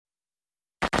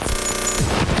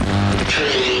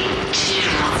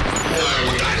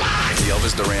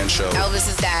Elvis Duran Show. Elvis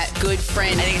is that good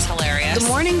friend. I think it's hilarious. The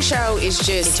morning show is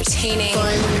just entertaining.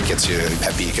 Fun. It gets you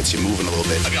happy. It gets you moving a little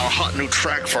bit. I got a hot new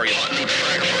track for you.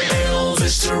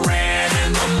 Elvis Duran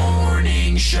in the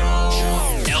morning show.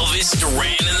 Elvis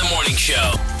Duran in the morning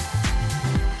show.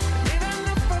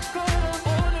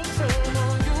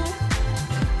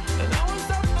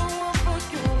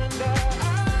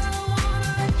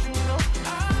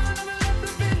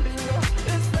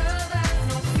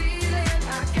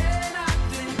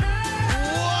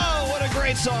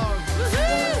 Song.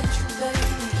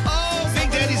 Oh, Big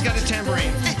Daddy's got a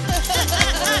tambourine.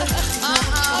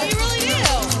 Oh, you really do?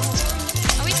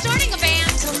 Are we starting a band?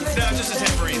 No, just a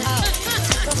tambourine.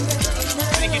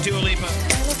 Thank you, Dua Lipa.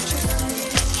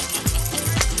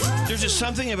 There's just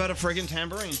something about a friggin'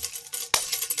 tambourine.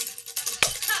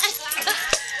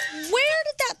 Where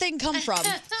did that thing come from?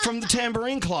 From the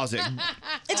tambourine closet.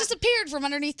 It just appeared from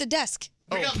underneath the desk.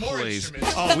 Please.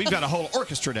 Oh, we've got a whole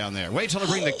orchestra down there. Wait till I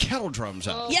bring the kettle drums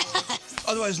out. Yes.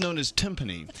 Otherwise known as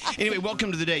timpani. Anyway,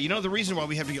 welcome to the day. You know the reason why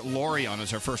we have to get Lori on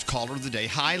as our first caller of the day.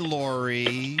 Hi,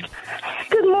 Lori.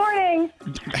 Good morning.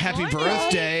 Happy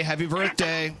birthday. Happy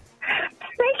birthday.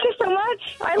 Thank you so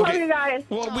much. I love you guys.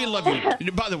 Well, we love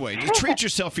you. By the way, treat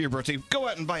yourself for your birthday. Go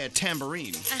out and buy a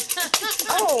tambourine.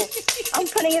 Oh, I'm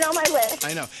putting it on my list.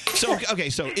 I know. So,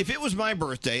 okay, so if it was my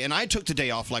birthday and I took the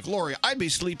day off like Lori, I'd be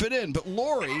sleeping in. But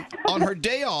Lori, on her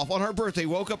day off, on her birthday,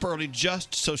 woke up early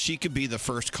just so she could be the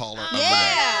first caller of the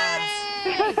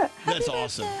day. That's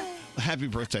awesome. Happy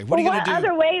birthday. What are you going to do? What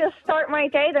other way to start my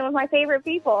day than with my favorite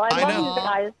people? I love know. you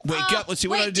guys. Wake up. Let's see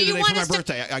what I do today for my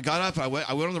birthday. I got up, I went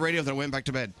on the radio, then I went back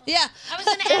to bed. Yeah. I was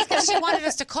going to ask if she wanted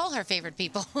us to call her favorite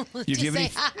people You to give say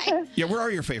any- hi. Yeah, where are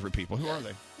your favorite people? Who are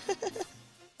they?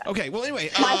 Okay, well, anyway.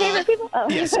 My favorite people? Oh.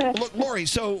 Yes. Look, Lori,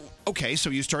 so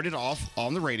you started off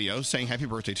on the radio saying happy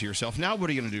birthday to yourself. Now what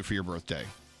are you going to do for your birthday?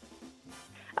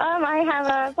 I have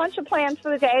a bunch of plans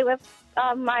for the day with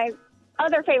my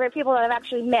other favorite people that I've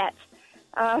actually met.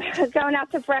 Going out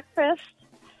to breakfast.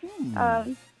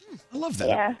 I love that.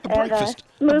 Yeah. A breakfast.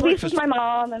 And, movies breakfast. with my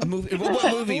mom. And A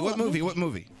movie. What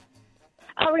movie?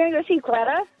 Oh, we're going to go see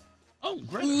Greta. Oh,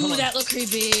 great. Ooh, that looked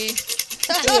creepy.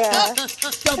 Yeah.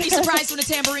 Don't be surprised when a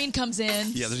tambourine comes in.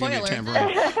 Yeah, there's going to be a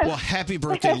tambourine. Well, happy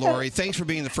birthday, Lori. Thanks for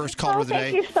being the first caller of the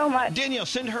day. Thank you so much. Danielle,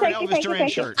 send her Thank an you, Elvis thank you, Duran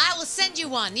thank you. shirt. I will send you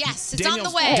one. Yes, it's on the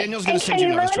Danielle's- way. Danielle's going to send Can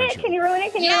you you an ruin Elvis Duran it? shirt. Can you ruin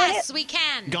it? Can you ruin it? Yes, we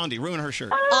can. Gandhi, ruin her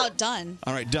shirt. Oh, done.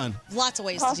 All right, done. Lots of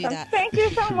ways to do Awesome. that. Thank you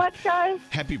so much, guys.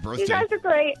 Happy birthday. You guys are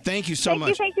great. Thank you so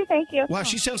much. Thank you. Wow,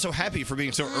 she sounds so happy for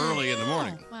being so early in the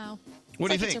morning. Wow. What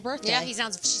do you It's think? her birthday. Yeah,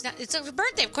 it's her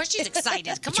birthday. Of course she's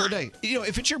excited. Come It's her on. day. You know,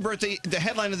 if it's your birthday, the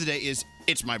headline of the day is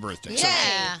 "It's my birthday."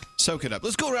 Yeah. So, soak it up.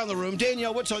 Let's go around the room.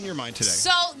 Danielle, what's on your mind today? So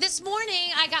this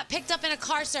morning I got picked up in a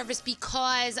car service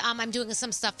because I'm doing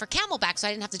some stuff for Camelback, so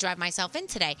I didn't have to drive myself in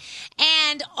today.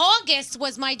 And August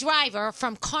was my driver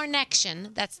from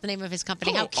Carnection. That's the name of his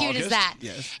company. Hello, How cute August. is that?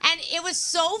 Yes. And it was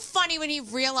so funny when he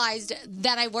realized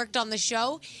that I worked on the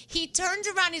show. He turns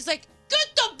around, he's like, "Get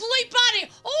the bleep out of here.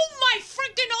 Oh, my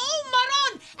freaking, oh,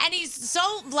 Maron." And he's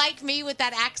so like me with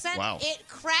that accent. Wow. It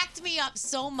cracked me up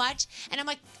so much. And I'm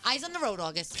like, eyes on the road,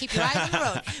 August. Keep your eyes on the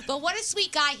road. But what a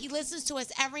sweet guy. He listens to us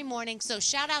every morning. So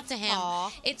shout out to him.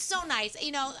 Aw. It's so nice.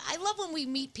 You know, I love when we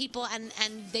meet people and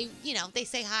they, you know, they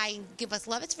say hi and give us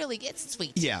love. It's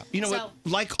sweet. Yeah, you know So- what?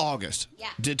 Like August Yeah.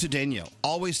 did to Danielle.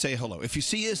 Always say hello. If you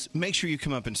see us, make sure you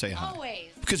come up and say hi. Always.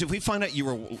 Because if we find out you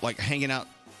were like hanging out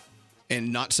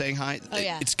and not saying hi,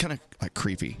 yeah. it's kind of like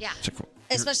creepy. Yeah. It's like,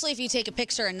 Especially if you take a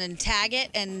picture and then tag it,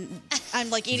 and I'm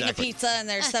like eating Exactly. a pizza and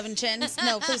there's 7 chins.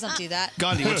 No, please don't do that.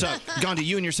 Gandhi, what's up? Gandhi,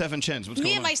 you and your 7 chins. What's Me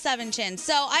going and on? my 7 chins.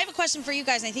 So I have a question for you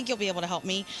guys, and I think you'll be able to help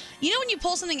me. You know when you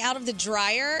pull something out of the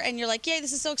dryer and you're like, "Yay,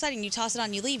 this is so exciting!" You toss it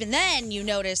on, you leave, and then you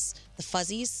notice the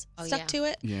fuzzies stuck yeah. to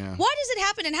it. Yeah. Why does it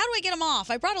happen, and how do I get them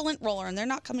off? I brought a lint roller, and they're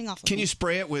not coming off. Can you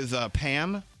spray it with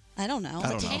Pam? I don't know. I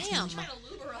don't know. Damn.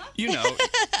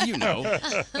 You know.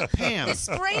 Pam.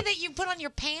 Spray that you put on your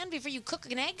pan before you cook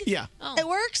an egg? Yeah. Oh. It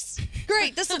works.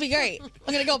 Great. This will be great.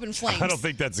 I'm gonna go up in flames. I don't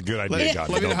think that's a good idea,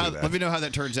 Gandhi. Let me Don't do that. know how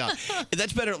that turns out.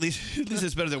 That's better. At least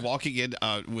it's better than walking in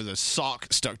with a sock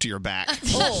stuck to your back.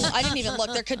 Oh, I didn't even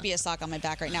look. There could be a sock on my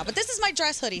back right now. But this is my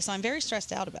dress hoodie, so I'm very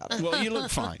stressed out about it. Well, you look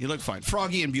fine. You look fine.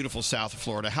 Froggy in beautiful South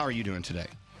Florida. How are you doing today?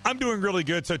 I'm doing really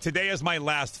good. So today is my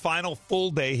last final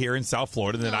full day here in South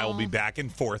Florida, and then I will be back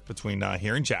and forth between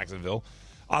here and Jacksonville.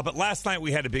 But last night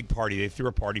we had a big party. They threw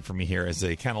a party for me here as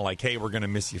a kind of like, hey, we're going to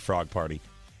miss you frog party.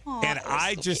 Aw, And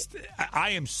I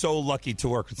am so lucky to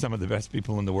work with some of the best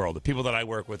people in the world. The people that I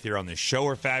work with here on this show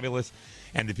are fabulous,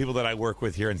 and the people that I work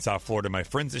with here in South Florida, my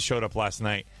friends that showed up last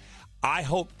night, I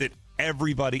hope that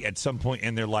everybody at some point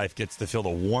in their life gets to feel the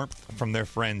warmth from their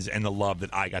friends and the love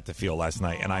that I got to feel last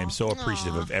night. And I am so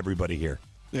appreciative of everybody here.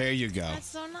 There you go. That's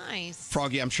so nice.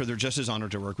 Froggy, I'm sure they're just as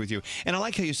honored to work with you. And I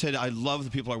like how you said, I love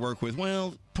the people I work with.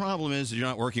 Well, problem is you're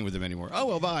not working with them anymore. Oh,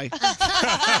 well, bye. That's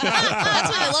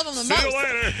when I love them the most. See you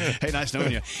later. Hey, nice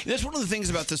knowing you. That's one of the things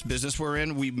about this business we're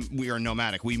in. We are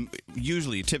nomadic. We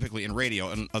usually, typically in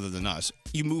radio, and other than us,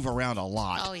 you move around a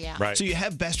lot. Oh, yeah. Right. So you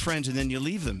have best friends and then you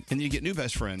leave them and then you get new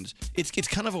best friends. It's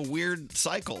kind of a weird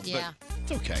cycle. Yeah. But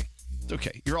it's okay. It's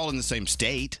okay. You're all in the same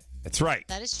state. That's right.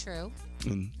 That is true.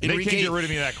 They can't get rid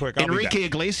of me that quick. I'll be Enrique back.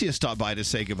 Iglesias stopped by to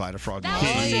say goodbye to Froggy. That was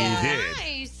so He did.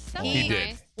 nice. So He did.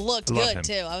 nice. Looked Love good, him.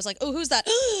 too. I was like, oh, who's that?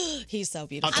 He's so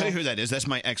beautiful. I'll tell you who that is. That's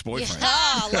my ex-boyfriend.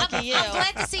 Ah, lucky you. I'm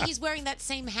glad to see he's wearing that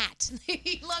same hat.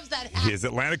 He loves that hat. His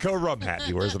Atlantico rum hat.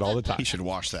 He wears it all the time. He should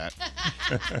wash that.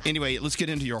 Anyway, let's get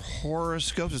into your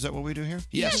horoscopes. Is that what we do here?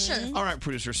 Yes. Yeah, sure. All right,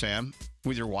 producer Sam,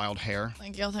 with your wild hair.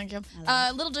 Thank you, thank you.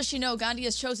 Little does she know, Gandhi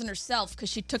has chosen herself because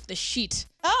she took the sheet.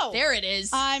 Oh. There it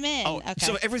is. I'm in. Oh, okay.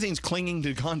 so everything's clinging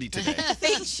to Gandhi today.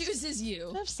 Fate chooses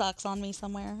you. That sucks on me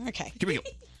somewhere. Okay. Here we go.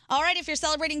 All right, if you're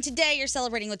celebrating today, you're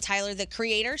celebrating with Tyler, the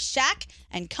Creator, Shaq,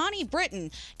 and Connie Britton.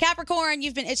 Capricorn,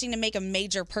 you've been itching to make a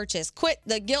major purchase. Quit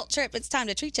the guilt trip. It's time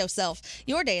to treat yourself.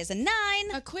 Your day is a 9.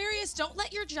 Aquarius, don't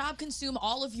let your job consume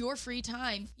all of your free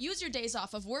time. Use your days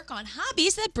off of work on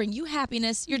hobbies that bring you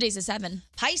happiness. Your day's a 7.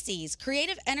 Pisces,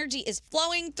 creative energy is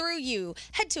flowing through you.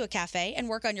 Head to a cafe and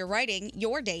work on your writing.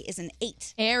 Your day is an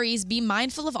 8. Aries, be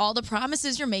mindful of all the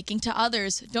promises you're making to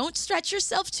others. Don't stretch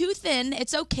yourself too thin.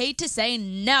 It's okay to say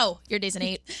no. Your day's an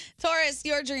 8. Taurus,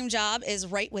 your dream job is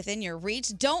right within your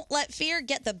reach. Don't let fear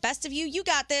get the best of you. You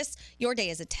got this. Your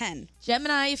day is a 10.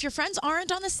 Gemini, if your friends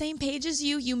aren't on the same page as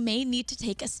you, you may need to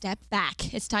take a step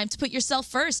back. It's time to put yourself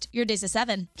first. Your day's a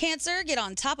 7. Cancer, get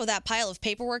on top of that pile of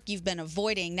paperwork you've been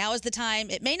avoiding. Now is the time.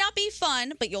 It may not be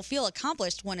fun, but you'll feel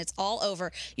accomplished when it's all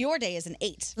over. Your day is an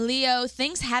 8. Leo,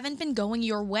 things haven't been going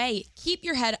your way. Keep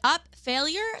your head up.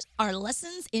 Failures are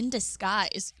lessons in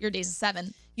disguise. Your day's a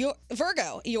 7. Your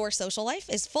Virgo, your social life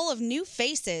is full of new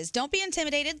faces. Don't be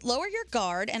intimidated. Lower your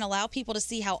guard and allow people to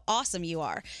see how awesome you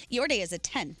are. Your day is a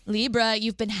 10. Libra,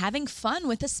 you've been having fun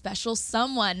with a special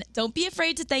someone. Don't be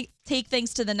afraid to take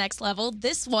things to the next level.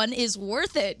 This one is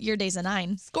worth it. Your day's a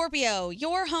 9. Scorpio,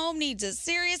 your home needs a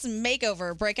serious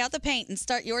makeover. Break out the paint and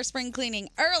start your spring cleaning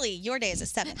early. Your day is a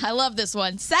 7. I love this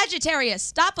one. Sagittarius,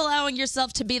 stop allowing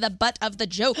yourself to be the butt of the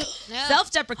joke.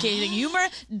 Self-deprecating humor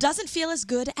doesn't feel as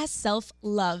good as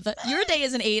self-love. Your day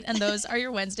is an 8, and those are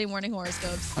your Wednesday morning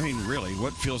horoscopes. I mean, really,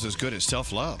 what feels as good as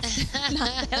self-love?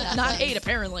 Not 8,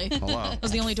 apparently. Oh, wow.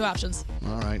 Those are the only 2 options.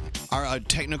 All right. Our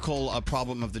technical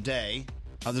problem of the day,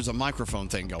 there's a microphone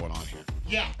thing going on here.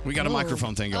 Yeah. We got a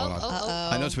microphone thing going on.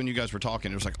 I noticed when you guys were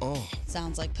talking, it was like, oh.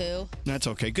 Sounds like poo. That's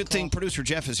okay. Good thing producer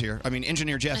Jeff is here. I mean,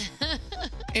 engineer Jeff.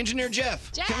 Engineer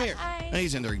Jeff, come here.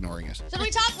 He's in there ignoring us. Should we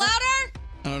talk louder?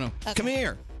 I don't know. Okay. Come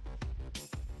here.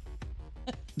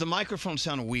 The microphone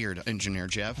sounded weird, Engineer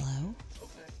Jeff. Hello?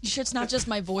 You sure it's not just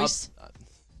my voice?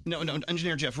 No,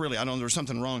 Engineer Jeff, really, I don't know. There's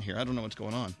something wrong here. I don't know what's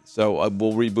going on. So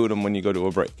we'll reboot them when you go to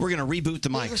a break. We're going to reboot the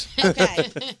mics. Okay.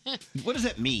 What does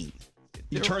that mean?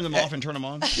 You turn them off and turn them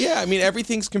on? Yeah, I mean,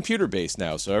 everything's computer-based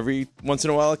now, so every once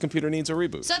in a while a computer needs a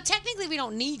reboot. So technically, we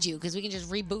don't need you because we can just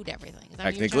reboot everything. Is that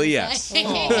what you're Technically, trying to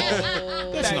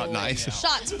say? That's not nice.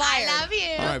 Shots fired. I love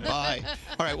you. All right, bye.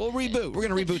 All right, we'll reboot. We're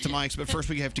going to reboot the mics, but first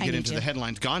we have to get into the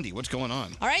headlines. Gandhi, what's going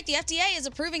on? All right, the FDA is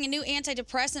approving a new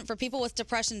antidepressant for people with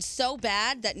depression so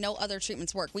bad that no other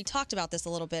treatments work. We talked about this a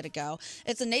little bit ago.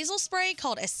 It's a nasal spray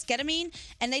called esketamine,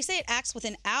 and they say it acts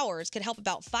within hours, could help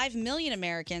about 5 million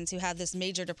Americans who have this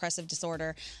major depressive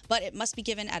disorder, but it must be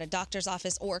given at a doctor's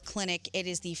office or clinic. It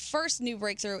is the first new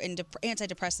breakthrough in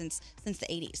antidepressants since the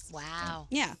 80s. Wow.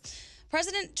 Yeah.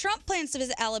 President Trump plans to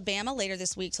visit Alabama later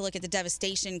this week to look at the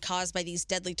devastation caused by these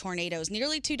deadly tornadoes.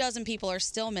 Nearly 24 people are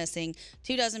still missing.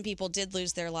 24 people did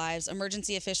lose their lives.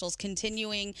 Emergency officials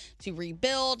continuing to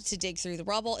rebuild, to dig through the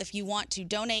rubble. If you want to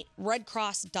donate,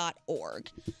 redcross.org.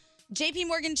 JP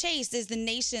Morgan Chase is the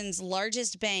nation's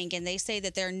largest bank, and they say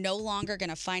that they're no longer going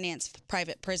to finance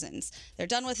private prisons. They're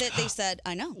done with it. They said,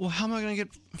 I know. Well, how am I going to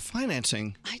get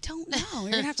financing? I don't know.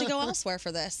 You're going to have to go elsewhere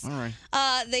for this. All right.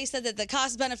 They said that the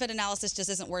cost-benefit analysis just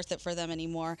isn't worth it for them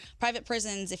anymore. Private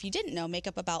prisons, if you didn't know, make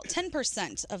up about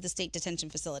 10% of the state detention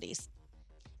facilities.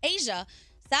 Asia,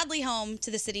 sadly home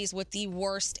to the cities with the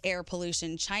worst air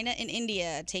pollution. China and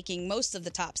India taking most of the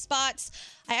top spots.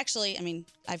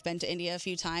 I've been to India a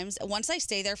few times. Once I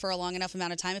stay there for a long enough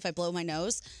amount of time, if I blow my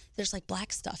nose, there's like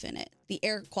black stuff in it. The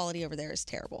air quality over there is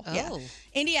terrible. Oh. Yeah.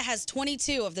 India has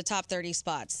 22 of the top 30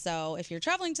 spots. So if you're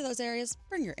traveling to those areas,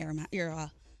 bring your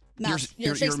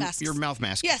face masks. Your mouth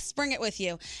mask. Yes, bring it with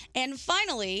you. And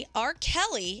finally, R.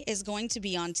 Kelly is going to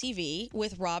be on TV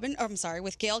with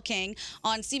Gayle King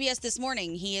on CBS this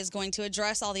morning. He is going to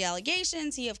address all the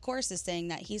allegations. He, of course, is saying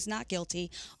that he's not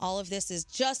guilty. All of this is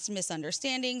just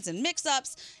misunderstandings and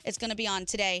mix-ups. It's going to be on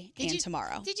today and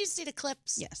tomorrow. Did you see the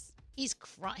clips? Yes.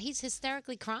 He's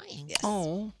hysterically crying. Yes.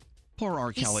 Oh, poor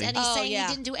R. Kelly. And he's saying he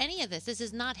didn't do any of this. This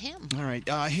is not him. All right,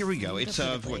 here we go. It's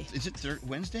what is it?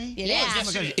 Wednesday? It is. Oh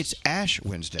my gosh, it's Ash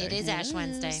Wednesday. It is Ash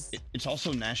Wednesday. It's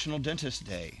also National Dentist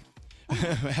Day.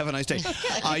 Have a nice day.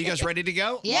 You guys ready to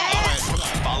go? Yeah.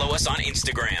 Follow us on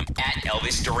Instagram at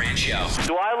Elvis Duran Show.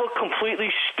 Do I look completely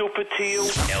stupid to you?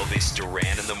 Elvis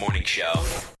Duran in the Morning Show.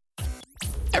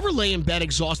 Ever lay in bed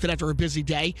exhausted after a busy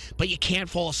day, but you can't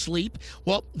fall asleep?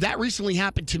 Well, that recently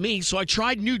happened to me, so I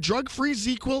tried new drug-free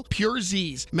ZzzQuil Pure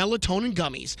Z's melatonin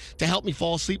gummies to help me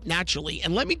fall asleep naturally.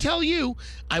 And let me tell you,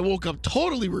 I woke up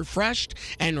totally refreshed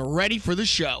and ready for the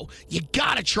show. You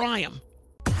gotta try them.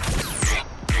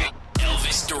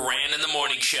 Elvis Duran in the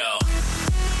Morning Show.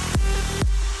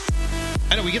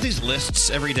 I know we get these lists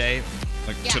every day.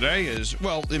 Like today is,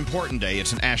 important day.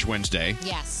 It's an Ash Wednesday.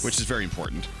 Yes. Which is very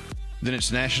important. Then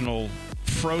it's National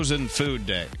Frozen Food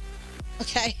Day.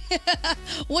 Okay.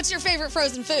 What's your favorite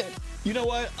frozen food? You know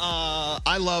what?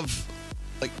 I love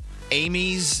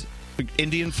Amy's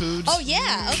Indian foods. Oh,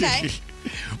 yeah. Okay.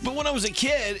 But when I was a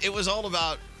kid, it was all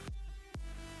about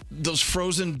those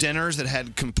frozen dinners that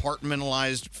had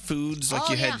compartmentalized foods. Like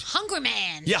Hungry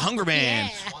Man. Yeah, Hungry Man.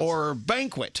 Yeah. Or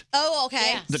Banquet. Oh,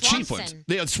 okay. The cheap ones.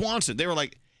 They had Swanson. They were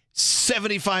like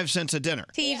 75 cents a dinner.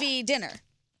 TV dinner.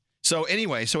 So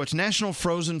anyway, it's National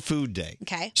Frozen Food Day.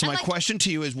 Okay. So my question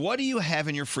to you is, what do you have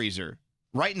in your freezer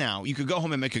right now? You could go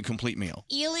home and make a complete meal.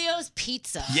 Elio's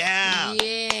Pizza. Yeah.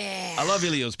 Yeah. I love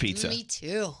Elio's Pizza. Me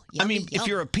too. If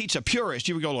you're a pizza purist,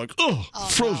 you would go like,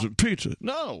 frozen pizza.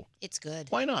 No. It's good.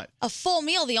 Why not? A full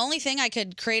meal. The only thing I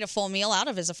could create a full meal out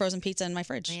of is a frozen pizza in my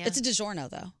fridge. Yeah. It's a DiGiorno,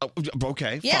 though.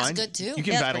 Okay, yeah, fine. it's good, too. You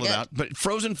can battle it out. But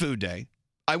Frozen Food Day,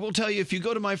 I will tell you, if you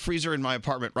go to my freezer in my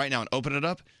apartment right now and open it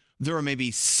up, there are maybe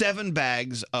 7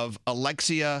 bags of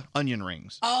Alexia onion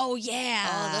rings. Oh, yeah.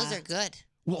 Oh, those are good.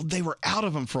 Well, they were out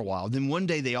of them for a while. Then one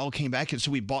day they all came back, and so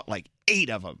we bought like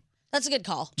 8 of them. That's a good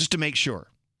call. Just to make sure.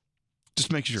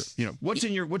 You know, what's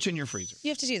in your freezer? You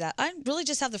have to do that. I really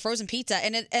just have the frozen pizza,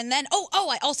 and then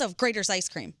I also have Grater's ice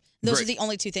cream. Those are the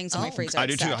only 2 things in my freezer. I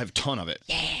do too. I have a ton of it.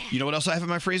 Yeah. You know what else I have in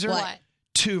my freezer? What?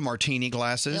 2 martini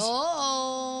glasses.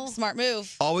 Oh, smart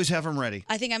move. Always have them ready.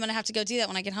 I think I'm gonna have to go do that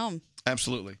when I get home.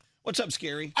 Absolutely. What's up,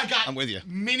 Scary? I'm with you.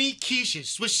 Mini quiches,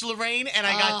 Swiss to Lorraine, and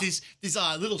I got these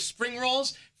little spring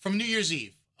rolls from New Year's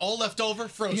Eve. All left over,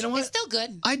 frozen. You know what? It's still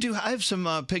good. I have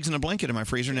some pigs in a blanket in my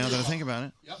freezer now that I think about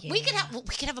it. We could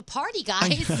have a party,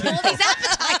 guys. All these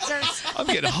appetizers. I'm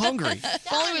getting hungry.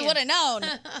 If only we would have known.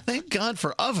 Thank God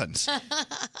for ovens.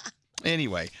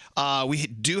 Anyway, we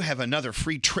do have another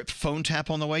free trip phone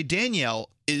tap on the way. Danielle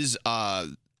is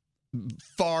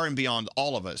far and beyond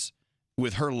all of us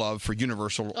with her love for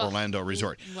Universal Orlando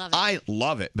Resort. Love it. I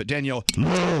love it, but Danielle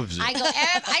loves it. I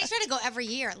try to go every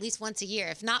year, at least once a year,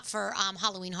 if not for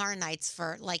Halloween Horror Nights,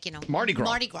 for Mardi Gras.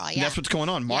 Mardi Gras, yeah. That's what's going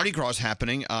on. Mardi Gras is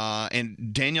happening,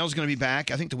 and Danielle's going to be back,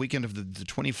 I think, the weekend of the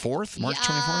 24th, March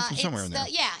 24th, somewhere in there.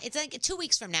 It's like 2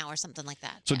 weeks from now or something like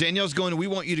that. So Danielle's going, we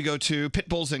want you to go to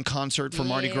Pitbull's in concert for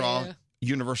Mardi Gras,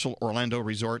 Universal Orlando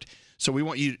Resort. So we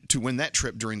want you to win that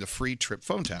trip during the free trip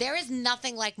phone tap. There is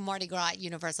nothing like Mardi Gras at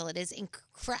Universal. It is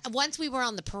incredible. Once we were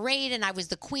on the parade, and I was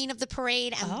the queen of the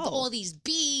parade, and all these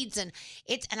beads, and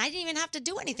I didn't even have to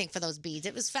do anything for those beads.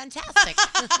 It was fantastic.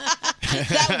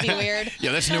 That would be weird.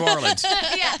 Yeah, that's New Orleans.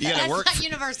 Yeah, you gotta work. Not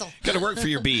Universal. Got to work for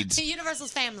your beads.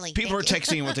 Universal's family. People are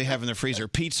texting what they have in their freezer: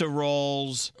 pizza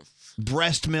rolls,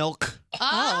 breast milk.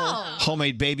 Oh.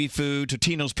 Homemade baby food,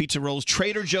 Totino's pizza rolls,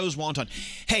 Trader Joe's wonton.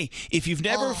 Hey, if you've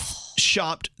never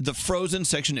shopped the frozen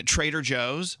section at Trader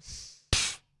Joe's,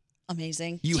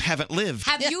 amazing. You haven't lived.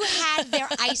 Have you had their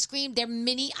ice cream, their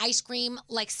mini ice cream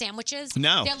sandwiches?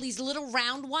 No. They're these little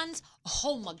round ones.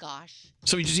 Oh my gosh.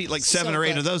 So you just eat like 7 or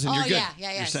 8 of those and you're good.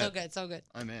 Yeah. You're set. So good.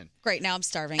 I'm in. Great, now I'm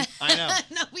starving. I know.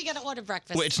 No, we got to order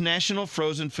breakfast. Well, it's National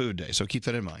Frozen Food Day, so keep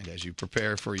that in mind as you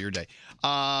prepare for your day.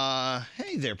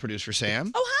 Hey there, producer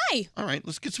Sam. Oh, hi. All right,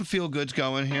 let's get some feel goods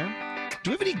going here.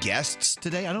 Do we have any guests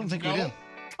today? I don't think we do.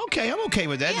 Okay, I'm okay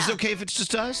with that. Is it okay if it's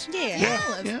just us? Yeah.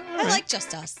 all I right. like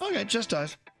just us. Okay, just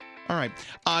us. All right.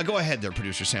 Go ahead there,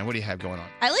 producer Sam. What do you have going on?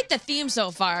 I like the theme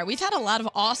so far. We've had a lot of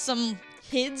awesome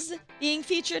kids being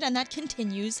featured, and that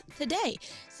continues today.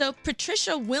 So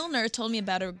Patricia Wilner told me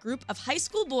about a group of high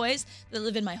school boys that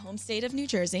live in my home state of New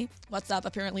Jersey. What's up?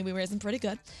 Apparently we raised them pretty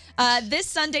good. This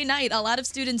Sunday night, a lot of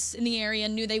students in the area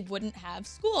knew they wouldn't have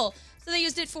school. So they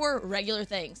used it for regular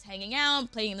things, hanging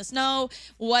out, playing in the snow,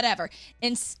 whatever.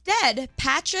 Instead,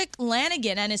 Patrick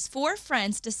Lanigan and his 4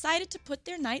 friends decided to put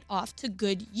their night off to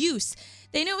good use.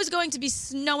 They knew it was going to be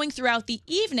snowing throughout the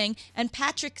evening, and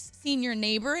Patrick's senior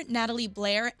neighbor, Natalie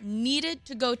Blair, needed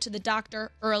to go to the doctor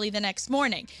early the next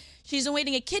morning. She's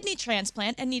awaiting a kidney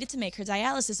transplant and needed to make her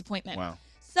dialysis appointment. Wow.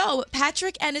 So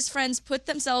Patrick and his friends put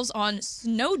themselves on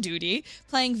snow duty,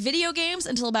 playing video games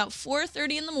until about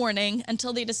 4:30 in the morning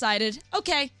until they decided,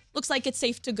 okay, looks like it's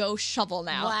safe to go shovel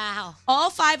now. Wow. All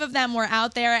 5 of them were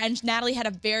out there, and Natalie had a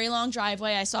very long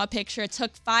driveway. I saw a picture. It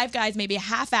took 5 guys maybe a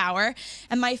half hour.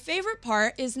 And my favorite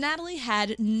part is Natalie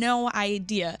had no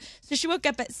idea. So she woke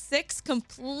up at 6,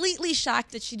 completely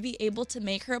shocked that she'd be able to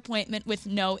make her appointment with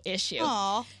no issue.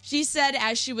 Aw. She said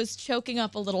as she was choking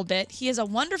up a little bit, he is a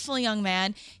wonderful young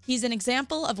man. He's an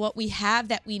example of what we have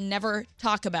that we never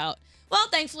talk about. Well,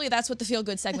 thankfully, that's what the Feel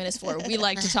Good segment is for. We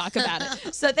like to talk about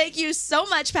it. So thank you so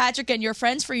much, Patrick and your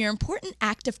friends, for your important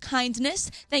act of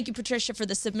kindness. Thank you, Patricia, for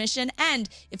the submission. And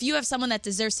if you have someone that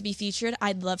deserves to be featured,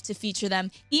 I'd love to feature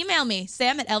them. Email me,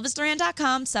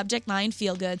 sam@elvisduran.com, subject line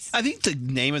Feel Goods. I think the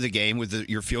name of the game with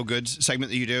your Feel Goods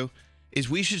segment that you do is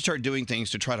we should start doing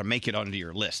things to try to make it onto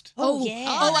your list. Oh, yeah.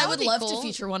 Oh, I That would would be love cool. to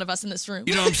feature one of us in this room.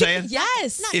 You know what I'm saying?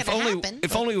 Yes. If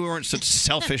only we weren't such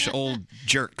selfish old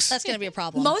jerks. That's going to be a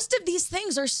problem. Most of these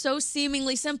things are so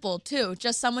seemingly simple, too.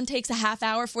 Just someone takes a half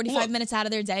hour, 45 minutes out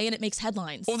of their day, and it makes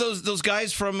headlines. Well, those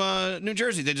guys from New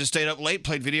Jersey, they just stayed up late,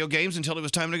 played video games until it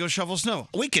was time to go shovel snow.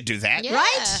 We could do that. Yeah.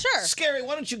 Right? Sure. Scary,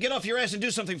 why don't you get off your ass and do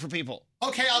something for people?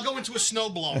 Okay, I'll go into a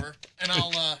snowblower and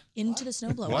I'll. Into the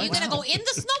snowblower. What? You're going to go in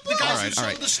the snowblower? Guys All who right, sold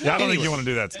all right. the snow- Yeah, I don't think Anyway. you want to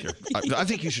do that, Scary. I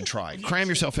think you should try. Cram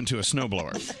yourself into a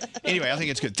snowblower. Anyway, I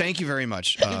think it's good. Thank you very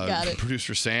much, got it.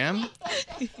 Producer Sam.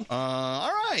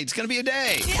 All right, it's going to be a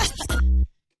day.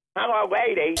 Hello,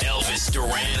 lady. Elvis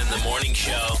Duran in the morning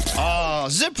show. Oh,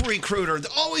 ZipRecruiter,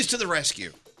 always to the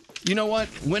rescue. You know what?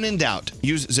 When in doubt,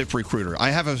 use ZipRecruiter.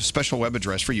 I have a special web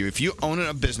address for you. If you own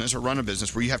a business or run a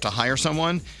business where you have to hire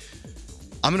someone,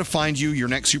 I'm going to find you your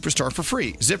next superstar for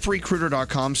free.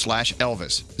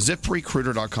 ZipRecruiter.com/Elvis.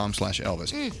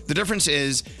 ZipRecruiter.com/Elvis. The difference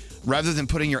is, rather than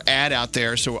putting your ad out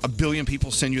there so a billion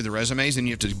people send you the resumes and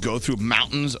you have to go through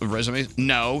mountains of resumes,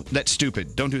 no, that's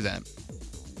stupid. Don't do that.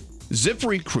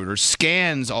 ZipRecruiter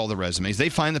scans all the resumes. They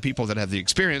find the people that have the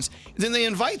experience, then they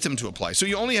invite them to apply. So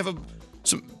you only have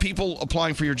some people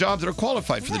applying for your job that are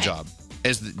qualified for the job.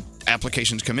 As the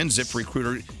applications come in,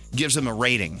 ZipRecruiter gives them a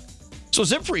rating. So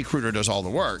ZipRecruiter does all the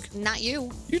work. Not you.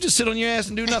 You just sit on your ass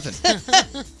and do nothing.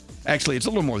 Actually, it's a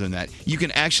little more than that. You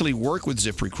can actually work with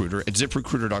ZipRecruiter at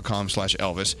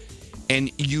ZipRecruiter.com/Elvis, and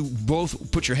you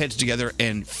both put your heads together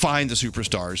and find the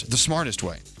superstars the smartest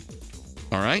way.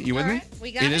 All right? You with me?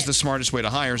 we got It is it. the smartest way to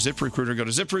hire. ZipRecruiter. Go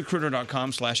to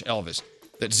ZipRecruiter.com/Elvis.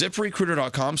 That's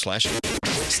ZipRecruiter.com/Elvis.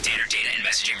 Standard data and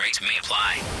messaging rates may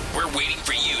apply. We're waiting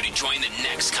for you to join the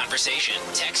next conversation.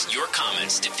 Text your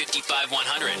comments to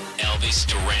 55100. Elvis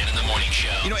Duran in the morning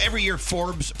show. You know, every year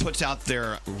Forbes puts out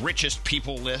their richest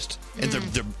people list and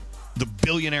the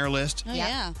billionaire list. Oh,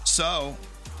 yeah. So,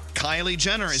 Kylie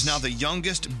Jenner is now the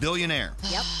youngest billionaire.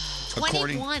 Yep.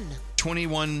 According- 21.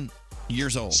 21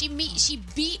 years old. She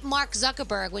beat Mark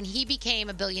Zuckerberg when he became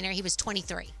a billionaire. He was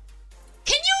 23.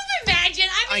 Can you imagine?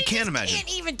 I mean, can't imagine. Can't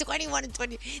even 21 and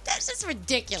 20. That's just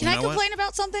ridiculous. Can I know what? complain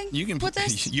about something? You can with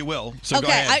this? You will. So okay,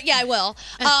 go ahead. I will.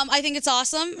 I think it's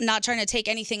awesome. Not trying to take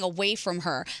anything away from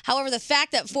her. However, the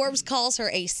fact that Forbes calls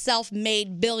her a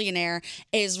self-made billionaire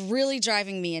is really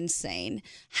driving me insane.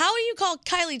 How do you call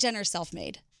Kylie Jenner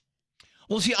self-made?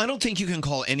 Well, see, I don't think you can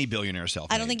call any billionaire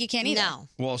self-made. I don't think you can either. No.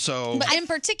 Well, so But in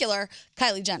particular,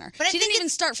 Kylie Jenner. But I She think didn't even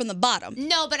start from the bottom.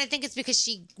 No, but I think it's because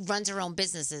she runs her own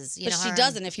businesses. You But know, she her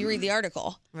doesn't if you read the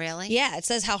article. Really? Yeah, it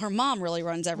says how her mom really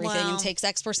runs everything Well. and takes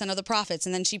X% of the profits.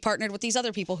 And then she partnered with these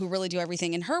other people who really do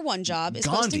everything. And her one job is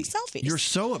posting Gandhi, selfies. you're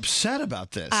so upset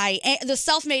about this. The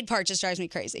self-made part just drives me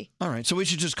crazy. All right, so we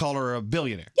should just call her a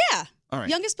billionaire. Yeah. All right.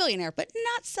 Youngest billionaire, but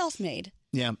not self-made.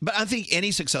 Yeah, but I think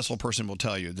any successful person will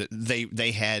tell you that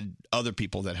they had other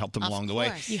people that helped them along the way.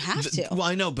 course. You have to. Well,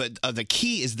 I know, but the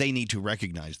key is they need to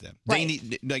recognize them. They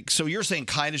Right. need so you're saying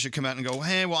Kylie should come out and go,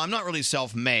 "Hey, well, I'm not really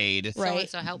self-made. Right.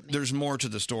 So help me. There's more to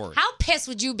the story." How pissed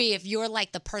would you be if you're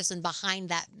like the person behind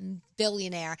that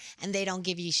billionaire and they don't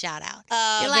give you a shout out?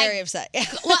 You're like, Very upset.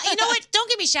 well, you know what? Don't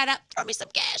give me a shout out. Throw me some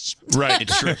cash. Right,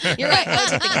 it's true. You're right. Go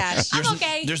take the cash. I'm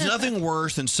okay. There's nothing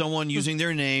worse than someone using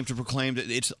their name to proclaim that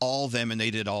it's all them and they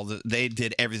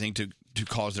did everything to to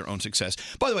cause their own success.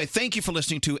 By the way, thank you for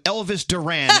listening to Elvis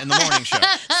Duran in the morning show.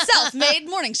 Self-made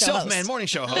morning show Self-made host. morning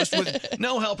show host with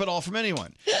no help at all from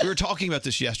anyone. We were talking about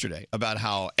this yesterday, about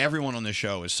how everyone on this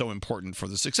show is so important for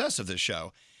the success of this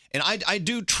show. And I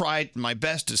do try my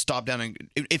best to stop down and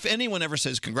if anyone ever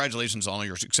says congratulations on all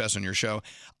your success on your show,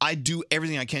 I do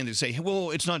everything I can to say, well,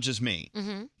 it's not just me.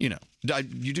 Mm-hmm. You know,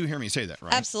 you do hear me say that,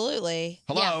 right? Absolutely.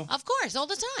 Hello? Yeah, of course, all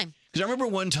the time. Because I remember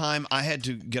one time I had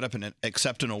to get up and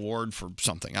accept an award for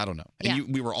something. I don't know. And Yeah.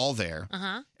 we were all there.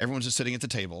 Uh-huh. Everyone's just sitting at the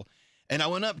table. And I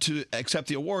went up to accept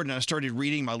the award and I started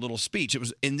reading my little speech.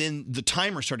 And then the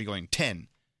timer started going 10,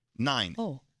 9,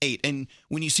 8. And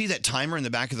when you see that timer in the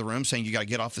back of the room saying you got to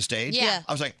get off the stage, Yeah.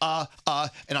 I was like,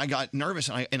 and I got nervous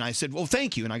and I said, well,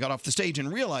 thank you. And I got off the stage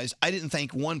and realized I didn't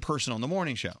thank one person on the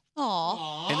morning show.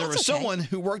 Aw. And there was someone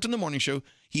who worked on the morning show.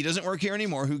 He doesn't work here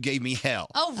anymore, who gave me hell.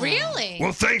 Oh, really?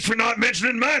 Well, thanks for not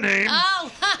mentioning my name.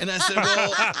 Oh. And I said,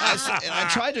 well, and I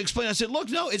tried to explain. I said, look,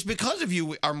 no, it's because of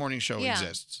you our morning show Yeah.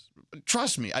 exists.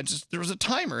 Trust me. There was a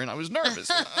timer and I was nervous.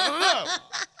 I don't know.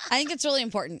 I think it's really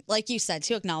important, like you said,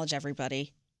 to acknowledge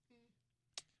everybody.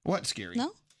 What, Scary?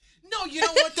 No? No, you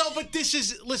know what though? But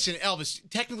listen, Elvis.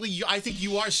 Technically, I think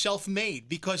you are self-made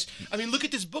because I mean, look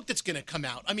at this book that's going to come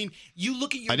out. I mean, you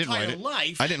look at your I didn't entire write it.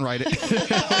 life. I didn't write it.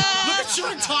 Look at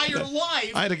your entire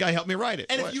life. I had a guy help me write it.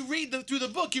 And What? if you read through the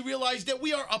book, you realize that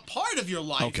we are a part of your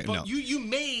life. Okay, but no.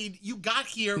 you got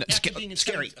here No, after being in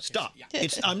Scary, okay, stop. yeah.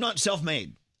 I'm not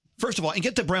self-made. First of all, and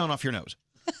get the brown off your nose.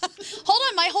 Hold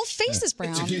on, my whole face is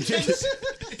brown.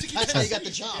 That's how you got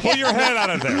the job. Pull your head out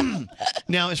of there.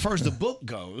 Now, as far as the book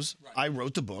goes, I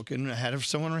wrote the book and I had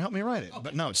someone help me write it.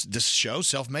 But no, it's this show,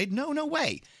 self-made. No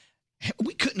way.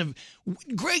 We couldn't have.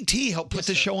 Greg T helped put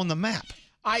this show on the map.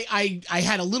 I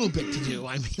had a little bit to do.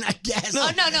 I mean, I guess. Oh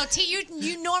no, T,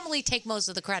 you normally take most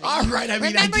of the credit. All right, I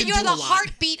mean, I remember did you're do the a lot.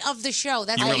 heartbeat of the show.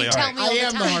 That's You what really you are. tell me I all am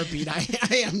the the time. heartbeat.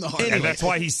 I am the heartbeat. And that's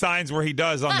why he signs where he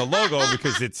does on the logo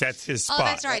because that's his spot. Oh,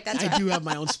 that's right. That's right. I do have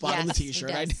my own spot on the Yes, he T-shirt.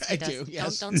 does, I he do. does.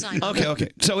 Yes. Don't sign.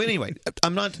 Okay. So anyway,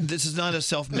 this is not a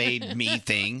self-made me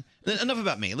thing. Enough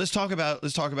about me. Let's talk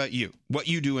about you. What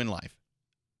you do in life.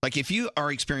 Like if you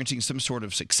are experiencing some sort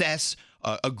of success,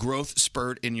 a growth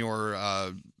spurt in your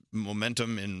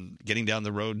momentum in getting down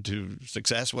the road to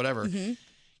success, whatever,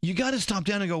 you got to stop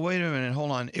down and go, wait a minute,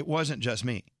 hold on. It wasn't just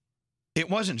me. It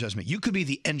wasn't just me. You could be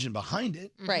the engine behind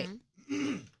it. Right.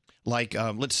 Like,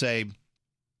 let's say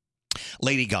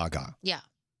Lady Gaga. Yeah.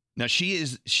 Now if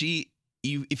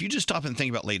you just stop and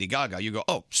think about Lady Gaga, you go,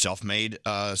 oh, self-made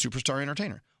superstar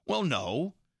entertainer. Well,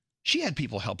 no. She had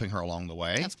people helping her along the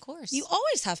way. Of course. You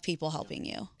always have people helping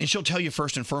you. And she'll tell you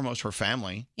first and foremost her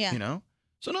family. Yeah. You know?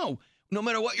 So no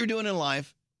matter what you're doing in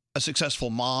life, a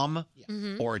successful mom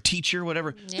or a teacher,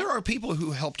 whatever, there are people who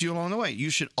helped you along the way.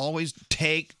 You should always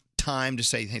take time to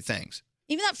say, hey, thanks.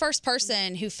 Even that first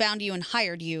person who found you and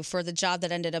hired you for the job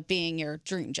that ended up being your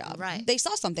dream job. Right. They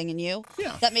saw something in you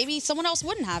that maybe someone else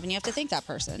wouldn't have, and you have to thank that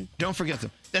person. Don't forget them.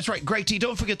 That's right. Greg T,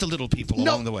 don't forget the little people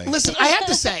along the way. Listen, I have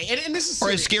to say, and this is Or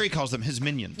as serious. Scary calls them, his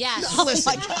minions. Yes.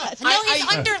 Listen, No, his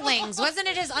underlings. Wasn't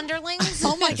it his underlings?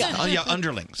 Oh my God. Oh, yeah,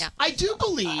 underlings. Yeah. I do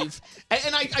believe,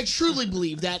 and I truly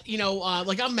believe that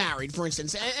like I'm married, for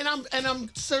instance, and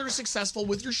I'm sort of successful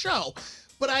with your show,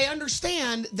 but I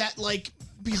understand that like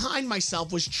behind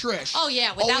myself was Trish. Oh,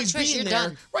 yeah. Without always Trish, being you're there,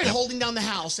 done. right? Holding down the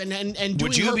house and doing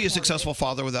Would you her be a part. successful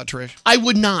father without Trish? I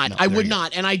would not. No, I there would you go.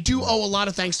 not. And I do owe a lot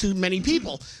of thanks to many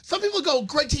people. Some people go,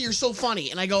 Greg T, you're so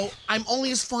funny. And I go, I'm only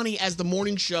as funny as the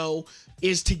morning show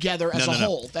is together as a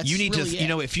whole. That's you need really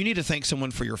to, it. if you need to thank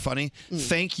someone for your funny,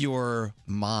 thank your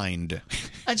mind.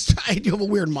 I do have a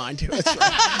weird mind, too. That's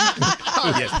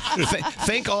right. Yes.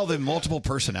 Thank all the multiple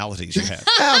personalities you have.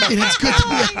 It's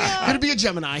good to be a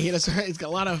Gemini. It's got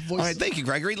a lot of voices. All right, thank you,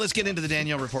 Gregory. Let's get into the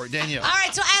Danielle report. Danielle. All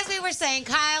right, so as we were saying,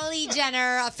 Kylie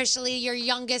Jenner, officially your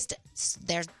youngest,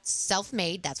 they're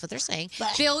self-made, that's what they're saying,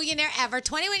 billionaire ever,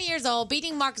 21 years old,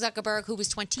 beating Mark Zuckerberg, who was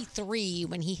 23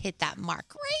 when he hit that mark.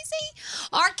 Crazy.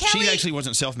 R. Kelly. She actually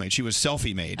wasn't self-made. She was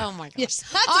selfie-made. Oh, my gosh. Yes,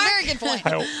 that's a very good point.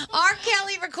 R.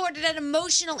 Kelly recorded an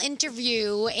emotional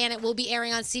interview, and it will be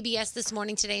airing on CBS this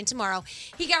morning, today, and tomorrow.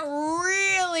 He got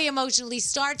really emotional. He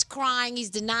starts crying. He's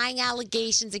denying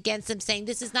allegations against him, saying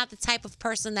this is not the type of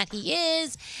person that he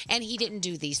is, and he didn't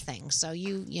do these things. So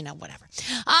you know, whatever.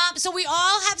 So we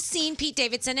all have seen Pete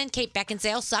Davidson and Kate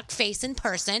Beckinsale suck face in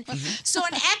person. So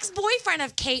an ex-boyfriend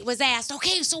of Kate was asked,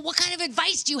 okay, so what kind of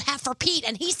advice do you have for Pete?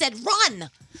 And he said, run.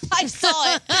 I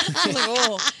saw it. I was like,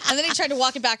 oh. And then he tried to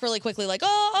walk it back really quickly, like,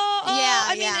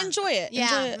 I mean, enjoy it.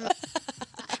 Yeah. Enjoy it.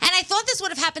 And I thought this would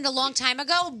have happened a long time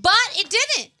ago, but it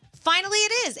didn't. Finally,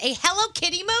 it is a Hello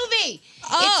Kitty movie.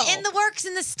 It's in the works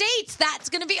in the States. That's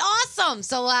going to be awesome.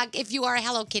 So if you are a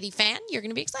Hello Kitty fan, you're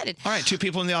going to be excited. All right, two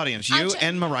people in the audience, you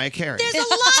and Mariah Carey. There's a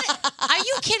lot. Are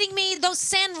you kidding me? Those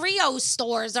Sanrio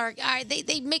stores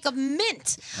they make a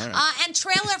mint. All right. And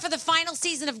trailer for the final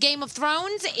season of Game of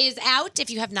Thrones is out. If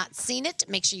you have not seen it,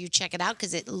 make sure you check it out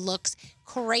because it looks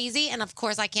crazy. And of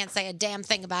course, I can't say a damn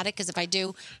thing about it because if I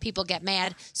do, people get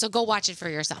mad. So go watch it for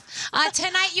yourself.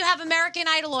 Tonight, you have American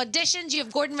Idol auditions. You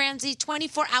have Gordon Ramsay,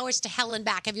 24 Hours to Hell and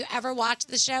Back. Have you ever watched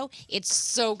the show? It's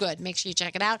so good. Make sure you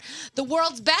check it out. The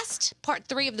World's Best, Part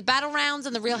 3 of the Battle Rounds,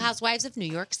 and The Real Housewives of New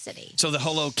York City. So the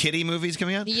Hello Kitty movie's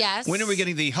coming out? Yes. When are we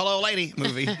getting the Hello Lady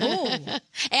movie?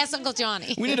 Ask Uncle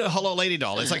Johnny. We need a Hello Lady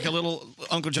doll. It's like a little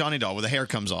Uncle Johnny doll where the hair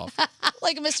comes off.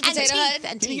 Like a Mr. Potato Head.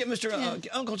 And Can you get Mr.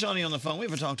 Uncle Johnny on the phone? We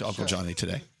haven't talked to Uncle Johnny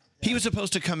today. He was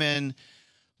supposed to come in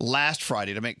last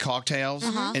Friday to make cocktails,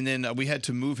 and then we had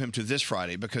to move him to this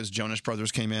Friday because Jonas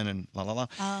Brothers came in and la la la.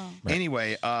 Oh.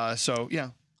 Anyway, so yeah.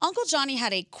 Uncle Johnny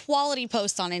had a quality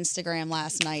post on Instagram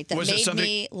last night that Was it made something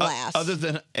me laugh. other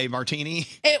than a martini?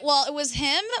 It was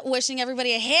him wishing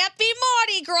everybody a happy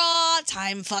Mardi Gras,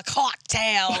 time for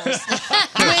cocktails,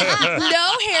 with no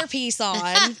hairpiece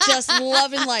on, just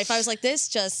loving life. I was like, this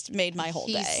just made my whole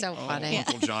day. He's so funny.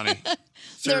 Uncle Johnny. There's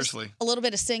Seriously. a little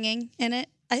bit of singing in it.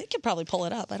 I could probably pull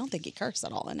it up. I don't think he cursed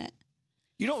at all in it.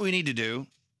 You know what we need to do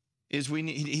is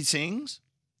he sings.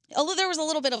 Although there was a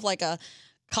little bit of like a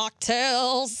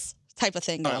cocktails type of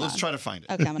thing. All right, going let's on. try to find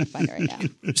it. Okay, I'm going to find it right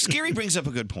now. Scary brings up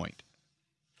a good point,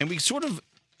 and we sort of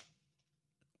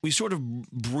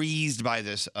breezed by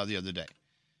this the other day.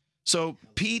 So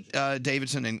Pete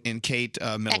Davidson and Kate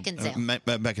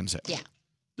Beckinsale, Yeah,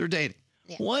 they're dating.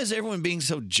 Yeah. Why is everyone being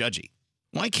so judgy?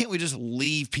 Why can't we just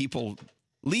leave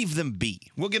them be?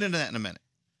 We'll get into that in a minute.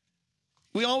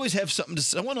 We always have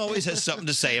someone always has something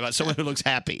to say about someone who looks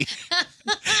happy.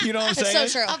 You know what I'm saying?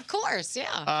 It's so true. Of course,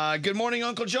 yeah. Good morning,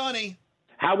 Uncle Johnny.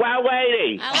 Hello,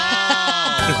 lady.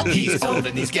 Oh, he's old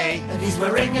and he's gay and he's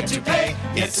wearing a toupee.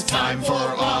 It's time for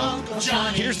Uncle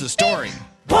Johnny. Here's the story.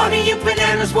 What are you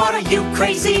bananas? What are you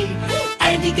crazy?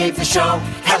 Andy gave the show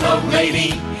Hello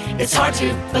Lady. It's hard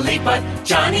to believe, but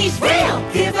Johnny's real.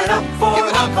 Give it up for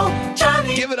Uncle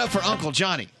Johnny. Give it up for Uncle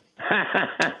Johnny.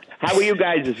 How are you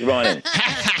guys this morning?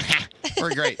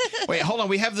 We're great. Wait, hold on.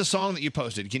 We have the song that you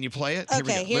posted. Can you play it? Here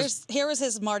we Okay, go. here was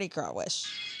his Mardi Gras wish.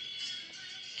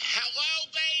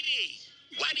 Hello, lady.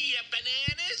 What are you,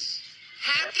 bananas?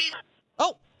 Happy.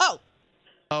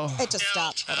 Oh, it just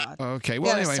stopped. Hold on. Okay. We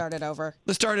Well, gotta anyway, start it over.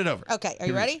 let's start it over. Okay, are you Here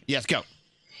we go. ready? Yes, go.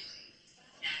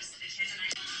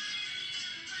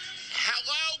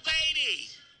 Hello, lady.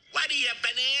 What are you,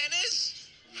 bananas?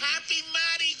 Happy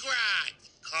Mardi Gras.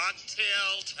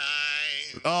 Cocktail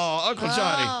time. Oh, Uncle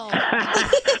Johnny.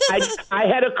 I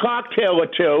had a cocktail or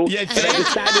two, Yeah, and I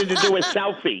decided to do a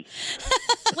selfie.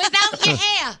 Without your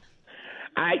hair.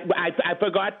 I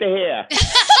forgot the hair.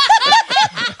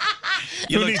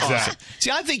 You Who look needs awesome. that?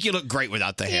 See, I think you look great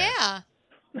without the hair. Yeah.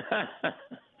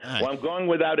 Well, I'm going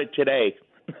without it today.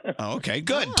 Oh, okay,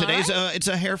 good. Today's it's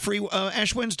a hair-free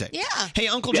Ash Wednesday. Yeah. Hey,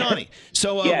 Uncle Yeah. Johnny.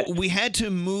 So Yes. we had to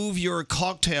move your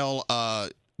cocktail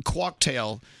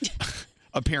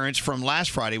appearance from last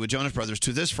Friday with Jonas Brothers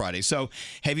to this Friday. So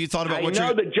have you thought about I what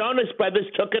know the Jonas Brothers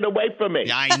took it away from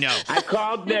me. I know. I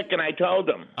called Nick and I told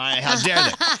him. How dare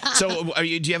they? So do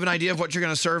you have an idea of what you're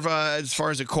going to serve as far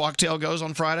as a cocktail goes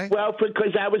on Friday? Well,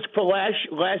 because I was for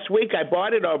last week, I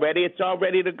bought it already. It's all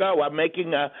ready to go. I'm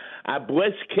making a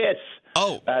Bliss Kiss.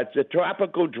 Oh, it's a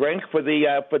tropical drink for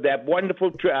that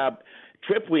wonderful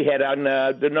trip we had on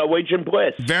the Norwegian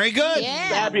Bliss. Very good. Yeah.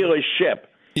 Fabulous ship.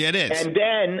 Yeah, it is. And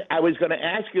then I was going to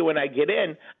ask you when I get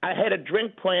in. I had a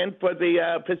drink planned for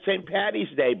St. Patty's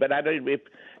Day, but I don't.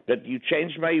 But you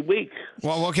changed my week.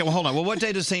 Well, okay. Well, hold on. Well, what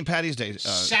day does St. Patty's Day?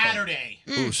 Saturday.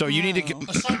 Ooh, so you need to.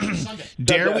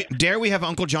 Sunday. Dare we have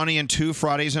Uncle Johnny in 2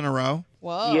 Fridays in a row?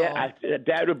 Whoa. Yeah,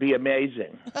 that would be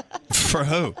amazing. For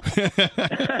who?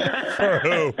 For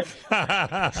who? We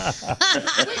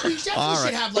definitely All should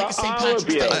right. have like a St. All of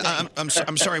Patrick's you. Day.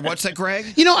 I'm sorry. What's that, Greg?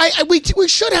 You know, we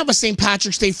should have a St.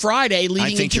 Patrick's Day Friday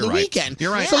leading think into you're the right. weekend.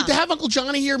 You're right. So Yeah. to have Uncle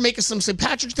Johnny here make us some St.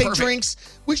 Patrick's Day Perfect. drinks.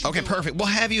 We should Okay, do it. perfect. We'll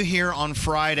have you here on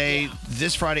Friday,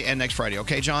 this Friday and next Friday.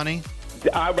 Okay, Johnny?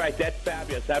 All right, that's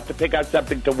fabulous. I have to pick out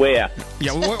something to wear.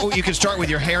 Yeah, well, you can start with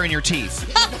your hair and your teeth.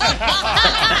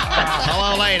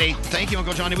 Hello, lady. Thank you,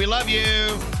 Uncle Johnny. We love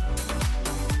you.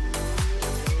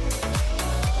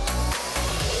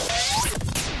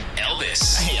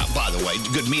 Elvis. Hey, by the way.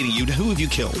 Good meeting you. Who have you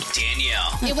killed?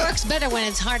 Danielle, It works better when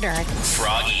it's harder.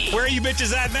 Froggy, Where are you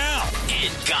bitches at now?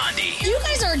 and Gandhi. You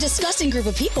guys are a disgusting group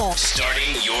of people.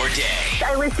 Starting your day.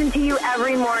 I listen to you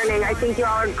every morning. I think you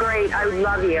all are great. I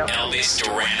love you. Elvis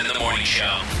Duran in the Morning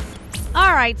Show.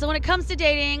 All right, so when it comes to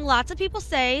dating, lots of people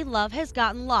say love has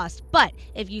gotten lost. But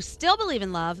if you still believe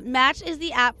in love, Match is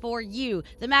the app for you.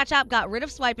 The Match app got rid of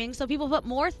swiping, so people put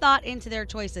more thought into their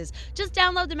choices. Just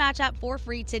download the Match app for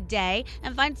free today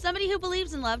and find somebody who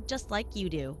believes in love just like you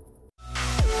do.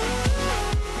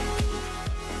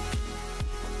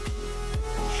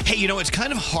 Hey, you know, it's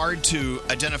kind of hard to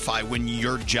identify when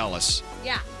you're jealous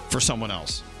Yeah. for someone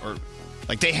else. Or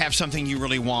like they have something you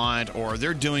really want, or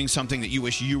they're doing something that you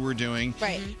wish you were doing.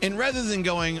 Right. And rather than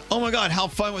going, oh my God, how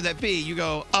fun would that be? You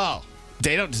go, oh,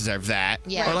 they don't deserve that.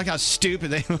 Yeah. Or like how stupid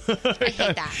they I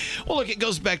hate that. Well, look, it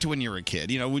goes back to when you were a kid.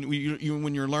 You know,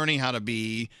 when you're learning how to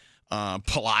be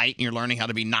polite and you're learning how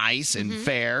to be nice and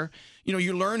fair, you know,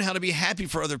 you learn how to be happy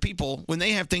for other people when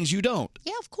they have things you don't.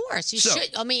 Yeah, of course. You So-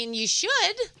 should. I mean, you should.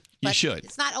 You But should.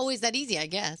 It's not always that easy, I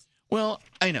guess. Well,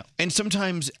 I know. And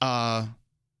sometimes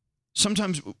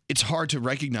it's hard to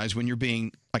recognize when you're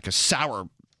being like a sour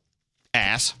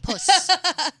ass Puss.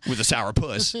 with a sour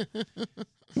puss.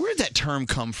 Where did that term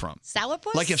come from?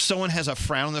 Sourpuss? Like if someone has a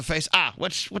frown on their face,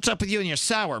 what's up with you and your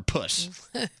sour puss?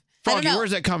 Froggy, know. where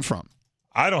does that come from?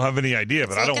 I don't have any idea,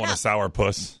 but I don't look it want a up. sour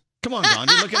puss. Come on,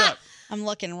 Gandhi, look it up. I'm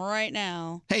looking right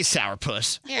now. Hey, sour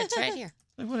puss. Here, it's right here.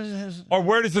 Or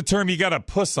where does the term "you got a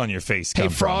puss on your face" come Hey,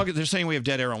 Frog, from? they're saying we have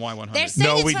dead air on Y100. They're saying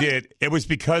No, it's we from- did. It was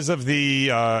because of the.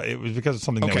 It was because of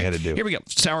something that we had to do. Here we go.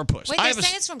 Sour puss. Wait, I they're have a-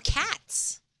 saying it's from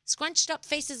cats. Scrunched up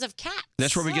faces of cats.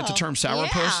 That's where we get the term sour Yeah.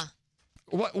 puss?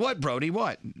 What, Brody?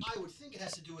 What? I would think it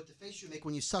has to do with the face you make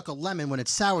when you suck a lemon when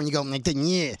it's sour and you go like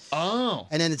yeah. Oh.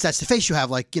 And then that's the face you have,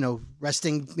 like,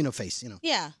 resting, face,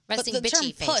 Yeah, Resting but the term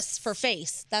bitchy face. puss for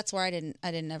face, that's where I didn't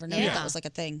ever know Yeah. that was like a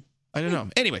thing. I don't know.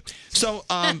 Anyway, so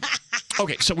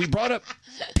okay, so we brought up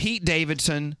Pete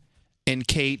Davidson and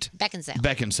Kate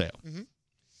Beckinsale.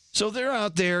 So they're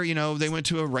out there, they went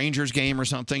to a Rangers game or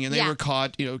something, and they Yeah. were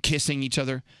caught, kissing each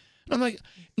other. And I'm like,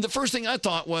 the first thing I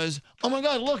thought was, oh my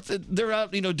God, look, they're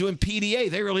out, doing PDA.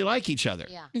 They really like each other.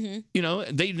 Yeah.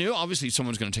 They knew obviously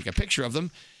someone's going to take a picture of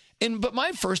them, but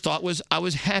my first thought was I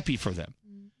was happy for them.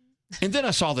 And then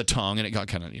I saw the tongue, and it got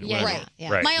kind of whatever. Right.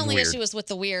 Right, My it's only weird. issue was with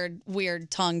the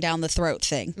weird tongue down the throat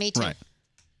thing. Me too. Right.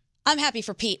 I'm happy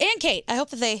for Pete and Kate. I hope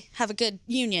that they have a good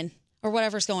union or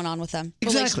whatever's going on with them.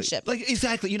 Exactly. Relationship.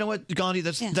 Exactly. You know what, Gandhi?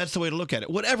 That's the way to look at it.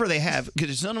 Whatever they have, because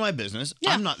it's none of my business.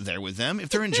 I'm not there with them if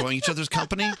they're enjoying each other's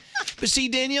company. But see,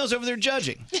 Danielle's over there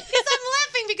judging. Because I'm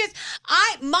laughing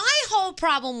because my whole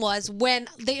problem was when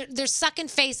they're sucking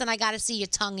face and I got to see your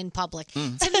tongue in public. To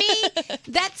me,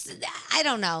 that's I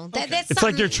don't know. That's It's like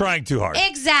something- you're trying too hard.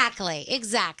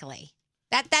 Exactly.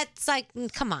 That's like,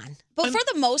 come on. But for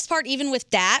the most part, even with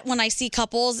that, when I see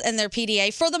couples and their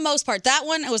PDA, for the most part, that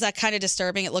one was that kind of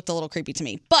disturbing. It looked a little creepy to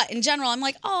me. But in general, I'm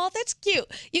like, oh, that's cute.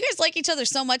 You guys like each other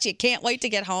so much, you can't wait to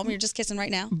get home. You're just kissing right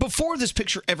now. Before this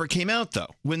picture ever came out, though,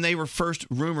 when they were first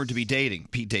rumored to be dating,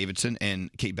 Pete Davidson and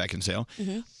Kate Beckinsale,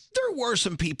 there were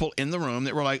some people in the room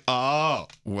that were like, oh,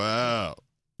 wow.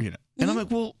 And I'm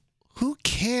like, well, who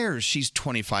cares? She's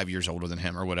 25 years older than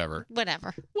him or whatever.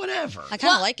 Whatever. I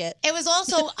kind of like it. It was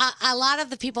also a lot of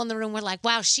the people in the room were like,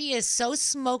 wow, she is so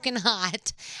smoking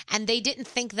hot. And they didn't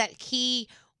think that he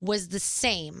was the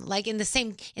same, like in the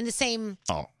same, what's the word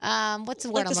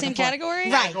Like I'm the same looking for?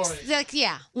 category? Right. Like,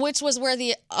 yeah. Which was where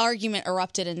the argument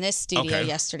erupted in this studio Okay.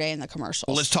 yesterday in the commercials.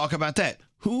 Well, let's talk about that.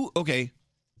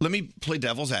 Let me play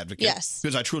devil's advocate. Yes.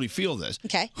 Because I truly feel this.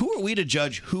 Okay. Who are we to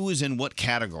judge who is in what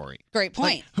category? Great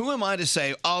point. Like, who am I to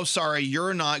say, oh, sorry,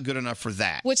 you're not good enough for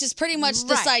that? Which is pretty much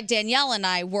the side Danielle and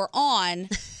I were on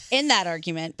in that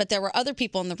argument, but there were other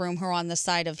people in the room who were on the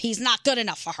side of he's not good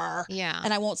enough for her. Yeah.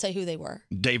 And I won't say who they were.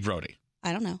 Dave Brody.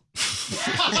 I don't know.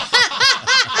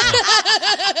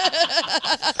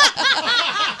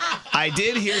 I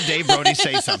did hear Dave Brody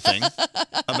say something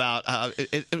about,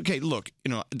 okay, look,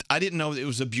 I didn't know it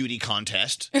was a beauty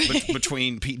contest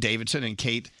between Pete Davidson and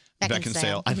Kate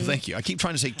Beckinsale. Thank you. I keep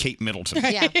trying to say Kate Middleton.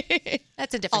 Yeah.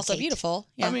 That's a different Also Kate. beautiful.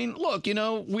 Yeah. I mean, look,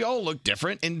 we all look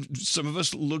different, and some of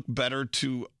us look better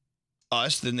to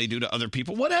us than they do to other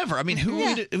people. Whatever. I mean, who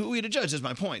are we to judge is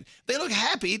my point. They look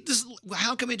happy.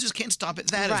 How come it just can't stop at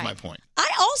that is my point. I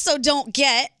also don't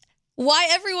get why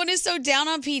everyone is so down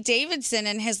on Pete Davidson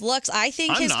and his looks. I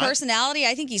think I'm his not. personality,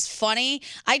 I think he's funny.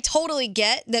 I totally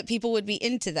get that people would be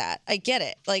into that. I get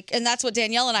it. And that's what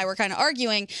Danielle and I were kind of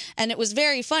arguing. And it was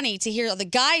very funny to hear the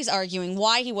guys arguing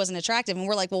why he wasn't attractive. And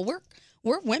we're like, well,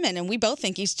 we're women and we both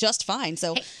think he's just fine.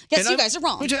 So guess you guys are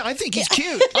wrong. I think he's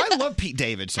cute. I love Pete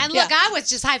Davidson. And look, I was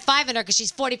just high-fiving her because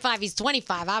she's 45, he's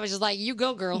 25. I was just like, you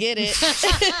go, girl. Get it.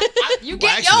 You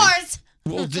get yours.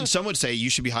 Well, then some would say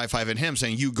you should be high-fiving him,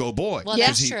 saying, you go, boy. Well, 'Cause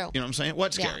that's he- true. You know what I'm saying?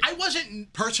 What's scary? I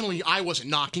wasn't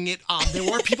knocking it. There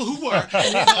were people who were. But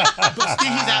he's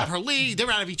out of her league. They're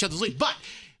out of each other's league.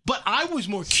 But I was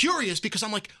more curious because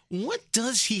I'm like, what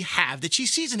does he have that she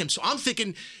sees in him? So I'm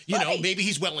thinking, maybe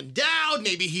he's well endowed.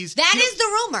 Maybe he's. That is the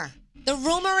rumor. The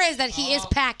rumor is that he is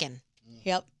packing.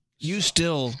 Yep. You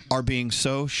still are being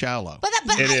so shallow. But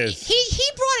It is. He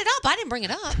brought it up. I didn't bring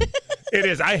it up. It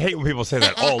is. I hate when people say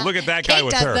that. Oh, look at that guy Kate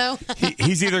with does, her. though.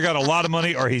 He's either got a lot of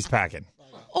money or he's packing.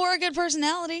 Or a good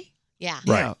personality. Yeah.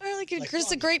 Right. Or like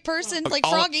Chris, a great person, like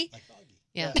all- Froggy.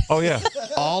 Yeah. Oh, yeah.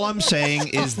 All I'm saying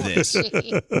is this.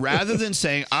 Rather than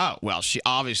saying, oh, well, she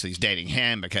obviously is dating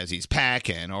him because he's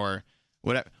packing or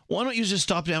whatever, why don't you just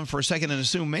stop down for a second and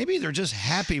assume maybe they're just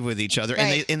happy with each other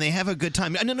Right. and they have a good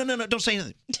time. No, don't say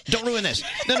anything. Don't ruin this.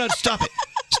 No, stop it.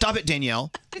 Stop it, Danielle.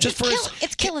 Just for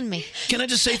It's killing me. Can I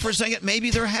just say for a second, maybe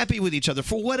they're happy with each other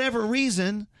for whatever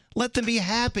reason. Let them be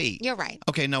happy. You're right.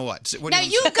 Okay, now what? Now,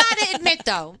 you got to admit,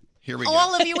 though, Here we go.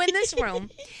 all of you in this room,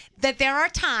 that there are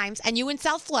times, and you in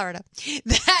South Florida,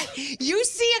 that you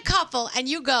see a couple and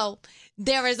you go,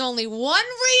 there is only one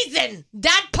reason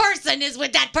that person is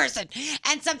with that person.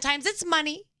 And sometimes it's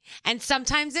money. And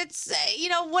sometimes it's,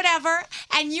 whatever.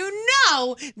 And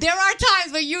there are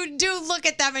times where you do look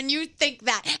at them and you think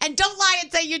that. And don't lie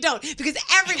and say you don't, because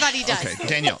everybody does. Okay,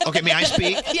 Danielle. Okay, may I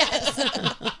speak? Yes.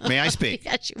 May I speak?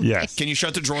 Yes, you may. Yes. Can you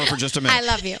shut the drawer for just a minute? I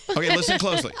love you. Okay, listen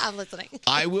closely. I'm listening.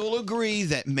 I will agree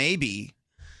that maybe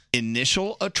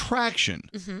initial attraction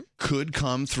could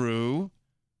come through,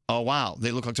 oh, wow,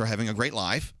 they look like they're having a great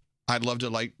life. I'd love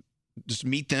to, just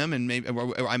meet them, and maybe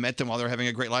or I met them while they're having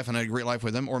a great life and I had a great life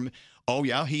with them. Or, oh,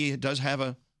 yeah, he does have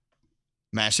a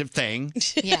massive thing.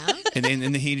 Yeah. And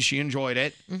then she enjoyed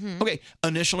it. Mhm. Okay,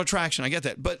 initial attraction, I get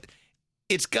that. But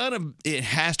it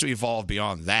has to evolve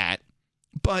beyond that.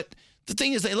 But the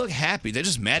thing is, they look happy. They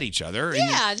just met each other. and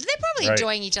Yeah, they're probably Right.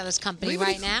 enjoying each other's company Maybe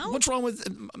right now. What's wrong with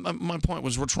my point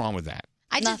was what's wrong with that?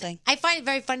 Nothing. I find it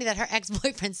very funny that her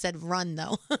ex-boyfriend said run,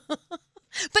 though.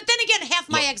 But then again, half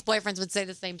my ex-boyfriends would say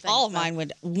the same thing. All of mine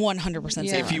would 100%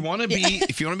 say If you want to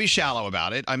be shallow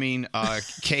about it, I mean,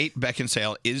 Kate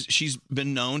Beckinsale she's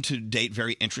been known to date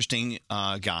very interesting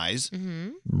guys,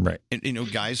 right?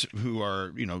 And, guys who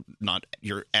are not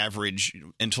your average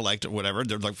intellect or whatever.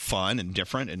 They're like fun and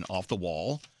different and off the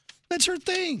wall. That's her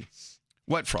thing.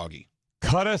 What, Froggy?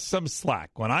 Cut us some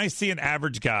slack. When I see an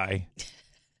average guy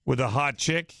with a hot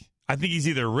chick, I think he's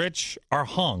either rich or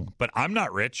hung, but I'm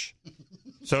not rich.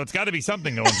 So it's got to be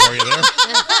something going for you there.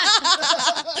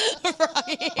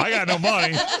 I got no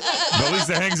money, but at least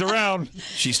it hangs around.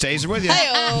 She stays with you.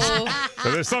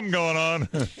 So there's something going on.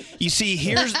 You see,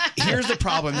 here's the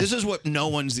problem. This is what no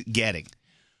one's getting.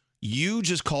 You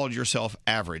just called yourself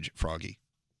average, Froggy.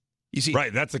 You see,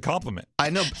 right? That's a compliment. I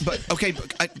know, but okay.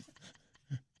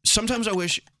 Sometimes I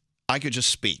wish I could just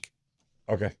speak.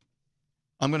 Okay,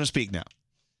 I'm going to speak now.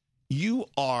 You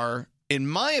are, in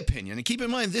my opinion, and keep in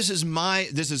mind, this is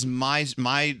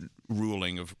my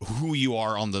ruling of who you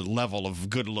are on the level of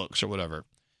good looks or whatever.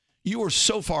 You are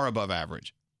so far above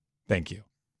average. Thank you.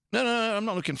 No, I'm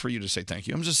not looking for you to say thank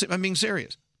you. I'm being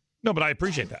serious. No, but I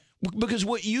appreciate that. Because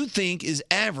what you think is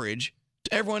average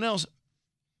to everyone else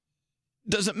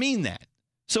doesn't mean that.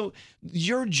 So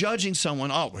you're judging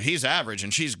someone, oh, well, he's average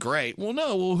and she's great. Well,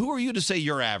 no. Well, who are you to say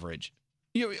you're average?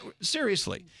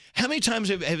 Seriously. How many times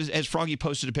has Froggy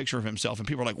posted a picture of himself and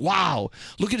people are like, wow,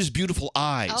 look at his beautiful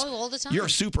eyes. Oh, all the time. You're a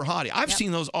super hottie. I've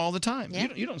seen those all the time.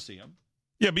 Yep. You don't see them.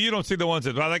 Yeah, but you don't see the ones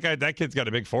that, well, that kid's got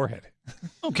a big forehead.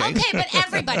 Okay. Okay, but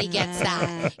everybody gets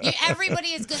that. Everybody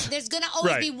is good. There's going to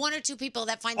always Right. be one or two people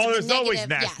that find Oh, something there's always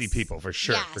negative. nasty Yes. people, for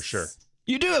sure, for Yes. sure.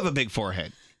 You do have a big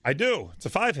forehead. I do. It's a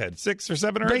 5-head, 6 or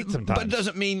 7 or 8 sometimes. But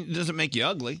it doesn't make you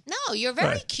ugly. No, you're very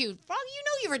Right. cute. Frog, you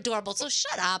know you're adorable, so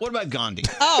shut up. What about Gandhi?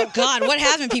 Oh, God, what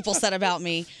haven't people said about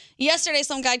me? Yesterday,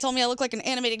 some guy told me I look like an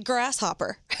animated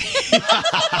grasshopper.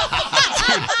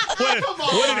 What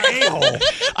an a-hole.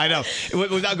 I know.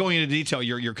 Without going into detail,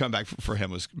 your comeback for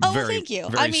him was Oh, very, thank you.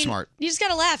 very I mean, smart. you just got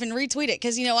to laugh and retweet it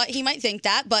because you know what? He might think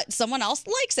that, but someone else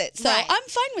likes it. So Right. I'm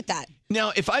fine with that.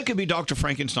 Now, if I could be Dr.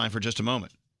 Frankenstein for just a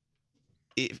moment,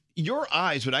 if your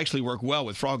eyes would actually work well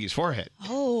with Froggy's forehead.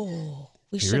 Oh,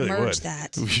 we He should really merge would.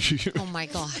 that. Oh, my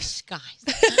gosh, guys.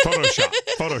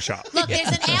 Photoshop. Look, there's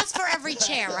an ass for every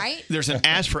chair, right? There's an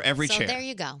ass for every so chair. there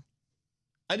you go.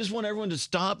 I just want everyone to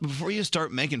stop before you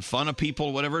start making fun of people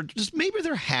or whatever. Just maybe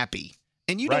they're happy.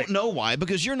 And you don't know why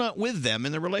because you're not with them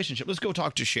in the relationship. Let's go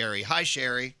talk to Sherry. Hi,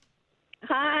 Sherry.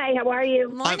 Hi, how are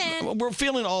you? We're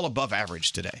feeling all above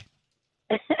average today.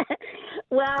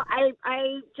 Well,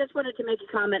 I just wanted to make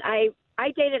a comment. I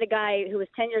dated a guy who was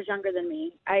 10 years younger than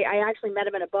me. I actually met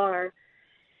him at a bar,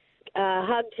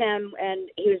 hugged him, and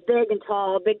he was big and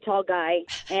tall, big, tall guy.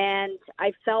 And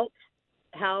I felt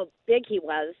how big he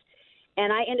was.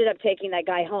 And I ended up taking that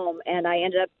guy home, and I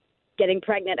ended up getting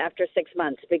pregnant after 6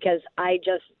 months because I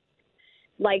just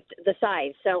liked the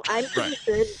size. So I'm pretty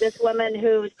sure this woman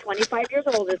who's 25 years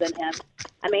older than him,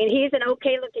 I mean, he's an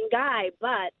okay-looking guy,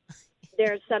 but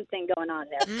there's something going on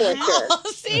there for sure.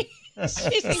 See, now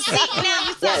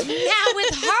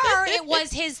with her, it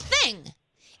was his thing.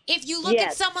 If you look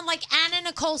at someone like Anna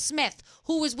Nicole Smith,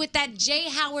 who was with that J.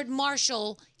 Howard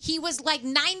Marshall, he was like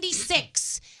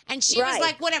 96. And she was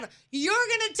like, whatever. You're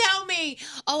going to tell me,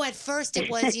 at first it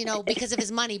was, because of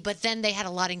his money, but then they had a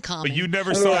lot in common. But you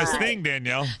never saw his thing,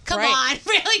 Danielle. Come on,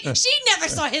 really? She never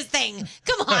saw his thing.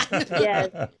 Come on.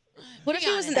 Yes. What if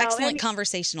he was an excellent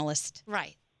conversationalist?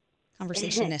 Right.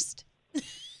 Conversationist.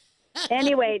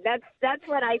 Anyway, that's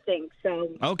what I think. So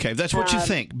Okay, that's what you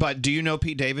think. But do you know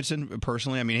Pete Davidson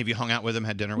personally? I mean, have you hung out with him,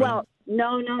 had dinner with him? Well,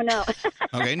 no.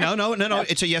 Okay, no.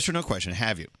 It's a yes or no question.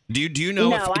 Have you? Do you know?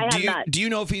 No, I have not. Do you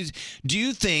know if he's? Do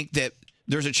you think that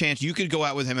there's a chance you could go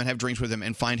out with him and have drinks with him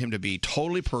and find him to be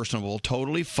totally personable,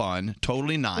 totally fun,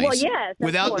 totally nice? Well, yes, of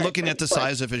without course, looking of at the course.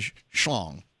 size of his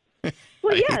schlong. Well,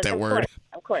 I yes, hate that of word.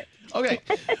 Of course. Okay.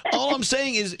 All I'm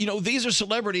saying is, these are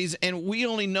celebrities, and we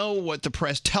only know what the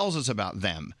press tells us about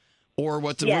them, or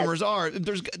what the rumors are.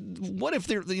 What if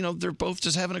they're both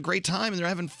just having a great time and they're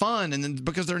having fun, and then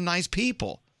because they're nice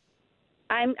people.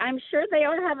 I'm sure they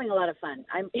are having a lot of fun.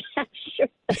 I'm sure.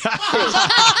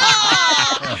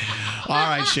 All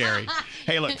right, Sherry.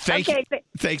 Hey, look,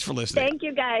 thanks for listening. Thank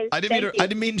you, guys. I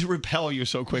didn't mean to repel you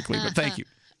so quickly, but thank you.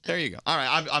 There you go. All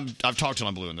right, I've talked till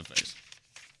I'm blue in the face.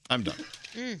 I'm done.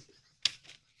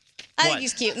 I think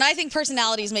he's cute. And I think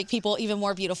personalities make people even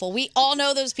more beautiful. We all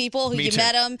know those people who Me you too.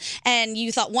 met them and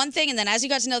you thought one thing, and then as you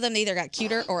got to know them, they either got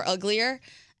cuter or uglier.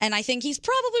 And I think he's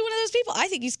probably one of those people. I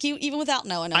think he's cute even without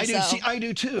knowing him. I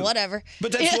do too. Whatever.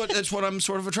 But that's what I'm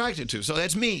sort of attracted to. So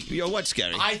that's me. What,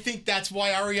 Scary? I think that's why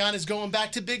Ariana's going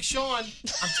back to Big Sean.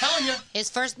 I'm telling you.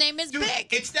 His first name is Big.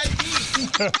 It's that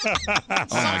deep.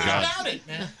 Oh my God. About it,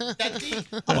 man. That deep.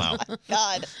 Wow.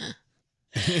 God.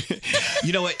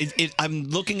 You know what? I'm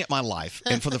looking at my life,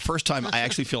 and for the first time, I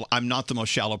actually feel I'm not the most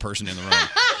shallow person in the room.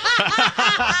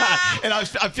 And I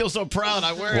feel so proud.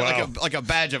 I wear it like a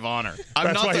badge of honor.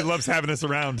 That's why he loves having us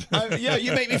around. Yeah,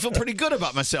 you make me feel pretty good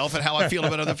about myself and how I feel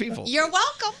about other people. You're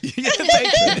welcome.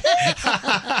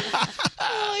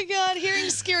 Oh my God, hearing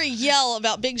Scary yell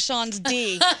about Big Sean's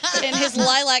D in his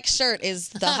lilac shirt is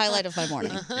the highlight of my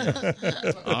morning.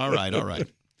 All right.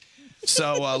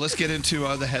 So let's get into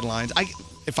the headlines.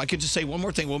 If I could just say one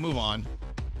more thing, we'll move on.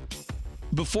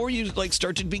 Before you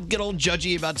start to get all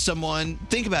judgy about someone,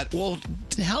 think about, well,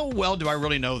 how well do I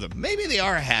really know them? Maybe they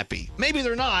are happy. Maybe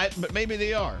they're not, but maybe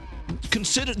they are.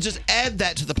 Just add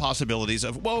that to the possibilities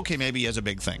of, well, okay, maybe he has a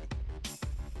big thing.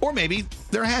 Or maybe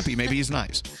they're happy. Maybe he's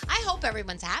nice. I hope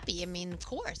everyone's happy. I mean, of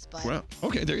course, but Well,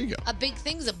 okay, there you go. a big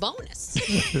thing's a bonus.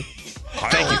 Thank you.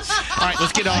 All right,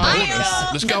 let's get on.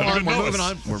 Let's go on.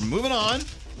 We're moving on.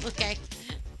 Okay.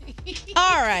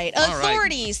 All right. All right.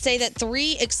 Authorities say that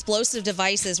 3 explosive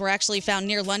devices were actually found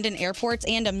near London airports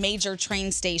and a major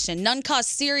train station. None caused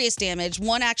serious damage.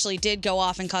 One actually did go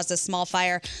off and caused a small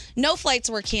fire. No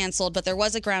flights were canceled, but there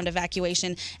was a ground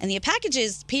evacuation. And the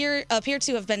packages appear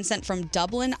to have been sent from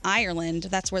Dublin, Ireland.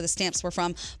 That's where the stamps were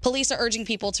from. Police are urging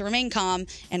people to remain calm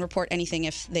and report anything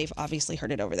if they've obviously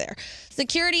heard it over there.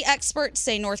 Security experts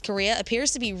say North Korea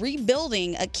appears to be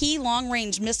rebuilding a key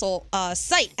long-range missile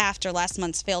site after last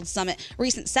month's failed summit.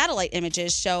 Recent satellite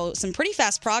images show some pretty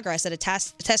fast progress at a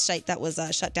test site that was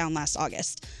shut down last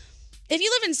August. If you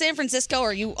live in San Francisco,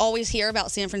 or you always hear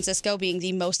about San Francisco being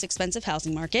the most expensive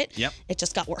housing market, Yep. It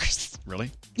just got worse.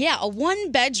 Really? Yeah, a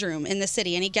 1-bedroom in the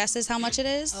city. Any guesses how much it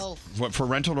is? Oh. What, for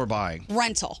rental or buying?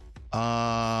 Rental.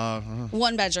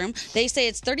 1 bedroom. They say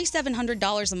it's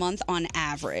 $3,700 a month on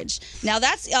average. Now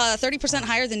that's 30%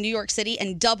 higher than New York City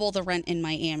and double the rent in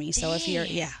Miami. So if you're,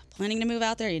 planning to move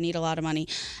out there, you need a lot of money.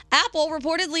 Apple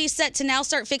reportedly set to now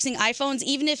start fixing iPhones,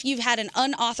 even if you've had an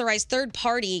unauthorized third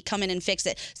party come in and fix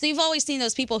it. So you've always seen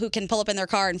those people who can pull up in their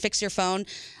car and fix your phone.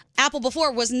 Apple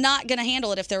before was not going to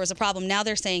handle it if there was a problem. Now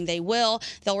they're saying they will.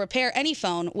 They'll repair any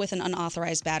phone with an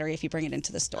unauthorized battery if you bring it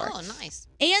into the store. Oh, nice.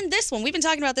 And this one, we've been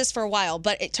talking about this for a while,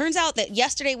 but it turns out that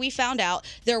yesterday we found out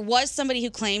there was somebody who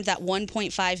claimed that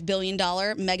 $1.5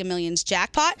 billion Mega Millions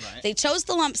jackpot. Right. They chose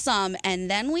the lump sum,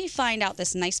 and then we find out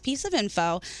this nice piece of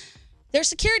info. There's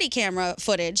security camera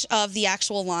footage of the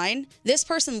actual line. This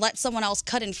person let someone else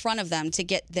cut in front of them to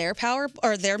get their power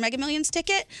or their Mega Millions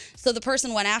ticket. So the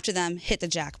person went after them, hit the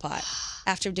jackpot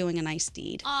after doing a nice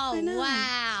deed. Oh,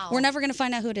 wow. We're never going to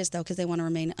find out who it is, though, because they want to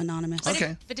remain anonymous.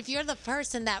 But if you're the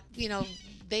person that,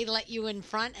 they let you in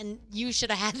front and you should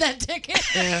have had that ticket.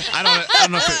 Yeah, I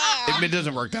don't know if it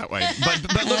doesn't work that way. But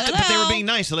look, but they were being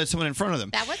nice to let someone in front of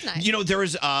them. That was nice. There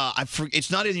is it's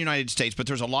not in the United States, but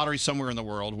there's a lottery somewhere in the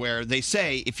world where they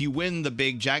say if you win the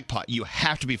big jackpot, you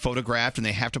have to be photographed and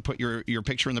they have to put your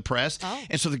picture in the press. Oh.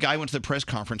 And so the guy went to the press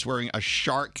conference wearing a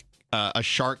shark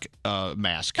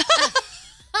mask.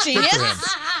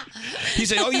 Genius. He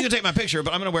said, "Oh, you can take my picture,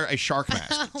 but I'm going to wear a shark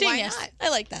mask." Genius. I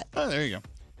like that. Oh, there you go.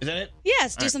 Is that it?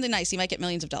 Yes, do All right. something nice. You might get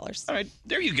millions of dollars. All right,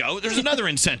 there you go. There's another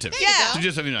incentive. Yeah. To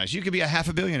do something nice. You could be a half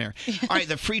a billionaire. All right,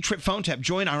 the free trip phone tap.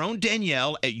 Join our own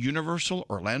Danielle at Universal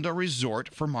Orlando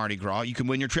Resort for Mardi Gras. You can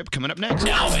win your trip coming up next.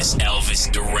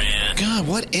 Elvis Duran. God,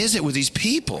 what is it with these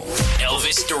people?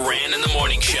 Elvis Duran in the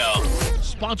Morning Show.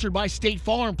 Sponsored by State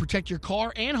Farm. Protect your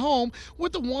car and home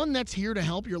with the one that's here to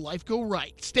help your life go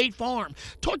right. State Farm.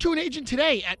 Talk to an agent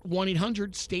today at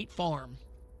 1-800-STATE-FARM.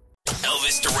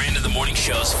 Elvis Duran in the Morning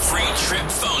Show's free trip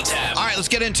phone tap. All right, let's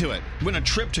get into it. Win a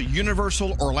trip to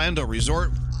Universal Orlando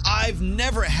Resort. I've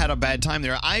never had a bad time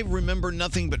there. I remember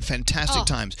nothing but fantastic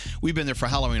times. We've been there for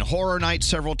Halloween Horror Night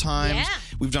several times. Yeah.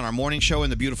 We've done our morning show in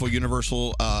the beautiful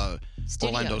Universal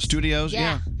Orlando Studios.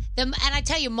 Yeah. And I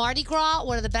tell you, Mardi Gras,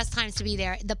 one of the best times to be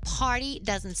there. The party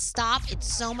doesn't stop.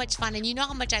 It's so much fun. And you know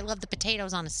how much I love the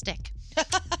potatoes on a stick.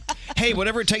 Hey,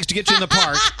 whatever it takes to get you in the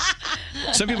park.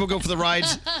 Some people go for the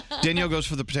rides. Danielle goes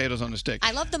for the potatoes on a stick.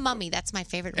 I love the Mummy. That's my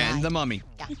favorite ride. And the Mummy.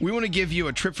 Yeah. We want to give you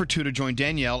a trip for two to join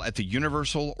Danielle at the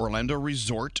Universal Orlando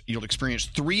Resort. You'll experience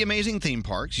 3 amazing theme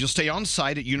parks. You'll stay on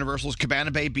site at Universal's Cabana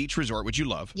Bay Beach Resort, which you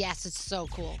love. Yes, it's so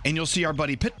cool. And you'll see our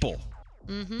buddy Pitbull.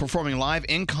 Mm-hmm. Performing live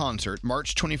in concert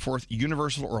March 24th,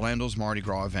 Universal Orlando's Mardi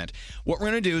Gras event. What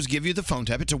we're going to do is give you the phone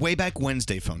tap. It's a Way Back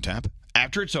Wednesday phone tap.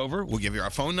 After it's over, we'll give you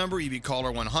our phone number. You be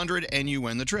caller 100, and you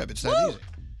win the trip. It's that easy.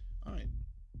 All right.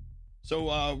 So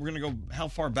we're going to go how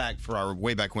far back for our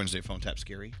Way Back Wednesday phone tap,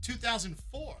 Scary?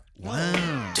 2004.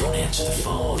 Wow. Don't answer the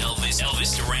phone.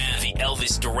 Elvis Duran, the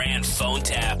Elvis Duran phone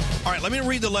tap. All right, let me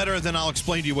read the letter, then I'll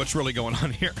explain to you what's really going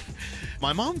on here.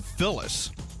 My mom,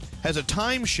 Phyllis, has a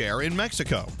timeshare in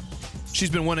Mexico. She's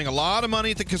been winning a lot of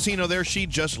money at the casino there. She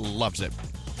just loves it.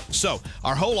 So,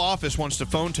 our whole office wants to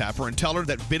phone tap her and tell her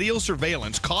that video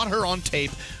surveillance caught her on tape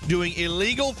doing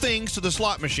illegal things to the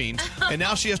slot machines, and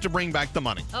now she has to bring back the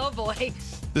money. Oh, boy.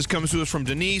 This comes to us from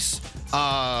Denise,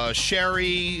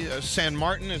 Sherry, San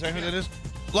Martin. Is that who that is?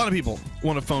 A lot of people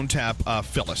want to phone tap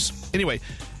Phyllis. Anyway,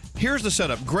 here's the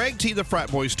setup. Greg T., the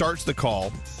frat boy, starts the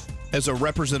call as a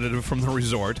representative from the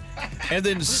resort, and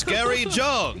then Scary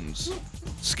Jones.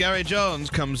 Scary Jones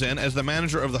comes in as the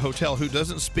manager of the hotel who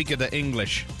doesn't speak the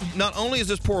English. Not only is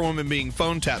this poor woman being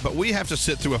phone tapped, but we have to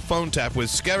sit through a phone tap with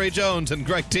Scary Jones and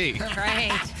Greg T.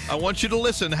 Right. I want you to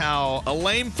listen how a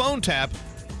lame phone tap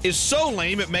is so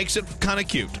lame it makes it kind of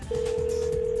cute.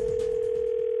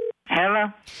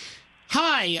 Hello?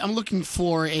 Hi, I'm looking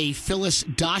for a Phyllis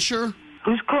Dosher.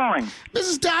 Who's calling?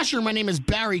 Mrs. Dosher, my name is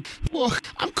Barry. Look,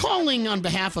 I'm calling on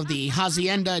behalf of the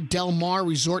Hacienda Del Mar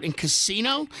Resort and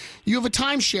Casino. You have a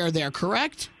timeshare there,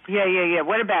 correct? Yeah.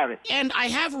 What about it? And I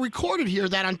have recorded here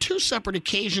that on 2 separate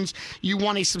occasions you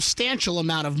won a substantial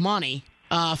amount of money.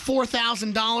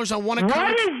 $4,000 on one account.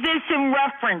 What is this in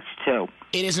reference to?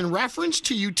 It is in reference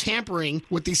to you tampering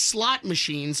with the slot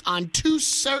machines on two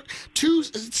certain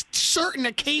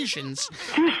occasions.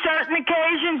 2 certain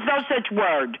occasions? No such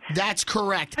word. That's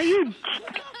correct. Are you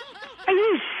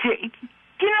sick?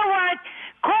 You know what?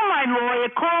 Call my lawyer.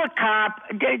 Call a cop.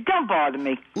 Don't bother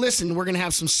me. Listen, we're going to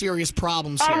have some serious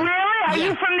problems here. Oh, really? Are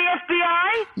you from the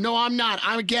FBI? No, I'm not.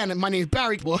 My name is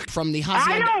Barry from the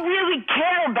Hacienda. I don't really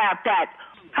care about that.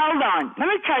 Hold on. Let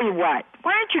me tell you what.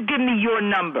 Why don't you give me your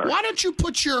number? Why don't you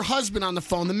put your husband on the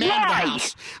phone, the man of the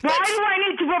house? Why do I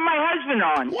need to put my husband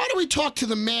on? Why don't we talk to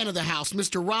the man of the house,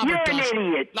 Mr. Robert You're an Dosher?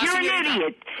 idiot. You're an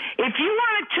idiot. If you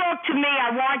want to talk to me,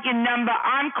 I want your number.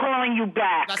 I'm calling you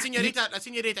back. La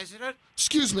señorita.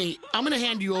 Excuse me. I'm going to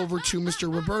hand you over to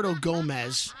Mr. Roberto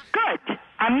Gomez. Good.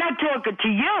 I'm not talking to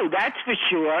you, that's for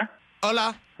sure.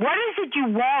 Hola. What is it you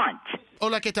want?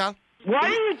 Hola, ¿qué tal? What are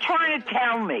you trying to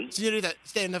tell me? Señorita,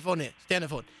 stay on the phone here. Stay on the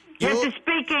phone. You have to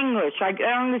speak English. I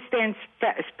don't understand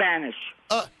Spanish.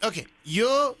 Okay.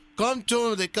 You come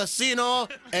to the casino,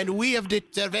 and we have the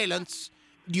surveillance.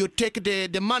 You take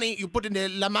the money, you put in the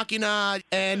la máquina,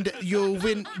 and you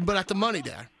win but the money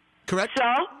there. Correct? So?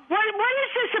 What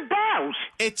is this about?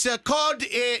 It's called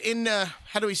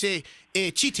how do we say,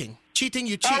 cheating. Cheating,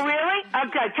 you cheat. Oh, really?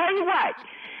 Okay, tell you what.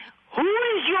 Who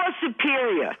is your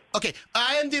superior? Okay,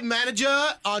 I am the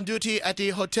manager on duty at the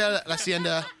Hotel La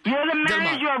Hacienda. You're the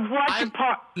manager of what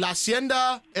department? La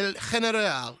Hacienda El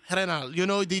General. You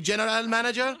know the general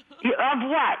manager? Of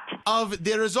what? Of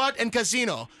the resort and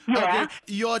casino. Yeah. Okay.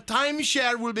 Your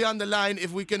timeshare will be on the line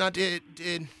if we cannot...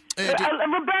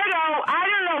 Roberto, I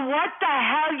don't know what the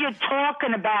hell you're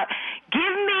talking about. Give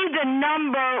me the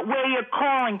number where you're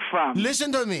calling from.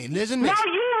 Listen to me. Miss. No,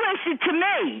 you listen to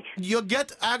me. You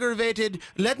get aggravated.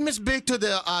 Let me speak to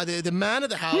the man of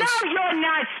the house. No, you're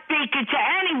not speaking to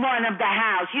anyone of the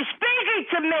house. You're speaking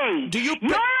to me. You're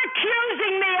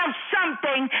accusing me of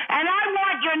something, and I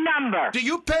want your number. Do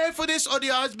you pay for this, or the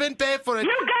husband pay for it?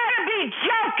 You gotta be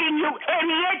joking, you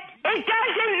idiot. It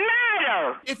doesn't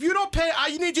matter. If you don't pay,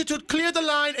 I need you to clear the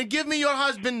line and give me your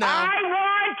husband now. I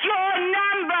want your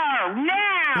number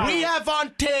now. We have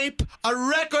on tape a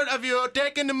record of you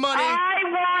taking the money. I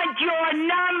want your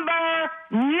number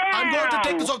now. I'm going to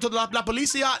take this off to la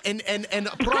policia and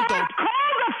pronto. Call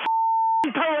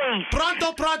the police.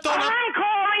 Pronto. I'm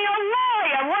calling a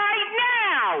lawyer right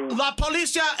now. La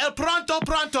policia, el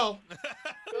pronto.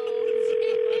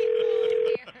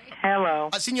 Hello.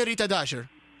 Señorita Dasher.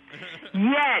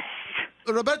 Yes.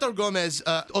 Roberto Gomez,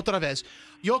 otra vez.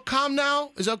 You're calm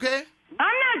now? Is okay? I'm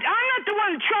not the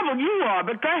one in trouble. You are,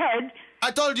 but go ahead.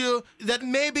 I told you that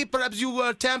maybe perhaps you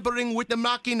were tampering with the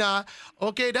máquina.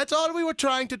 Okay, that's all we were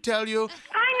trying to tell you.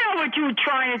 I know what you were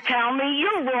trying to tell me.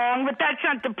 You're wrong, but that's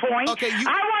not the point. Okay, I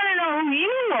want to know who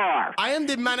you are. I am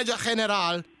the manager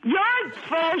general. You're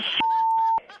full of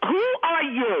Who are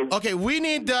you? Okay, we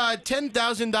need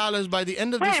 $10,000 by the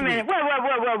end of this week. Wait a minute. Whoa.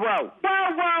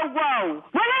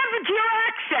 What happened to your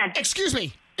accent? Excuse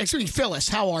me, Phyllis.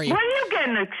 How are you? What are you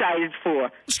getting excited for?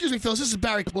 Excuse me, Phyllis. This is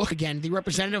Barry Look again, the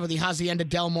representative of the Hacienda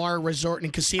Del Mar Resort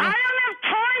and Casino. I don't have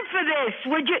time for this.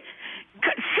 Would you send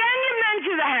your men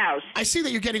to the house? I see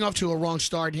that you're getting off to a wrong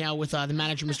start now with the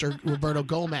manager, Mr. Roberto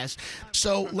Gomez.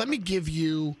 So let me give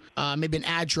you maybe an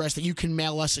address that you can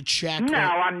mail us a check. No,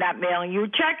 I'm not mailing you a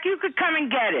check. You could come and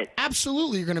get it.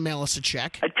 Absolutely, you're going to mail us a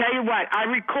check. I tell you what, I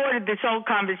recorded this whole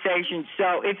conversation,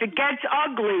 so if it gets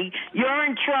ugly, you're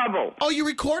in trouble. Oh, you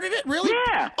recorded it? Really?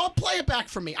 Yeah. Oh, play it back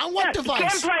for me. On what device? You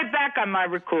can't play it back on my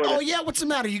recorder. Oh, yeah? What's the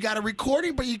matter? You got a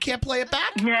recording, but you can't play it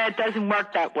back? Yeah, it doesn't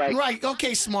work that way. Right.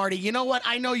 Okay, Smarty. You know what?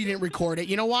 I know you didn't record it.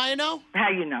 You know why I know? How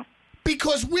you know?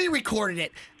 Because we recorded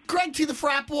it. Greg T. the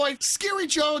Frat Boy, Scary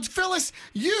Jones, Phyllis,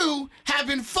 you have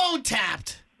been phone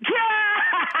tapped.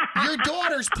 Your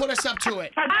daughters put us up to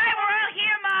it. Hi, we're all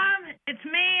here, Mom. It's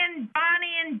me and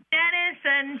Bonnie and Dennis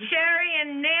and Sherry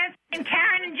and Nancy and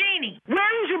Karen and Jeannie.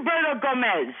 Where's Roberto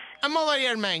Gomez? I'm over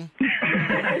here, man.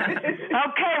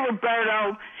 Okay,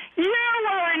 Roberto. You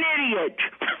are an idiot.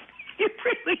 You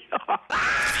really are.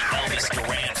 Elvis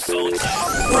Duran phone tap.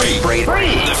 Free.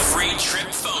 The free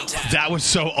trip phone tap. That was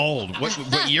so old. What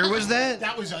year was that?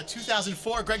 That was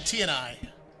 2004, Greg T and I.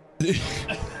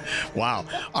 Wow.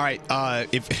 All right.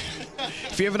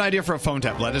 If you have an idea for a phone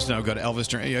tap, let us know. Go to Elvis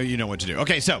Duran. You know what to do.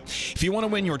 Okay, so if you want to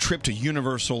win your trip to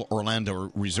Universal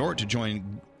Orlando Resort to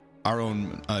join our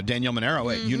own Danielle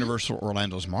Monero at Universal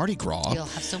Orlando's Mardi Gras. You'll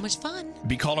have so much fun.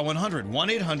 Be caller 100,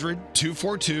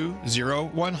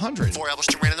 1-800-242-0100. For Elvis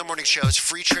Duran in the Morning Show's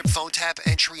free trip phone tap,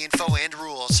 entry info, and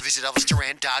rules, visit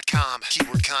ElvisDuran.com.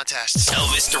 Keyword contests.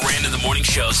 Elvis Duran in the Morning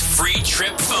Show's free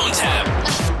trip phone tap.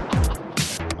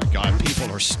 Oh my God,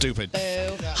 people are stupid.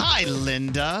 Hi,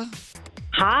 Linda.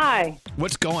 Hi.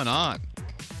 What's going on?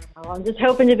 Oh, I'm just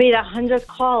hoping to be the 100th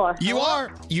caller. You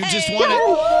are. You just want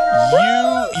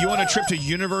you want a trip to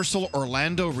Universal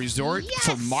Orlando Resort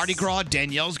for Mardi Gras.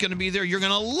 Danielle's going to be there. You're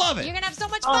going to love it. You're going to have so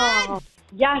much fun. Oh,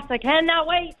 yes, I cannot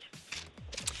wait.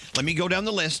 Let me go down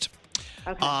the list.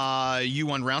 Okay. You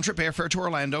won round-trip airfare to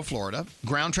Orlando, Florida,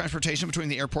 ground transportation between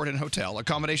the airport and hotel,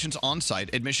 accommodations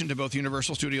on-site, admission to both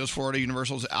Universal Studios Florida,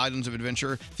 Universal's Islands of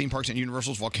Adventure theme parks, and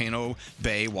Universal's Volcano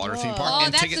Bay water theme park. Oh,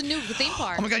 and that's a new theme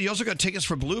park. Oh, my God. You also got tickets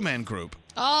for Blue Man Group.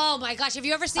 Oh, my gosh. Have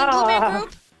you ever seen Blue Man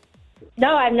Group?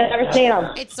 No, I've never seen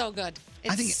them. It's so good.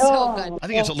 It's think so good. I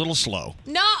think it's a little slow.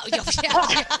 No.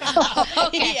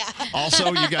 Okay.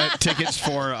 Also, you got tickets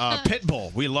for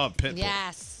Pitbull. We love Pitbull.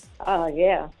 Yes. Oh,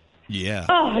 yeah. Yeah.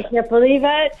 Oh, I can't believe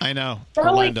it. I know. So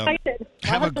Orlando. excited. My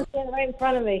Have a- husband's standing right in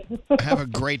front of me. Have a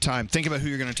great time. Think about who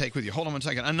you're going to take with you. Hold on one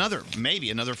second.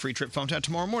 Maybe another free trip phone tap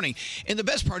tomorrow morning. And the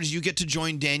best part is you get to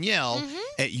join Danielle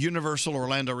at Universal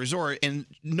Orlando Resort, and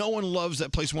no one loves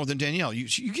that place more than Danielle.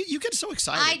 You get so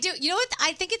excited. I do. You know what?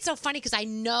 I think it's so funny because I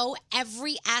know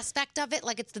every aspect of it,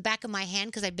 like it's the back of my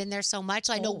hand because I've been there so much.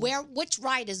 So I know which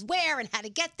ride is where and how to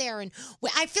get there, and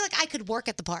I feel like I could work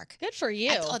at the park. Good for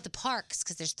you. At the parks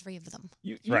because there's 3 of them.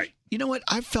 Right. You know what?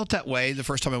 I felt that way the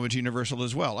first time I went to Universal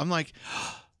as well. I'm like,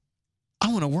 I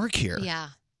want to work here. Yeah.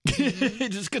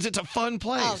 Just because it's a fun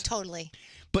place. Oh, totally.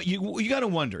 But you got to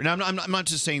wonder. Now, I'm not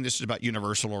just saying this is about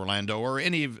Universal Orlando or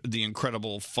any of the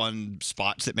incredible fun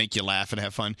spots that make you laugh and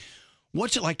have fun.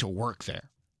 What's it like to work there?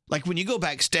 Like when you go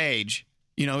backstage,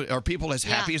 are people as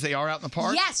happy as they are out in the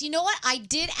park? Yes. You know what? I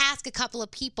did ask a couple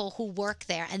of people who work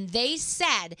there, and they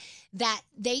said that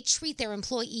they treat their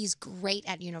employees great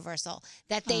at Universal.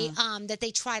 That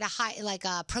they try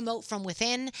to promote from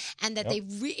within, and that it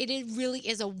really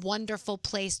is a wonderful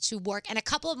place to work. And a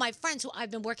couple of my friends who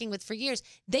I've been working with for years,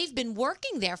 they've been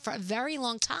working there for a very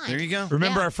long time. There you go.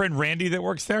 Remember our friend Randy that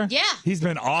works there? Yeah. He's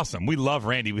been awesome. We love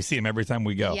Randy. We see him every time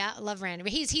we go. Yeah, I love Randy.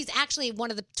 But he's actually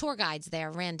one of the tour guides there,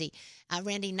 Randy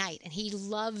Knight, and he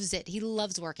loves it. He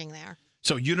loves working there.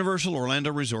 So Universal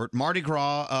Orlando Resort, Mardi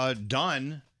Gras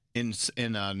done in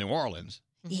New Orleans.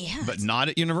 Yeah. But not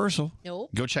at Universal. Nope.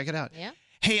 Go check it out. Yeah.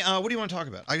 Hey, what do you want to talk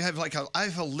about? I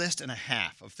have a list and a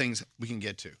half of things we can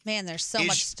get to. Man, there's so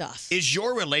much stuff. Is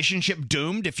your relationship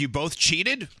doomed if you both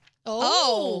cheated?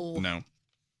 Oh. No.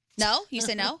 No? You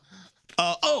say no?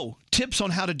 Tips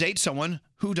on how to date someone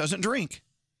who doesn't drink.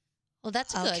 Well,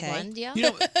 that's a good one. Yeah.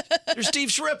 There's Steve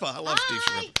Shrippa. I love Steve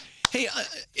Shrippa. Hey,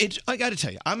 I got to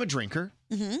tell you, I'm a drinker.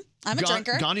 Mm-hmm. I'm a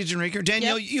drinker. Gandhi's a drinker.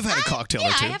 Danielle, you've had a cocktail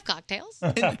or two. I have cocktails.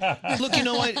 And look, you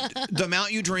know what? The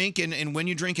amount you drink and when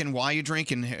you drink and why you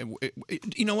drink and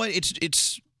you know what?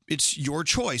 It's your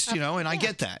choice, and I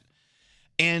get that.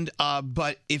 And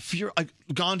but if you're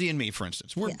Gandhi and me, for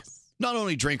instance, we're not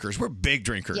only drinkers, we're big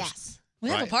drinkers. Yes. We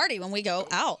have a party when we go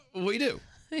out. We do.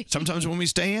 Sometimes when we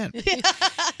stay in.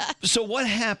 So what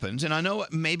happens, and I know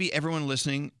maybe everyone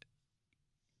listening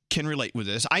can relate with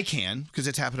this. I can, because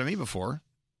it's happened to me before.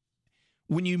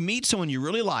 When you meet someone you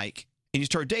really like and you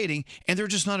start dating and they're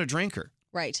just not a drinker.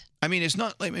 Right. I mean, it's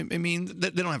not, they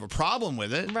don't have a problem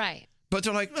with it. Right. But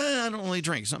they're like, I don't really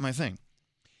drink. It's not my thing.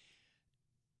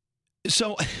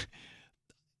 So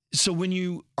when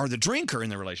you are the drinker in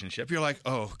the relationship, you're like,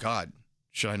 oh, God,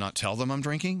 should I not tell them I'm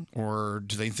drinking? Or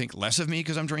do they think less of me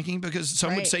because I'm drinking? Because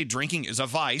some would say drinking is a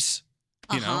vice,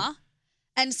 you know?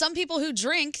 And some people who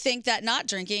drink think that not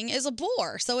drinking is a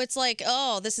bore. So it's like,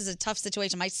 oh, this is a tough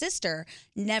situation. My sister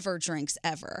never drinks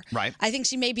ever. Right. I think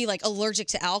she may be like allergic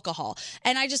to alcohol.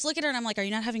 And I just look at her and I'm like, are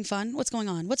you not having fun? What's going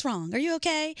on? What's wrong? Are you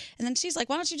okay? And then she's like,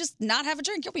 why don't you just not have a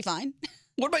drink? You'll be fine.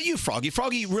 What about you, Froggy?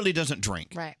 Froggy really doesn't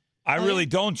drink. Right. I really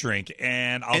don't drink.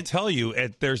 And I'll tell you,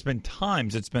 there's been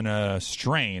times it's been a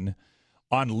strain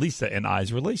on Lisa and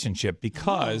I's relationship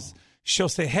because she'll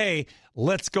say, hey,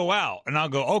 let's go out. And I'll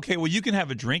go, okay, well, you can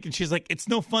have a drink. And she's like, it's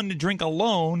no fun to drink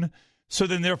alone. So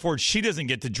then, therefore, she doesn't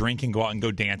get to drink and go out and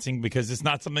go dancing because it's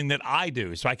not something that I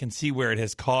do. So I can see where it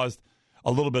has caused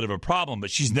a little bit of a problem.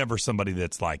 But she's never somebody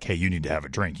that's like, hey, you need to have a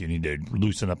drink. You need to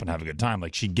loosen up and have a good time.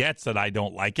 Like, she gets that I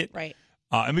don't like it. Right.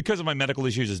 And because of my medical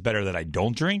issues, it's better that I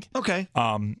don't drink. Okay.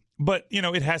 But,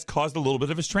 it has caused a little bit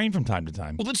of a strain from time to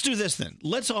time. Well, let's do this then.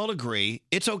 Let's all agree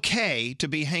it's okay to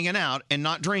be hanging out and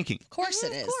not drinking. Of course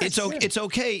it is. It's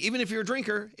okay, even if you're a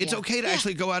drinker, it's okay to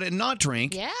actually go out and not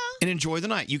drink and enjoy the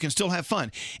night. You can still have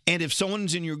fun. And if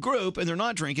someone's in your group and they're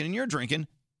not drinking and you're drinking,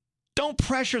 don't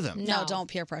pressure them. No, don't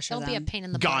peer pressure them. Don't be a pain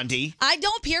in the butt. Gandhi. I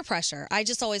don't peer pressure. I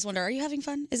just always wonder, are you having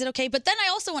fun? Is it okay? But then I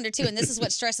also wonder, too, and this is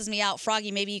what stresses me out.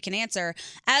 Froggy, maybe you can answer.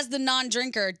 As the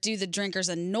non-drinker, do the drinkers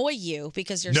annoy you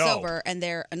because you're sober and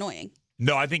they're annoying?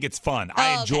 No, I think it's fun.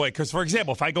 I enjoy it because, for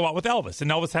example, if I go out with Elvis and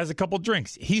Elvis has a couple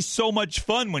drinks, he's so much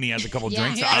fun when he has a couple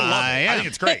drinks. I love it. I think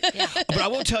it's great. But I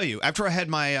will tell you, after I had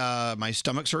my my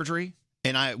stomach surgery,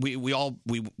 and we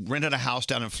rented a house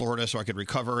down in Florida so I could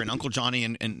recover, and Uncle Johnny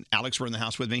and Alex were in the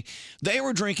house with me. They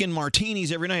were drinking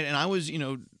martinis every night, and I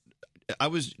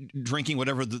was drinking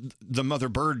whatever the mother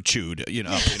bird chewed,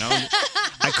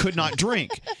 I could not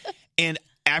drink. And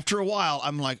after a while,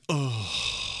 I'm like,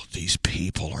 oh, these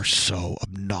people are so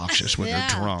obnoxious when they're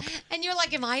drunk. And you're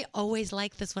like, am I always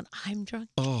like this when I'm drunk?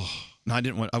 Oh, no,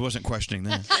 I wasn't questioning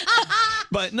that.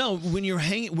 But no, when you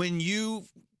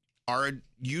are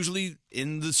usually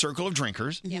in the circle of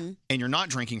drinkers, and you're not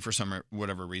drinking for some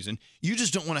whatever reason, you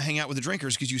just don't want to hang out with the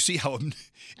drinkers because you see how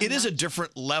it is a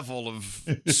different level of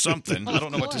something. I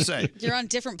don't know what to say. You're on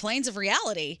different planes of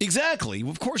reality. Exactly.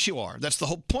 Of course you are. That's the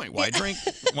whole point. Why drink?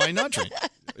 Why not drink?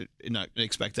 Not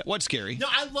expect that. What's scary? No,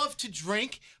 I love to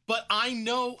drink, but I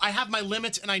know I have my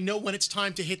limits, and I know when it's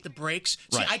time to hit the brakes.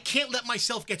 See, Right. I can't let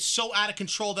myself get so out of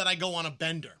control that I go on a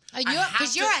bender.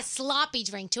 Because you're a sloppy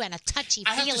drink too and a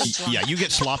touchy-feely drunk. Yeah, you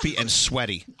get sloppy and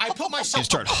sweaty I put myself and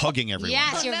start hugging everyone.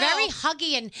 Yes, you're very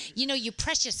huggy and, you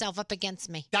press yourself up against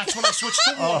me. That's when I switch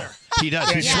to water. He does.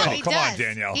 He's Yeah, sweaty. he Come on, does.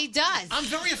 Danielle. He does. I'm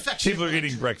very affectionate. People are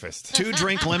eating breakfast.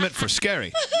 2-drink limit for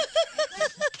scary.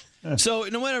 So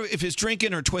no matter if it's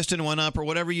drinking or twisting one up or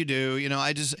whatever you do,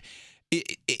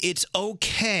 it's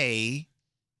okay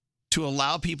to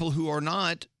allow people who are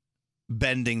not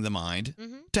bending the mind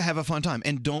to have a fun time,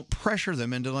 and don't pressure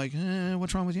them into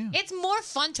what's wrong with you? It's more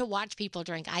fun to watch people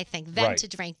drink, I think, than Right. to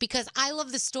drink, because I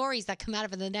love the stories that come out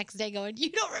of it the next day going, you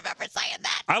don't remember saying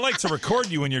that. I like to record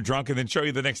you when you're drunk and then show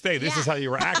you the next day. This is how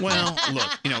you were acting. Well,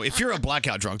 look, if you're a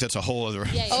blackout drunk, that's a whole other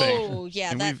thing. Oh,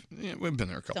 yeah. And that, we've been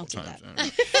there a couple don't do times.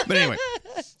 that. But anyway,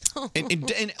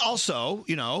 and also,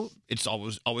 it's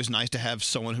always nice to have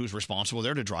someone who's responsible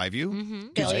there to drive you.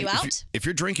 Bail you If out? If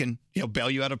you're drinking, bail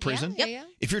you out of prison. Yeah.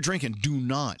 If you're drinking, do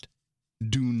not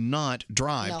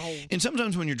drive. No. And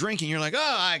sometimes when you're drinking, you're like,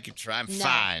 oh, I can try. I'm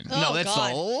fine. Oh, No, that's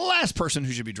God. the last person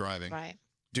who should be driving. Right.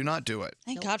 Do not do it.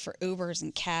 Thank God for Ubers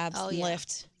and cabs and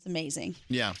Lyft. It's amazing.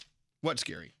 Yeah. What's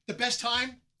scary? The best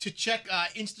time to check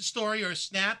Insta Story or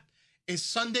Snap is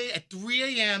Sunday at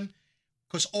 3 a.m.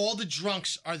 because all the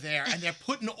drunks are there and they're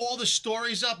putting all the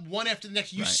stories up one after the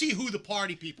next. You see who the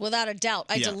party people. Without a doubt.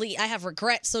 I Yeah. delete. I have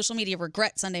regret, social media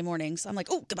regret Sunday mornings. I'm like,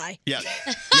 oh, goodbye. Yeah.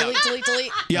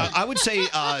 Delete. Yeah, I would say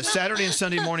Saturday and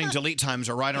Sunday morning delete times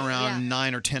are right around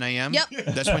 9 or 10 a.m. Yep.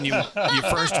 That's when you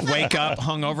first wake up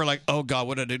hungover, like, oh, God,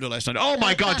 what did I do last night? Oh,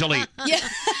 my God, delete. Yeah.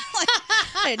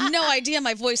 I had no idea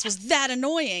my voice was that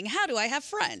annoying. How do I have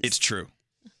friends? It's true.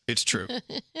 It's true.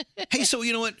 Hey, so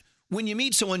you know what? When you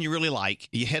meet someone you really like,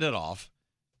 you hit it off.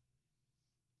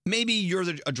 Maybe you're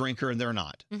a drinker and they're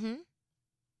not. Mm-hmm.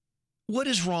 What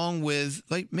is wrong with,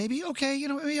 maybe, okay,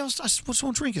 maybe I just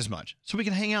won't drink as much so we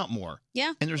can hang out more.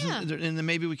 Yeah. And and then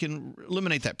maybe we can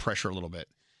eliminate that pressure a little bit.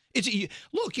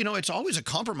 Look, it's always a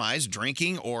compromise,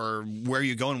 drinking or where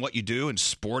you go and what you do, and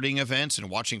sporting events and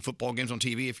watching football games on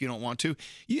TV if you don't want to.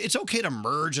 It's okay to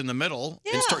merge in the middle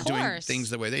and start doing things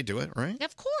the way they do it, right?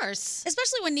 Of course.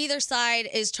 Especially when neither side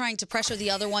is trying to pressure the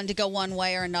other one to go one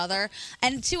way or another.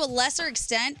 And to a lesser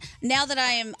extent, now that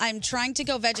I'm trying to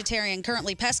go vegetarian,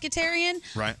 currently pescatarian,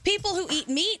 Right. people who eat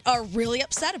meat are really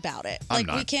upset about it. I'm Like,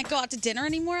 not. we can't go out to dinner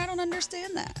anymore. I don't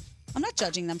understand that. I'm not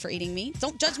judging them for eating meat.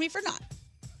 Don't judge me for not.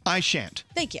 I shan't.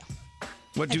 Thank you.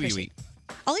 What I do you appreciate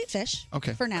eat? I'll eat fish.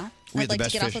 Okay. For now. We I'd had the like to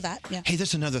best get fish. off of that. Yeah. Hey,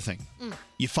 that's another thing.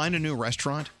 You find a new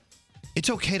restaurant,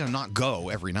 it's okay to not go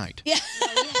every night. Yeah.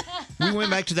 We went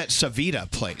back to that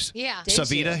Savita place. Yeah. Did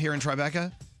Savita you? here in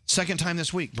Tribeca. Second time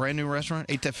this week. Brand new restaurant.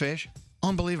 Ate that fish.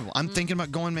 Unbelievable. I'm thinking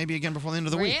about going maybe again before the end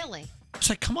of the week. Really? It's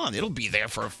like, come on. It'll be there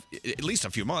for at least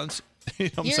a few months. You know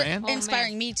what I'm You're saying?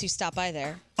 inspiring me to stop by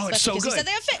there. Oh, it's so Especially 'cause good. You said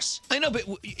they have fish. I know, but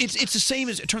it's the same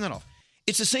as, turn that off.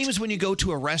 It's the same as when you go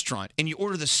to a restaurant and you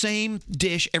order the same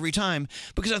dish every time,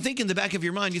 because I think in the back of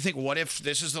your mind, you think, what if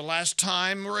this is the last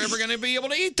time we're ever going to be able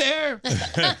to eat there?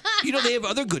 They have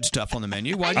other good stuff on the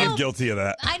menu. Why do I'm you? guilty of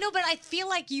that. I know, but I feel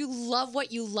like you love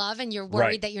what you love and you're worried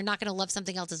Right. that you're not going to love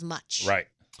something else as much. Right.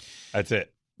 That's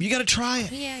it. You got to try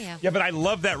it. Yeah. Yeah, but I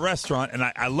love that restaurant, and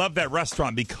I love that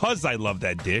restaurant because I love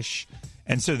that dish.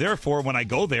 And so, therefore, when I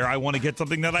go there, I want to get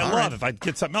something that I All love. right. If I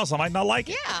get something else, I might not like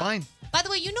it. Yeah. Fine. By the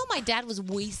way, my dad was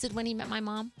wasted when he met my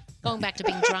mom. Going back to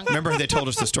being drunk. Remember they told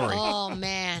us the story. Oh,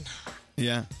 man.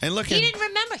 Yeah. And look, He didn't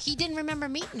remember. He didn't remember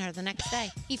meeting her the next day.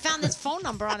 He found this phone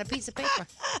number on a piece of paper.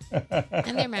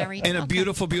 And they're married. in a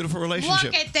beautiful, beautiful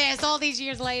relationship. Look at this all these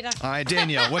years later. All right,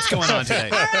 Danielle, what's going on today?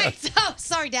 All right, so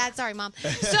sorry, Dad, sorry, Mom.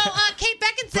 So Kate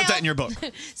Beckinsale. Put that in your book.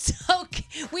 So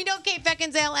we know Kate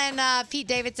Beckinsale and Pete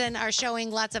Davidson are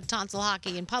showing lots of tonsil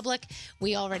hockey in public.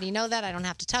 We already know that. I don't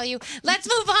have to tell you. Let's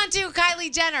move on to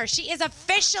Kylie Jenner. She is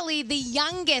officially the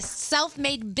youngest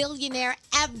self-made billionaire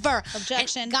ever.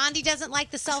 Objection. And Gandhi doesn't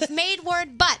like the self-made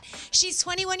word, but she's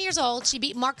 21 years old. She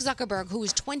beat Mark Zuckerberg, who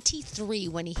was 23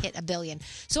 when he hit $1 billion.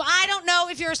 So I don't know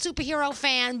if you're a superhero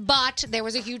fan, but there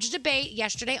was a huge debate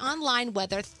yesterday online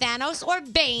whether Thanos or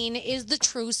Bane is the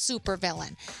true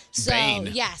supervillain. So, Bane.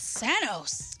 yes. Thanos.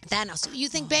 Thanos. You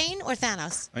think Bane or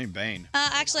Thanos? I mean Bane.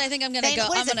 Actually, I think I'm gonna Bane, go.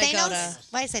 what I'm is it, gonna go Thanos? to.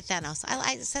 Why do I say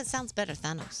Thanos? It sounds better,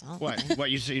 Thanos. Oh, What? okay. What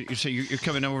you say you're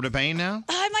coming over to Bane now?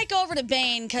 I might go over to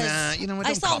Bane because Nah, you know what, I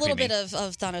don't saw a copy little me. bit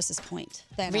of Thanos' point.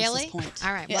 Thanos' Really? point.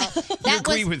 All right. Yeah. Well, You that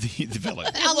agree was. with the villain.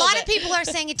 A lot of people are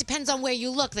saying it depends on where you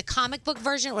look, the comic book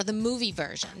version or the movie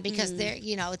version, because they're,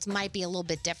 it might be a little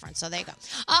bit different. So there you go.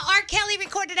 R. Kelly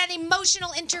recorded an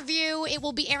emotional interview. It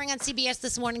will be airing on CBS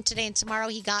this morning, today, and tomorrow.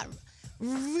 He got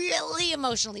really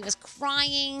emotional. He was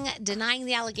crying, denying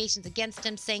the allegations against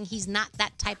him, saying he's not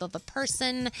that type of a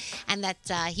person and that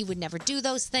he would never do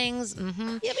those things.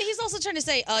 Mm-hmm. Yeah, but he's also trying to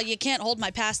say, you can't hold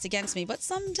my past against me. But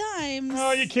sometimes.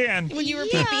 Oh, you can. When you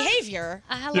repeat behavior.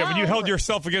 Yeah, when you held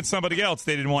yourself against somebody else,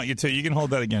 they didn't want you to. You can hold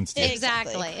that against you.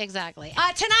 Exactly.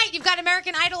 Tonight, you've got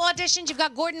American Idol auditions. You've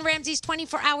got Gordon Ramsay's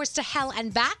 24 Hours to Hell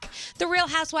and Back, The Real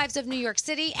Housewives of New York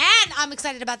City, and I'm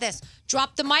excited about this.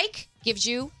 Drop the Mic gives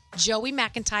you Joey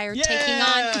McIntyre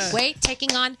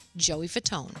taking on Joey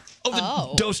Fatone.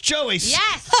 Dos Joeys.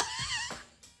 Yes.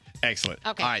 Excellent.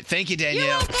 Okay. All right. Thank you,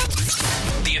 Danielle.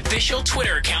 The official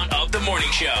Twitter account of The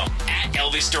Morning Show,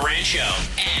 @Elvis Duran Show,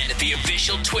 and the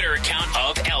official Twitter account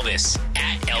of Elvis,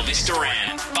 @Elvis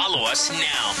Duran. Follow us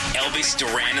now, Elvis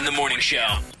Duran in The Morning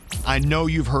Show. I know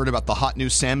you've heard about the hot new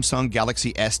Samsung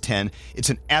Galaxy S10. It's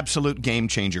an absolute game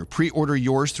changer. Pre-order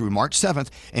yours through March 7th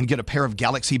and get a pair of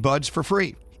Galaxy Buds for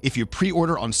free. If you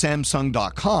pre-order on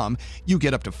Samsung.com, you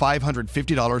get up to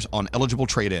 $550 on eligible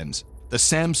trade-ins. The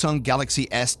Samsung Galaxy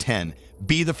S10.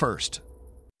 Be the first.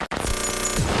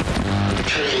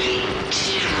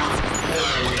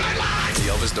 The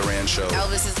Elvis Duran Show.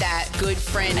 Elvis is that good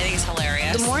friend. I think it's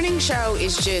hilarious. The morning show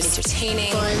is just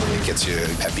entertaining. It gets you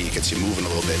happy, it gets you moving a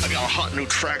little bit. I got a hot new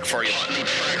track for you.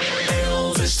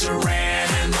 Elvis Duran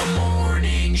in the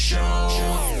Morning Show.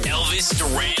 Elvis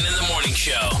Duran in the Morning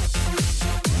Show.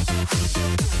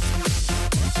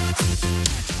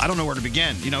 I don't know where to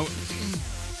begin.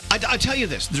 I tell you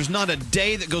this. There's not a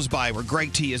day that goes by where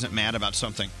Greg T isn't mad about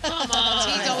something. Come on.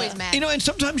 He's always mad. And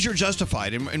sometimes you're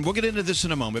justified, and we'll get into this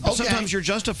in a moment, but Okay. sometimes you're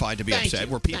justified to be Thank upset, you.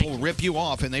 where people rip you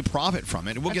off and they profit from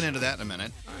it. And we'll get into that in a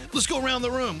minute. Let's go around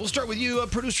the room. We'll start with you,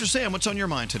 Producer Sam. What's on your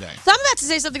mind today? So I'm about to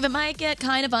say something that might get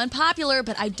kind of unpopular,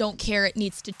 but I don't care. It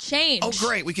needs to change. Oh,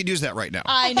 great. We could use that right now.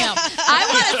 I know. I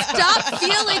want to stop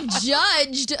feeling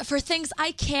judged for things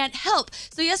I can't help.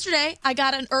 So yesterday, I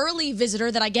got an early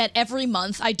visitor that I get every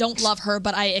month. I don't love her,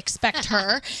 but I expect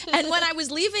her. And when I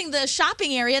was leaving the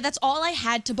shopping area, that's all I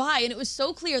had to buy. And it was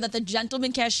so clear that the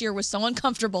gentleman cashier was so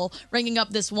uncomfortable ringing up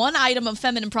this one item of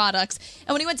feminine products.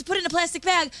 And when he went to put it in a plastic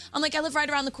bag, I'm like, I live right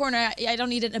around the corner. I don't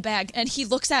need it in a bag. And he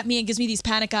looks at me and gives me these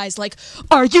panic eyes like,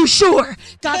 are you sure?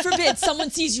 God forbid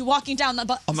someone sees you walking down the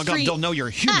Oh my God, street they'll know you're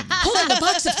human. pulling the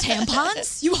box of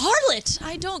tampons? You harlot.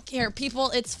 I don't care,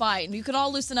 people. It's fine. You can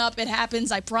all loosen up. It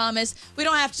happens. I promise. We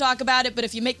don't have to talk about it, but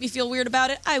if you make me feel weird about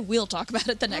it, I will talk about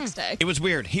it the next day. It was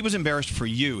weird. He was embarrassed for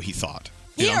you, he thought.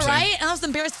 You know Yeah, what I'm saying? right? And I was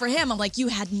embarrassed for him. I'm like, you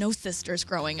had no sisters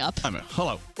growing up. I mean,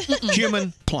 hello.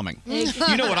 Human plumbing. You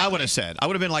know what I would have said? I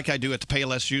would have been like I do at the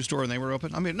Payless shoe store when they were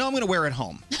open. I mean, no, I'm going to wear it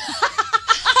home.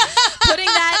 Putting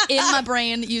that in my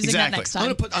brain, using that Exactly. next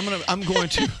time.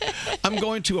 I'm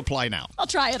going to apply now. I'll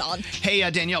try it on. Hey,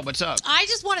 Danielle, what's up? I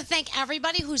just want to thank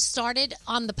everybody who started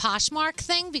on the Poshmark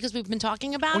thing because we've been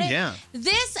talking about Oh, it. yeah.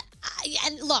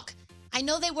 And look, I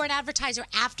know they were an advertiser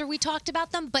after we talked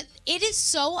about them, but it is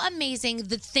so amazing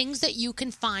the things that you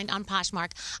can find on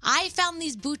Poshmark. I found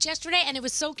these boots yesterday, and it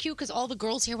was so cute because all the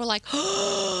girls here were like,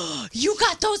 oh, you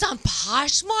got those on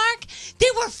Poshmark? They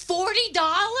were $40?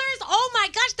 Oh my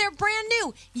gosh, they're brand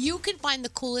new. You can find the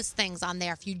coolest things on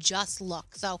there if you just look.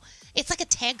 So it's like a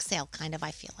tag sale, kind of,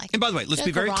 I feel like. And by the way, let's A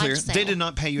be very garage clear. sale. They did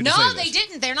not pay you to No, say this. they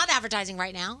didn't. They're not advertising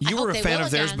right now. I You hope were a they fan will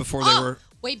of theirs again. before they were...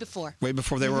 Way before. Way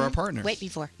before they were our partners. Way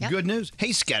before. Yep. Good news.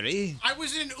 Hey, Scary. I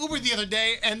was in an Uber the other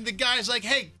day, and the guy's like,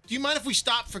 hey, do you mind if we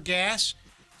stop for gas?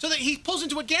 So that he pulls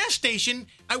into a gas station.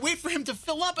 I wait for him to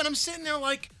fill up, and I'm sitting there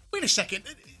like, wait a second.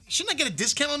 Shouldn't I get a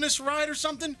discount on this ride or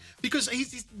something? Because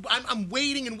I'm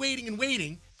waiting and waiting and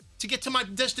waiting to get to my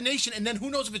destination, and then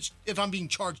who knows if I'm being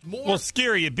charged more. Well,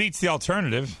 Scary, it beats the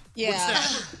alternative. Yeah.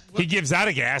 He gives out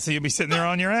a gas, and you'll be sitting there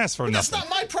on your ass for But that's nothing.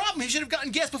 not my problem. He should have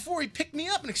gotten gas before he picked me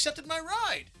up and accepted my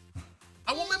ride.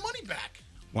 I want my money back.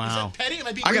 Wow. Is that petty? Am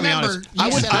I being I gotta be Remember,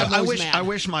 honest. you said I'm always mad. I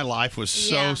wish my life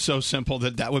was Yeah. so simple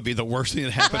that would be the worst thing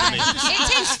that happened to me.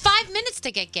 It takes 5 minutes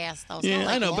to get gas, though. It's Yeah, not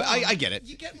like I know, but long. I get it.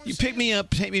 You pick me up,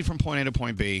 take me from point A to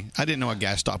point B. I didn't know a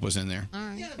gas stop was in there. All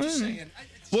right. Yeah, I'm just saying.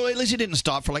 Well, at least he didn't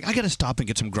stop for I got to stop and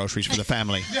get some groceries for the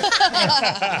family.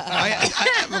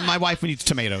 My wife needs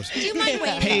tomatoes. Do you mind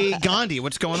waiting? Hey, Gandhi,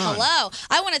 what's going on? Hello.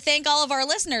 I want to thank all of our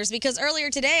listeners because earlier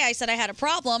today I said I had a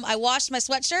problem. I washed my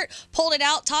sweatshirt, pulled it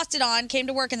out, tossed it on, came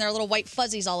to work, and there are little white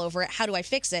fuzzies all over it. How do I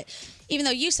fix it? Even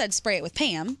though you said spray it with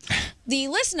Pam, the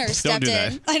listeners stepped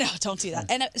in. I know, don't do that.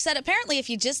 And it said apparently if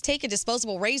you just take a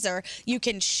disposable razor, you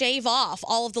can shave off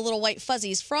all of the little white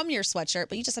fuzzies from your sweatshirt,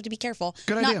 but you just have to be careful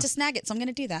Good not idea. to snag it. So I'm going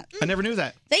to do that. I never knew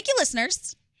that. Thank you,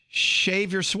 listeners.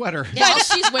 Shave your sweater. While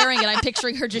she's wearing it, I'm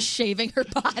picturing her just shaving her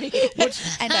body.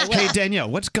 And I will. Hey, Danielle,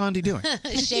 what's Gandhi doing?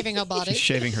 Shaving her body. She's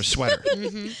shaving her sweater.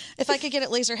 If I could get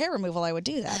it laser hair removal, I would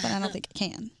do that, but I don't think I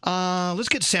can. Let's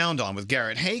get sound on with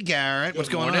Garrett. Hey, Garrett, what's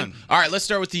going on? All right, let's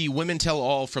start with the women tell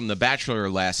all from The Bachelor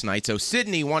last night. So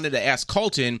Sydney wanted to ask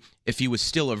Colton if he was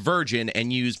still a virgin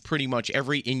and used pretty much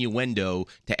every innuendo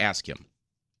to ask him.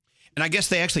 And I guess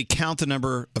they actually count the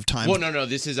number of times. Well, no,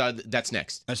 this is that's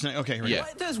next. That's next. Okay, here we go.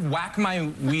 What does whack my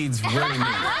weeds really mean?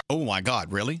 Oh my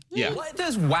God, really? Yeah. What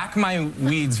does whack my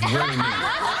weeds really mean?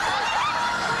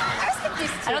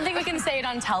 I don't think we can say it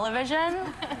on television,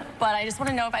 but I just want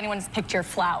to know if anyone's picked your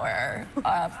flower.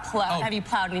 Have you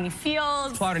plowed any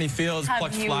fields? Plowed any fields,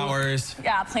 plucked flowers.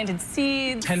 Yeah, planted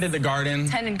seeds. Tended the garden.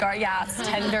 Tender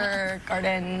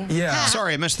garden. Yeah.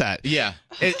 Sorry, I missed that. Yeah.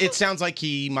 It sounds like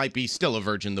he might be still a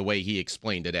virgin the way he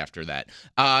explained it after that.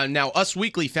 Now, Us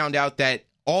Weekly found out that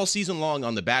all season long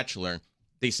on The Bachelor,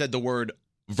 they said the word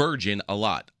virgin a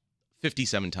lot.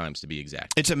 57 times to be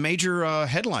exact. It's a major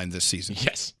headline this season.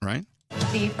 Yes. Right?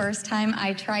 The first time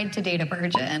I tried to date a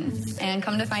virgin, and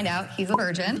come to find out he's a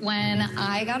virgin. When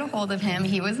I got a hold of him,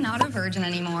 he was not a virgin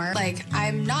anymore.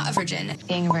 I'm not a virgin.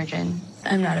 Being a virgin.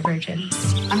 I'm not a virgin.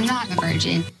 I'm not a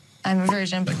virgin. I'm a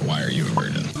virgin. Why are you a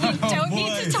virgin? Don't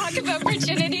need to talk about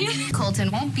virginity.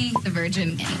 Colton won't be the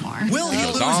virgin anymore. Will he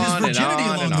lose his virginity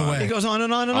along the way? It goes on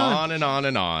and on and on. On and on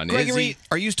and on. Gregory,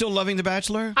 are you still loving The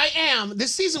Bachelor? I am.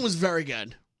 This season was very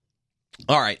good.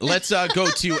 All right, let's go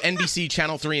to NBC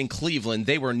Channel 3 in Cleveland.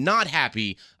 They were not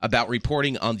happy about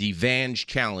reporting on the Vans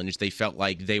Challenge. They felt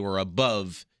like they were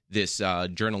above this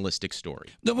journalistic story.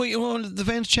 The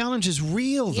Vans Challenge is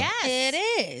real, though. Yes, it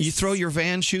is. You throw your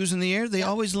Vans shoes in the air, they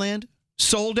always land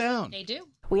sold down. They do.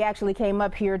 We actually came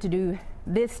up here to do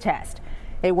this test.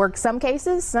 It worked some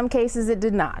cases it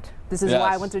did not. This is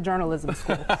why I went to journalism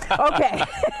school. Okay.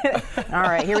 All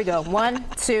right, here we go. 1,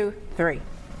 2, 3.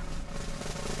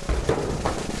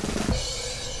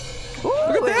 Ooh,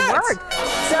 it worked.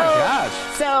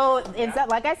 So it's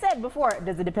like I said before,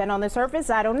 does it depend on the surface?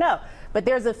 I don't know. But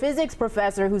there's a physics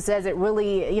professor who says it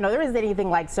really, there isn't anything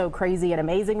like so crazy and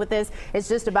amazing with this. It's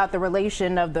just about the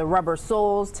relation of the rubber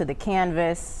soles to the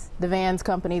canvas. The Vans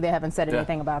company, they haven't said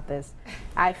anything about this.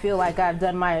 I feel like I've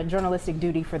done my journalistic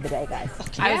duty for the day, guys.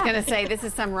 I was going to say, this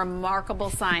is some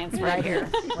remarkable science right here.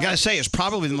 I gotta say, it's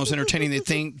probably the most entertaining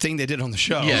thing they did on the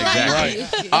show. Yeah,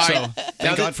 exactly. Right. So,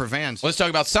 thank God for Vans. Let's talk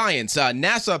about science.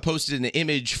 NASA posted an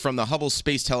image from the Hubble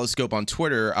Space Telescope on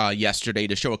Twitter yesterday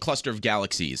to show a cluster of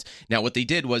galaxies. Now, what they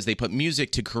did was they put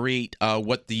music to create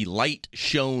what the light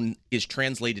shown is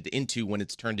translated into when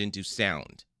it's turned into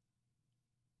sound.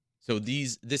 So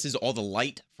this is all the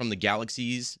light from the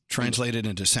galaxies translated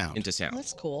into sound.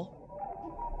 That's cool.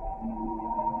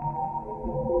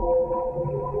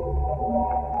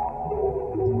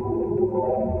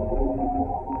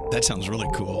 That sounds really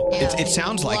cool. Yeah, It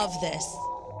sounds like love this.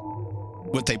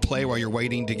 what they play while you're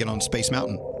waiting to get on Space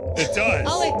Mountain. It does.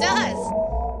 Oh, it does.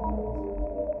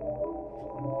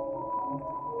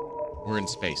 We're in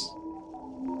space.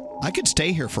 I could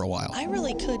stay here for a while. I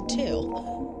really could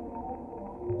too.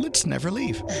 Let's never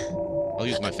leave. I'll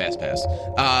use my fast pass.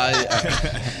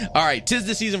 All right, 'tis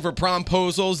the season for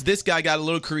promposals. This guy got a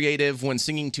little creative when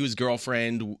singing to his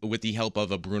girlfriend with the help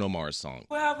of a Bruno Mars song.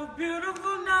 We have a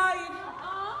beautiful night.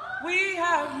 We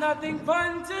have nothing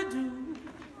fun to do.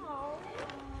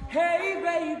 Hey,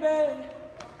 baby,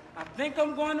 I think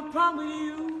I'm going to prom with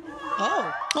you.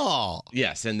 Oh.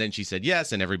 Yes, and then she said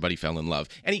yes, and everybody fell in love.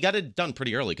 And he got it done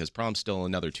pretty early because prom's still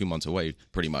another 2 months away,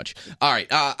 pretty much. All right,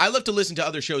 I love to listen to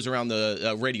other shows around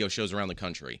the radio shows around the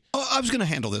country. Oh, I was going to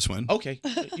handle this one. Okay,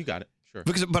 you got it. Sure.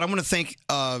 But I'm going to thank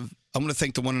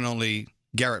the one and only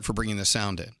Garrett for bringing the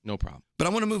sound in. No problem. But I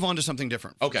want to move on to something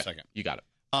different. For a second. You got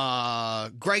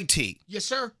it. Greg T. Yes,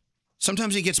 sir.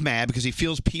 Sometimes he gets mad because he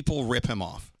feels people rip him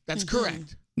off. That's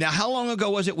correct. Now, how long ago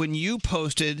was it when you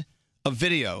posted a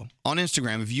video on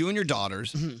Instagram of you and your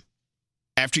daughters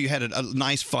after you had a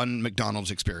nice, fun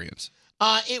McDonald's experience?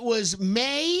 It was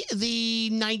May the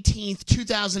 19th,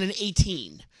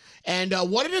 2018. And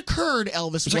what had occurred,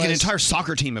 Elvis, It's like an entire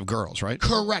soccer team of girls, right?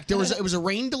 Correct. It was a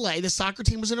rain delay. The soccer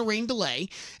team was in a rain delay,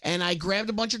 and I grabbed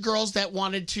a bunch of girls that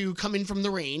wanted to come in from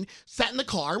the rain, sat in the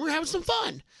car, and we were having some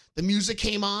fun. The music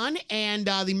came on, and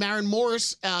the Maren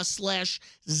Morris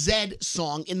 / Zed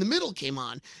song in the middle came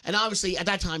on. And obviously, at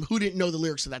that time, who didn't know the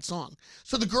lyrics of that song?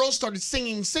 So the girls started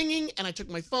singing, and I took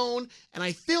my phone, and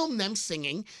I filmed them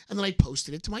singing, and then I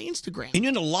posted it to my Instagram. And you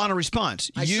had a lot of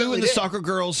response. I You certainly and the did. soccer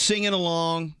girls singing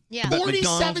along. Yeah. about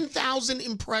McDonald's. 47,000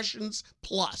 impressions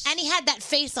plus. And he had that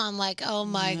face on like, oh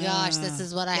my gosh, this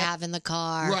is what I have in the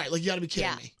car. Right, like you got to be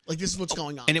kidding me. Like this is what's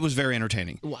going on. And it was very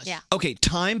entertaining. It was. Yeah. Okay,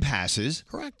 time passes.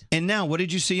 Correct. And now, what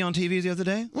did you see on TV the other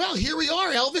day? Well, here we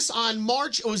are, Elvis, on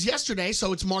March, it was yesterday,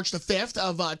 so it's March the 5th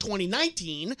of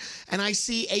 2019, and I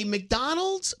see a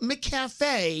McDonald's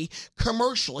McCafe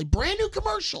commercial, a brand new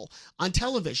commercial on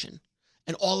television.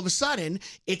 And all of a sudden,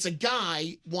 it's a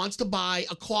guy wants to buy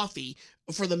a coffee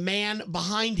for the man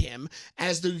behind him.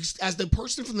 As the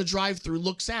person from the drive-thru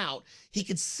looks out, he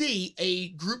could see a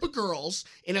group of girls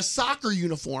in a soccer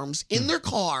uniforms in their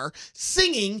car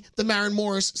singing the Maren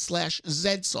Morris /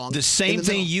 Zed song. The same in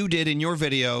thing middle. you did in your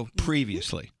video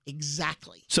previously.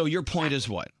 Exactly. So your point is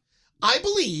what? I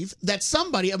believe that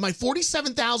somebody of my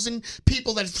 47,000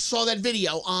 people that saw that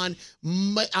video on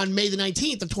May the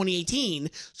 19th of 2018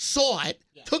 saw it,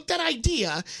 took that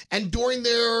idea, and during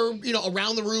their,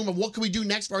 around the room of what can we do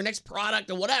next for our next product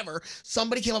or whatever,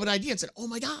 somebody came up with an idea and said, oh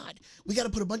my God, we got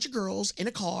to put a bunch of girls in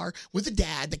a car with a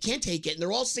dad that can't take it, and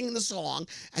they're all singing the song,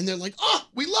 and they're like, oh,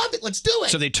 we love it, let's do it.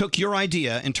 So they took your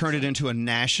idea and turned it into a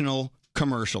national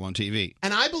commercial on TV.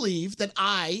 And I believe that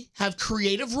I have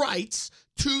creative rights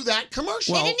to that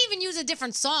commercial. They didn't even use a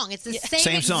different song. It's the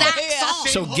same song. exact song.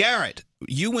 So Garrett,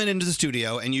 you went into the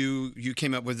studio and you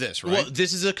came up with this, right? Well,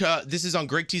 this is on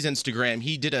Greg T's Instagram.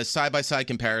 He did a side-by-side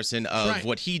comparison of Right.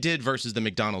 what he did versus the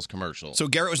McDonald's commercial. So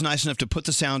Garrett was nice enough to put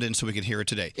the sound in so we could hear it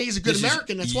today. He's a good This is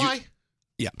American, that's you- why.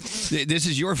 Yeah. This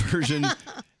is your version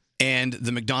and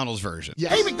the McDonald's version.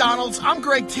 Hey, McDonald's, I'm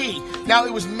Greg T. Now,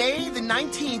 it was May the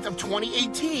 19th of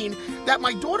 2018 that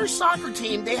my daughter's soccer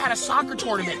team, they had a soccer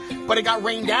tournament, but it got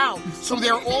rained out. So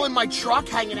they were all in my truck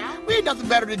hanging out. We had nothing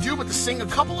better to do but to sing a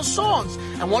couple of songs.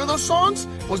 And one of those songs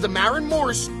was the Maren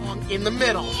Morris song, In the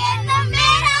Middle. In the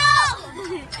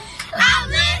middle, I'm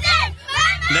losing my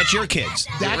That's your kids.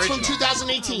 That's from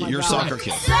 2018. Your soccer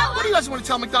kids. What do you guys want to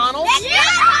tell McDonald's?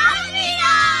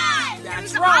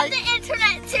 That's right. On the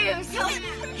internet too. So.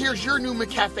 Here's your new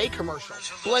McCafe commercial,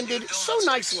 blended so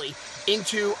nicely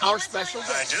into our special day.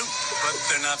 I do, but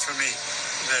they're not for me.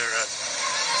 They're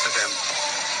for them.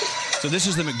 So this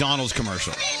is the McDonald's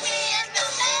commercial.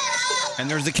 And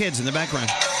there's the kids in the background.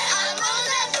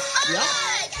 Yep.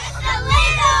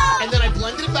 And then I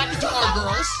blended it back into our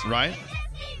girls, Right?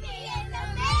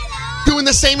 doing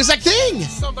the same exact thing.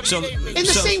 So In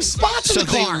the same spots in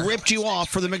the car. they ripped you off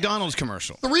for the McDonald's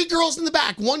commercial. 3 girls in the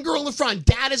back, 1 girl in the front.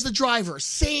 Dad is the driver.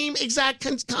 Same exact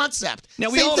concept. Now,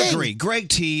 we Same all thing. agree, Greg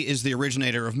T is the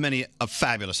originator of many a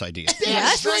fabulous ideas.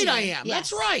 Damn straight I am.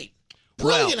 That's right.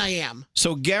 Brilliant I am.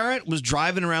 So Garrett was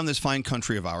driving around this fine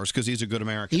country of ours because he's a good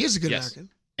American. He is a good American.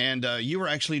 And you were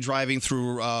actually driving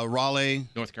through Raleigh,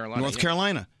 North Carolina. North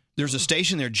Carolina. There's a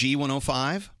station there,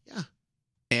 G105. Yeah.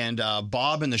 And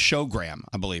Bob and the Showgram,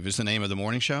 I believe, is the name of the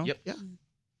morning show. Yep. Yeah.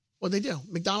 What'd they do?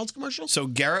 McDonald's commercial? So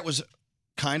Garrett was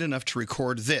kind enough to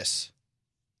record this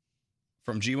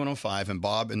from G105 and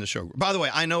Bob and the Showgram. By the way,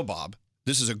 I know Bob.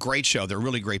 This is a great show. They're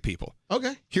really great people.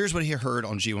 Okay. Here's what he heard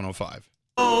on G105.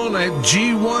 On at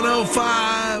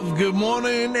G105. Good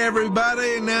morning,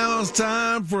 everybody. Now it's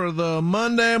time for the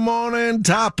Monday morning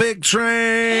topic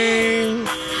train.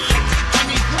 All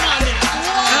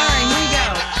right, here we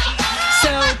go.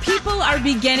 So people are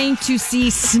beginning to see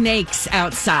snakes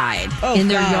outside in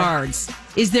their yards.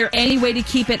 Is there any way to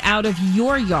keep it out of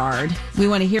your yard? We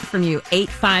want to hear from you.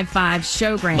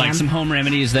 855-SHOWGRAM. Like some home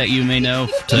remedies that you may know.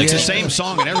 It's the same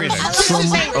song and everything.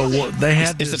 They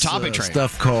had It's the this topic train.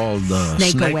 stuff called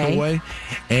Snake Snake Away. Away,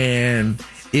 and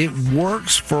it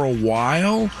works for a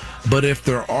while. But if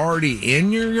they're already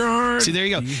in your yard, See, there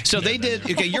you go. So they did.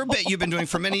 Okay, your bit you've been doing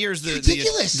for many years.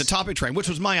 Ridiculous. The topic train, which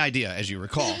was my idea, as you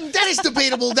recall. That is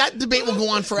debatable. That debate will go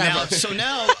on forever.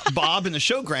 Now, Bob and the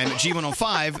Showgram at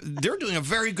G105, they're doing a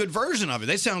very good version of it.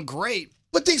 They sound great.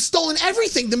 But they've stolen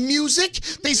everything. The music.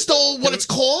 They stole what it's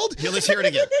called. Here, let's hear it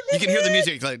again. You can hear the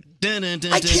music like. Dun, dun,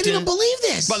 dun, I dun, can't dun. even believe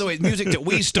this. By the way, music that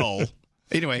we stole.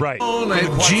 Anyway, Right. on at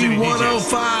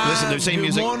G105. Listen, the same Good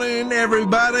music. morning,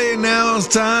 everybody. Now it's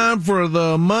time for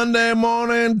the Monday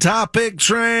morning topic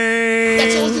train.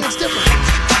 That's the only thing that's different.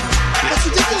 That's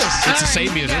ridiculous. this. It's the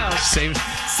same music. Same.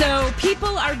 So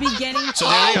people are beginning to. So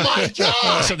there they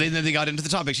go. So then they got into the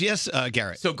topics. Yes,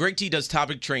 Garrett. So Greg T does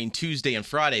Topic Train Tuesday and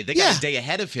Friday. They got a day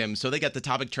ahead of him, so they got the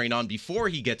Topic Train on before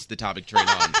he gets the Topic Train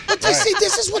on. But see,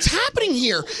 this is what's happening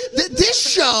here. This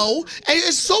show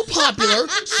is so popular,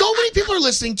 so many people are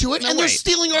listening to it, and they're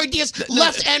stealing our ideas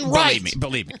left and right.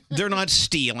 Believe me, they're not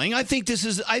stealing. I think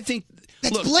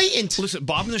that's blatant. Listen,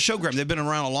 Bob and the Showgram, they've been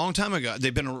around a long time ago.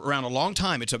 They've been around a long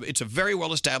time. It's a very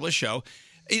well established show.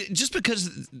 Just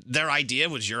because their idea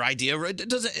was your idea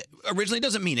originally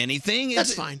doesn't mean anything.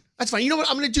 That's fine. That's fine. You know what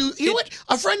I'm going to do? You know what?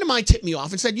 A friend of mine tipped me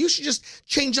off and said, you should just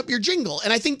change up your jingle.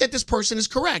 And I think that this person is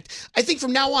correct. I think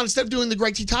from now on, instead of doing the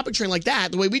Greg T Topic Train like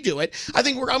that, the way we do it, I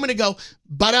think I'm going to go,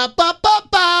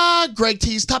 ba-da-ba-ba-ba, Greg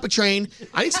T's Topic Train.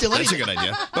 I didn't steal anything. That's a good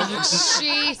idea.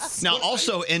 Jeez. Now,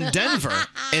 also in Denver,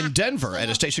 at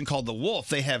a station called The Wolf,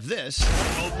 they have this.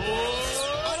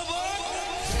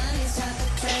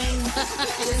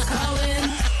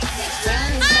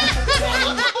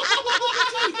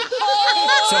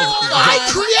 So I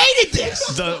created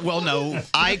this. No,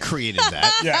 I created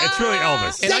that. Yeah, it's really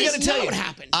Elvis. And I got to tell you what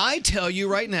happened. I tell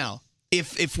you right now,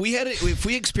 if we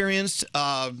experienced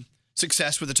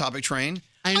success with the Topic Train,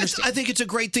 I think it's a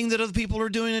great thing that other people are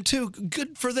doing it too.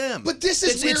 Good for them. But this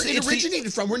is where it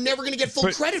originated from. We're never going to get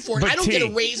full credit for it. I don't get a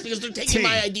raise because they're taking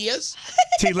my ideas.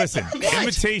 T, listen,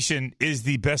 imitation is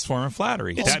the best form of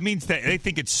flattery. That means that they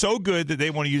think it's so good that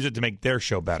they want to use it to make their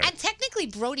show better. And technically,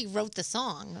 Brody wrote the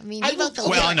song. I mean, he wrote the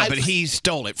I know, but he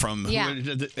stole it from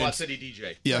Quad City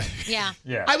DJ. Yeah.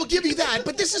 I will give you that,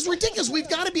 but this is ridiculous. We've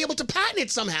got to be able to patent it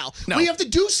somehow. No. We have to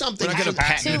do something. We're not going to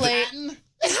patent Too late.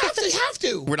 They have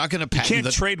to. We're not going to You patent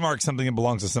can't trademark something that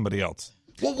belongs to somebody else.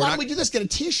 Well, why don't we do this? Get a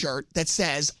T-shirt that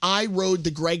says, I rode the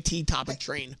Greg T Topic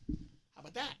Train. How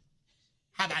about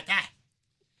that?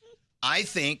 I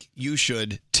think you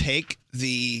should take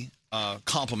the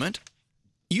compliment.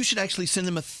 You should actually send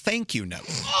them a thank you note.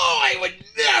 Oh, I would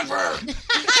never.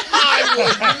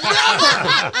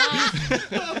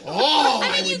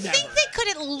 I mean, you think they could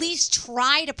at least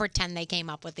try to pretend they came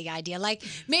up with the idea, like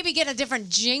maybe get a different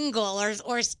jingle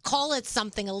or call it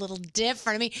something a little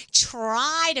different. I mean,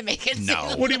 try to make it.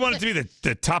 No. What do you want it to be?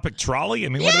 The Topic Trolley? I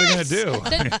mean, what are they going to do?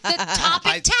 The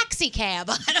Topic Taxi Cab.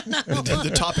 I don't know.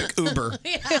 The Topic Uber.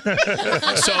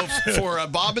 So for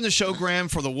Bob and the Showgram,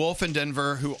 for the Wolf in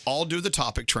Denver, who all do the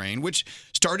Topic Train, which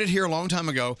started here a long time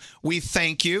ago, we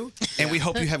thank you and we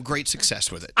hope you have great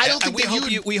success with it. I don't think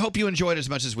we hope you enjoyed it as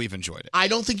much as we've enjoyed it. I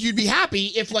don't think you'd be happy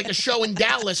if, like, a show in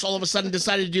Dallas all of a sudden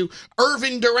decided to do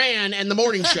Irvin Duran and the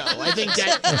morning show. I think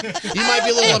that you might be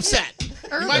a little upset.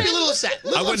 You might be a little upset.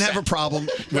 I wouldn't have a problem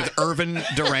with Irvin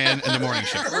Duran and the morning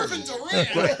show. Irvin Duran.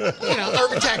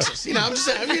 Irvin, Texas. I'm just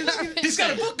saying. I mean, He's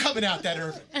got a book coming out, that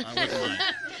Irvin.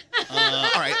 All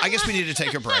right, I guess we need to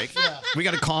take a break. We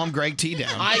got to calm Greg T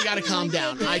down. I got to calm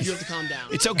down. I do have to calm down.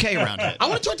 It's okay around here. I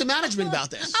want to talk to management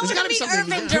about this. There's got to be something.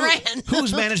 Irvin Duran.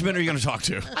 Whose management are you going to talk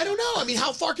to? I don't know. I mean,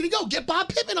 how far can he go? Get Bob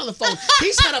Pittman on the phone.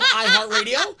 He's head of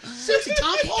iHeartRadio. Seriously,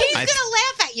 Tom Paul. He's going to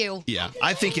laugh at you. Yeah,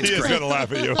 I think it's He is great. gonna laugh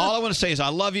at you. All I want to say is I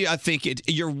love you. I think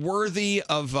you're worthy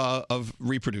of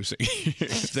reproducing,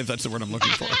 if that's the word I'm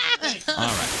looking for. All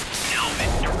right.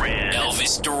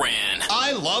 Elvis Duran.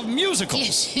 I love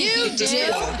musicals. You do. In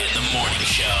the morning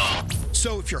show.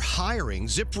 So if you're hiring,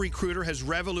 ZipRecruiter has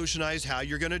revolutionized how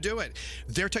you're going to do it.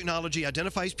 Their technology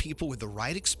identifies people with the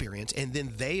right experience, and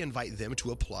then they invite them to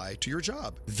apply to your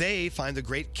job. They find the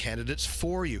great candidates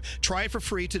for you. Try it for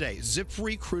free today.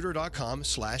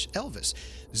 ZipRecruiter.com/Elvis.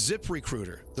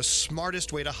 ZipRecruiter, the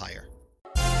smartest way to hire.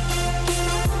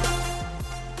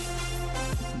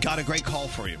 Got a great call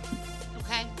for you.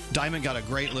 Okay. Diamond got a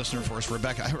great listener for us,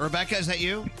 Rebecca. Rebecca, is that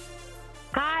you?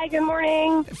 Hi, good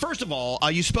morning. First of all,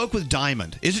 you spoke with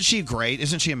Diamond. Isn't she great?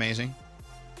 Isn't she amazing?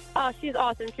 Oh, she's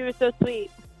awesome. She was so sweet.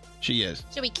 She is.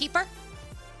 Should we keep her?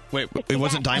 Wait, it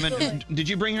wasn't Diamond? Did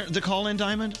you bring her the call in,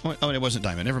 Diamond? Oh, it wasn't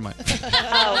Diamond. Never mind.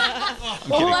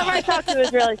 Well, whoever I talked to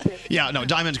was really sweet. Yeah, no,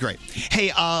 Diamond's great.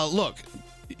 Hey, look,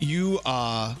 you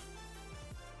are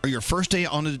your first day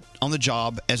on the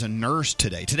job as a nurse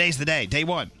today. Today's the day, day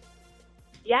one.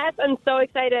 Yes, I'm so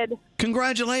excited.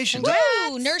 Congratulations.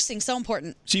 Woo! Nursing, so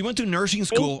important. So you went through nursing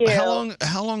school. Thank you.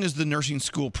 How long is the nursing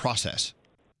school process?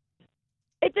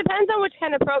 It depends on which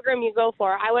kind of program you go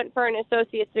for. I went for an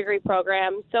associate's degree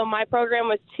program. So my program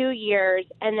was 2 years,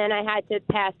 and then I had to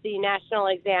pass the national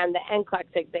exam, the NCLEX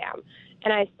exam.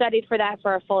 And I studied for that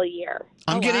for a full year.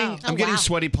 I'm getting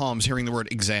sweaty palms hearing the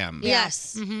word exam.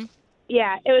 Yes. Mm-hmm.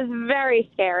 Yeah, it was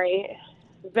very scary.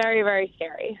 Very, very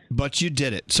scary. But you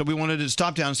did it. So we wanted to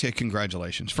stop down and say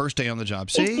congratulations. First day on the job.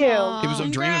 See? Thank you. It was a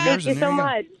dream of yours. Thank you and there so go.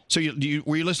 much. So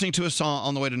were you listening to us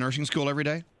on the way to nursing school every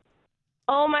day?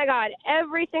 Oh, my God.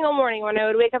 Every single morning when I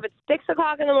would wake up at 6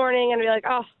 o'clock in the morning and be like,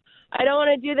 oh, I don't want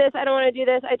to do this. I don't want to do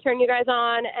this. I turn you guys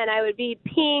on, and I would be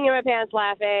peeing in my pants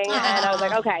laughing. And I was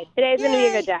like, okay, today's going to be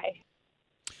a good day.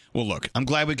 Well, look, I'm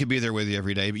glad we could be there with you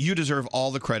every day, but you deserve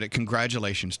all the credit.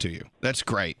 Congratulations to you. That's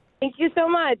great. Thank you so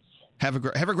much. Have a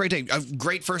great day. A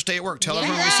great first day at work. Tell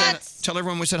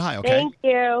everyone we said hi, okay? Thank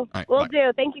you. All right, Will bye.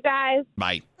 do. Thank you, guys.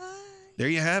 Bye. There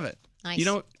you have it. Nice. You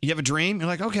know, you have a dream. You're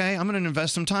like, okay, I'm going to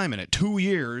invest some time in it. 2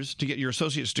 years to get your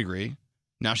associate's degree.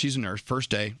 Now she's a nurse.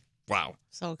 First day. Wow.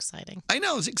 So exciting. I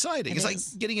know. It's exciting. It's like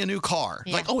getting a new car.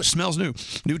 Yeah. Like, oh, it smells new.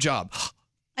 New job.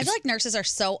 I feel like nurses are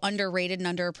so underrated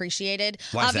and underappreciated.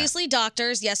 Why is that? Obviously,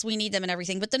 doctors, yes, we need them and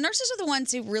everything, but the nurses are the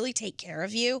ones who really take care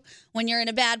of you when you're in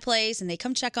a bad place and they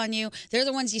come check on you. They're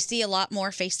the ones you see a lot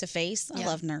more face to face. I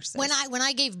love nurses. When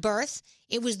I gave birth,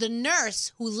 it was the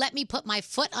nurse who let me put my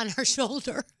foot on her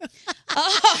shoulder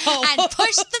and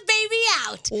push the baby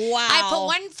out. Wow. I put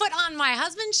one foot on my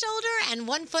husband's shoulder and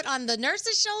one foot on the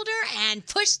nurse's shoulder and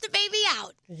pushed the baby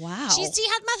out. Wow. She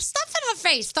had my stuff in her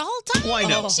face the whole time. Well, I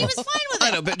know. She was fine with it.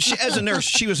 I know, but as a nurse,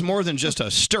 she was more than just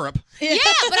a stirrup. Yeah,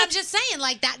 but I'm just saying,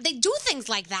 like that, they do things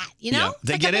like that, you know? Yeah,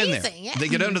 they It's get like in amazing. there. Yeah. They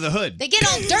get under the hood. They get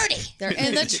all dirty. They're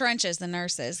in the trenches, the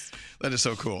nurses. That is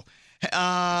so cool.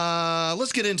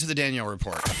 Let's get into the Danielle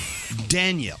report.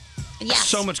 Danielle. Yes.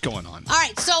 So much going on. All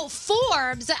right, so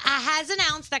Forbes has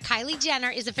announced that Kylie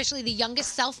Jenner is officially the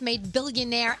youngest self-made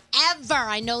billionaire ever.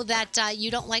 I know that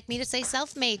you don't like me to say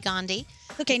self-made, Gandhi.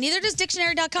 Okay, neither does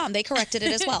dictionary.com. They corrected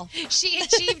it as well. She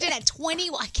achieved it at 20.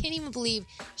 I can't even believe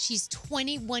she's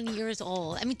 21 years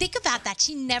old. I mean, think about that.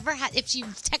 She never had, if she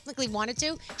technically wanted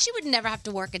to, she would never have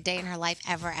to work a day in her life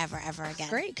ever, ever, ever again.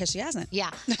 Great, because she hasn't.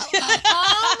 Yeah.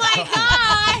 Oh my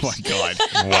gosh. Oh my God.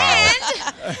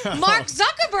 Wow. And Mark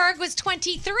Zuckerberg was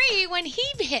 23 when he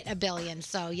hit $1 billion.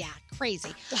 So yeah,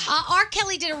 crazy. R.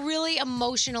 Kelly did a really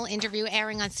emotional interview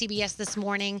airing on CBS this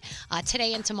morning,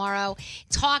 today and tomorrow,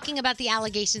 talking about the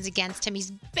allegations against him.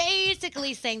 He's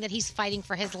basically saying that he's fighting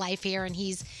for his life here, and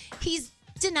he's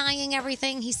denying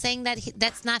everything. He's saying that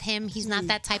that's not him. He's not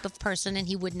that type of person, and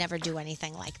he would never do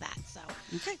anything like that. So,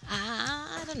 okay.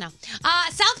 I don't know.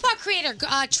 South Park creator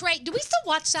Trey. Do we still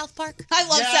watch South Park? I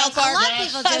love South Park. A lot of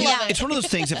people do. Yeah. It's one of those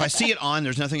things, if I see it on,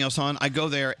 there's nothing else on, I go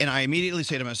there and I immediately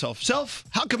say to myself, Self,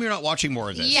 how come you're not watching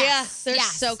more of this? Yes, they're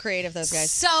yes. so creative, those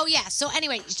guys. So, yeah. So,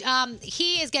 anyway,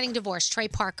 he is getting divorced. Trey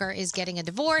Parker is getting a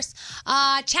divorce.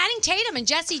 Channing Tatum and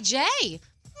Jessie J.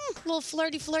 Little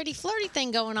flirty thing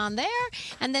going on there.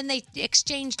 And then they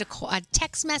exchanged a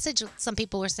text message. Some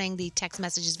people were saying the text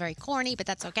message is very corny, but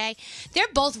that's okay. They're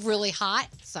both really hot.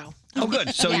 So. Oh,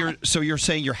 good. So Yeah. you're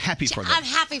saying you're happy for them. I'm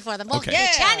happy for them. Well, Okay.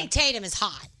 Channing Tatum is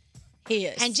hot. He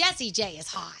is. And Jessie J is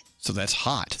hot. So that's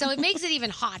hot. So it makes it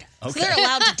even hotter. Okay. So they're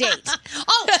allowed to date.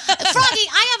 Oh, Froggy,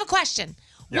 I have a question.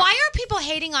 Yeah. Why are people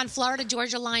hating on Florida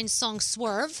Georgia Line's song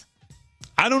Swerve?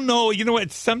 I don't know. You know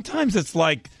what? Sometimes it's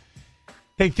like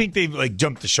they think they've like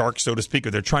jumped the shark, so to speak,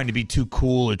 or they're trying to be too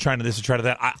cool or trying to this or try to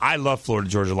that. I love Florida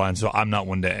Georgia Line, so I'm not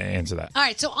one to answer that. All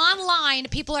right, so online,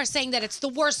 people are saying that it's the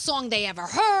worst song they ever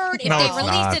heard. If No, they it's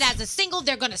released not. it as a single,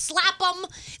 they're going to slap them.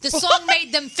 The song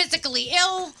made them physically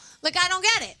ill. Like, I don't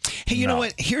get it. Hey, you know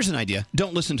what? Here's an idea.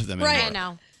 Don't listen to them anymore. Right, I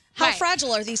know. How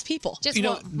fragile are these people? Just You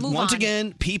know, move once on.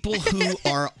 again, people who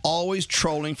are always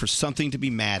trolling for something to be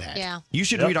mad at. Yeah. You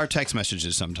should Yep. read our text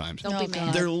messages sometimes. Don't be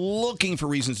mad. They're looking for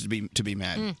reasons to be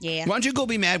mad. Yeah. Why don't you go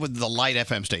be mad with the Light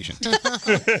FM station?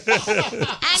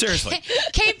 Seriously.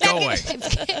 Kate Go away.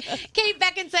 Kate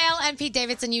Beckinsale and Pete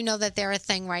Davidson, you know that they're a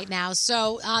thing right now.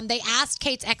 So they asked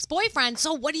Kate's ex-boyfriend,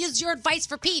 so what is your advice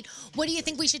for Pete? What do you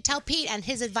think we should tell Pete? And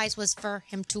his advice was for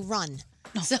him to run.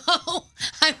 So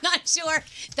I'm not sure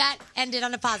that ended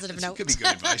on a positive note. Could be good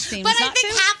advice. Seems But I not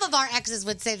think to. half of our exes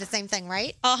would say the same thing,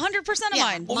 right? 100% of Yeah.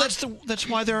 mine. Well, that's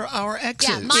why they're our exes.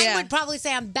 Yeah, mine Yeah. would probably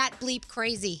say I'm bat bleep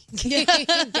crazy. Get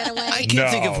away. I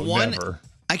can't think No, of one. never.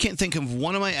 I can't think of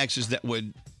one of my exes that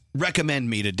would recommend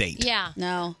me to date. Yeah.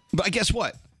 No. But guess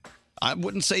what? I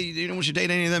wouldn't say you don't want you to date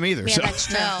any of them either. Yeah, so, that's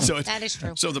true. So it's- That is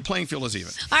true. So the playing field is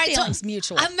even. All right, Feelings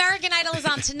mutual. American Idol is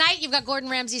on tonight. You've got Gordon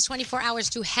Ramsay's 24 Hours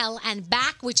to Hell and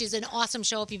Back, which is an awesome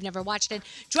show if you've never watched it.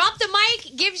 Drop the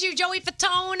Mic gives you Joey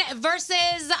Fatone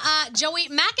versus Joey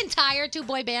McIntyre, two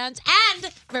boy bands,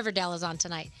 and Riverdale is on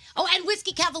tonight. Oh, and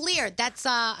Whiskey Cavalier. That's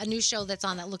a new show that's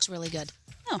on that looks really good.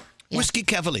 Oh. Yeah. Whiskey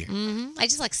Cavalier. Mm-hmm. I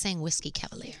just like saying Whiskey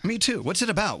Cavalier. Me too. What's it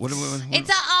about? What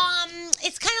It's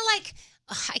it's kind of like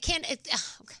I can't.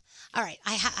 All right,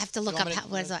 I have to look up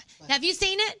what is it. Have you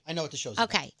seen it? I know what the show's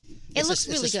Okay. It It's looks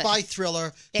really It's a good. spy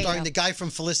thriller There you starring go. the guy from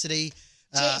Felicity.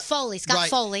 Foley, Scott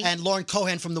Foley. And Lauren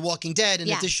Cohan from The Walking Dead. And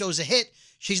Yes. if this show's a hit,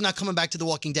 she's not coming back to The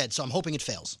Walking Dead. So I'm hoping it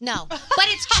fails. No, but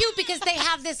it's cute because they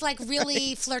have this like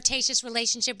really flirtatious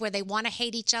relationship where they want to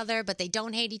hate each other, but they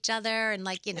don't hate each other, and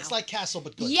like It's like Castle,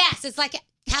 but good. Yes, it's like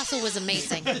Castle was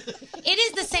amazing. It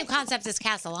is the same concept as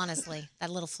Castle, honestly.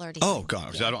 That little flirty. Oh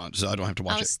God, so I don't have to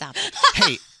watch Oh, it. stop.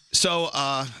 Hey, so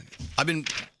I've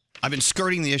been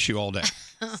skirting the issue all day.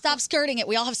 Stop skirting it.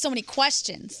 We all have so many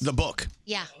questions. The book.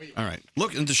 Yeah. All right.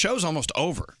 Look, and the show's almost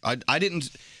over. I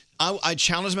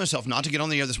challenged myself not to get on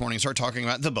the air this morning and start talking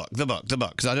about the book.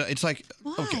 Because it's like,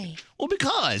 okay. Well,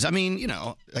 because, I mean,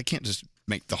 I can't just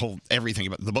make everything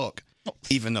about the book,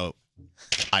 even though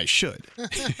I should.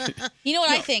 You know what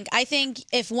I think? I think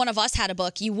if one of us had a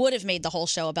book, you would have made the whole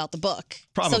show about the book.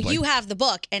 Probably. So you have the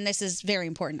book, and this is very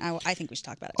important. I think we should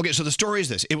talk about it. Okay, so the story is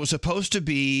this. It was supposed to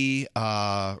be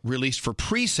released for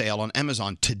pre-sale on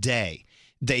Amazon today.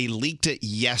 They leaked it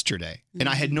yesterday, and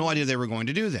I had no idea they were going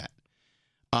to do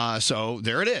that. So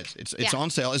there it is. It's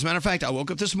on sale. As a matter of fact, I woke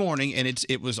up this morning, and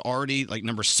it was already like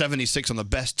number 76 on the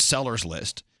best sellers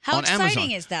list. How on exciting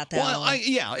Amazon. is that, though? Well,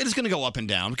 it's going to go up and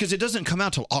down because it doesn't come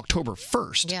out till October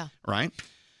 1st. Yeah. Right?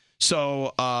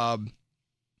 So,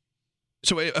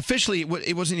 officially,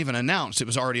 it wasn't even announced. It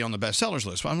was already on the best sellers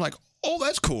list. But I'm like, oh,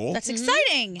 that's cool. That's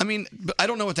exciting. I mean, but I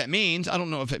don't know what that means. I don't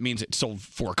know if it means it sold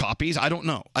 4 copies. I don't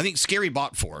know. I think Scary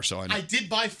bought 4, so I know. I did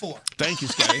buy 4. Thank you,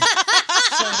 Scary.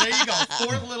 So there you go.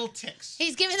 4 little ticks.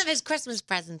 He's giving them his Christmas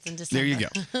presents in December. There you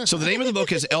go. So the name of the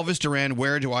book is Elvis Duran,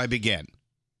 Where Do I Begin?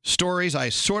 Stories I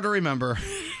sort of remember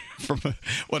from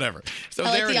whatever. So I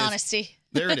like there the it is. honesty.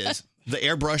 There it is. The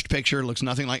airbrushed picture looks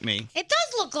nothing like me. It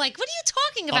does look like. What are you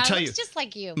talking about? I'll tell it you, looks just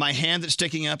like you. My hand that's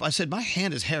sticking up, I said, my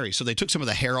hand is hairy. So they took some of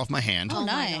the hair off my hand. Oh,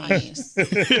 nice.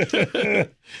 The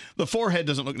forehead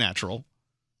doesn't look natural.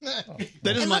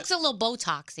 It looks a little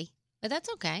Botoxy, but that's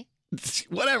okay.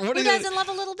 Whatever. Who doesn't love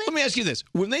a little bit? Let me ask you this.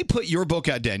 When they put your book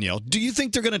out, Danielle, do you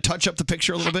think they're going to touch up the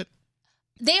picture a little bit?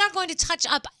 They are going to touch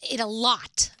up it a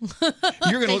lot.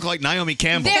 You're going to look like Naomi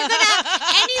Campbell. They're going to have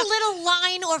any little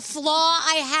line or flaw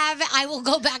I have, I will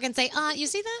go back and say, you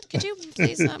see that? Could you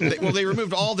please? They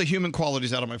removed all the human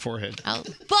qualities out of my forehead. Oh.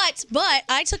 But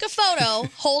I took a photo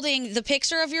holding the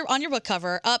picture of on your book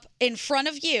cover up in front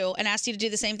of you and asked you to do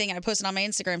the same thing. And I posted on my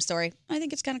Instagram story. I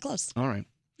think it's kind of close. All right.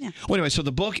 Yeah. Well, anyway, so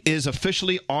the book is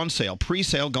officially on sale,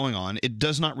 pre-sale going on. It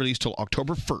does not release till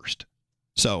October 1st.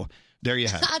 So there you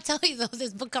have it. I'll tell you, though,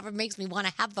 this book cover makes me want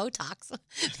to have Botox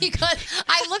because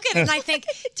I look at it and I think,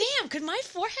 damn, could my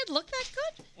forehead look that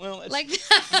good? Well, like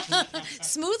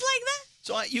smooth like that?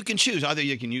 So you can choose. Either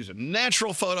you can use a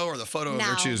natural photo or the photo of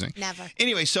their choosing. Never.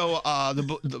 Anyway, so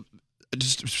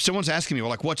just someone's asking me, well,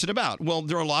 like, what's it about? Well,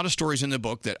 there are a lot of stories in the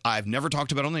book that I've never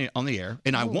talked about on the air,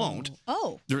 and I won't.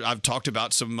 Oh. I've talked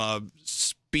about some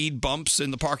speed bumps in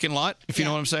the parking lot, if you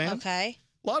know what I'm saying. Okay.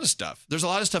 A lot of stuff. There's a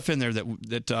lot of stuff in there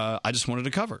that I just wanted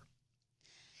to cover.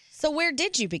 So where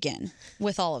did you begin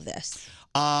with all of this?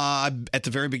 At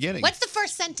the very beginning. What's the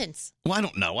first sentence? Well, I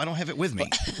don't know. I don't have it with me.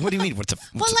 What do you mean? What's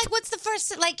the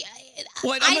first, like,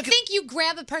 Well, I think you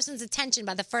grab a person's attention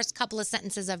by the first couple of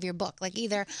sentences of your book. Like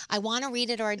either I want to read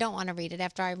it or I don't want to read it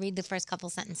after I read the first couple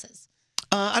sentences.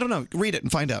 I don't know. Read it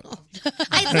and find out.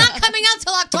 It's not coming out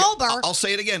till October. Okay, I'll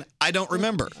say it again. I don't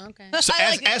remember. Okay. So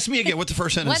ask me again what the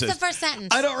first sentence is. What's the first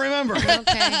sentence? I don't remember.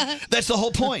 Okay. That's the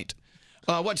whole point.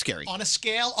 What's scary? On a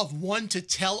scale of 1 to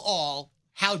tell all,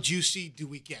 how juicy do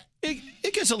we get?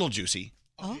 It gets a little juicy.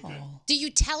 Oh. Do you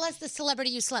tell us the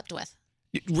celebrity you slept with?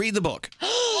 Read the book. It's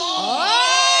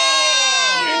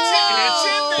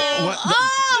in there. What?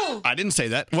 I didn't say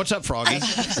that. What's up, Froggy?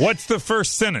 What's the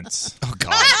first sentence? Oh,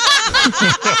 God.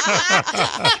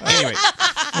 Anyway.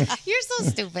 You're so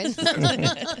stupid.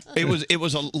 It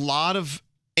was a lot of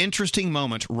interesting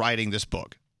moments writing this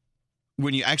book.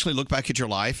 When you actually look back at your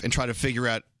life and try to figure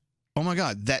out, oh my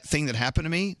God, that thing that happened to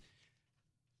me,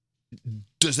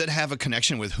 does that have a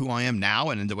connection with who I am now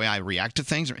and the way I react to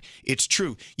things? It's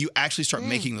true. You actually start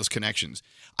making those connections.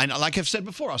 I know, like I've said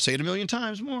before, I'll say it a million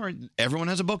times more. Everyone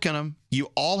has a book in them.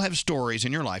 You all have stories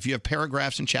in your life. You have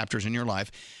paragraphs and chapters in your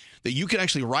life that you can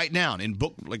actually write down in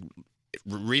book, like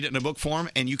read it in a book form,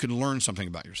 and you can learn something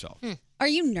about yourself. Are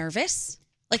you nervous?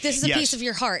 Like this is a Yes. piece of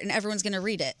your heart and everyone's going to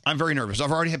read it. I'm very nervous.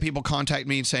 I've already had people contact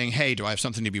me saying, hey, do I have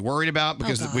something to be worried about?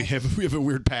 Because we have a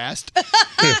weird past.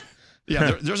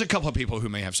 Yeah, there's a couple of people who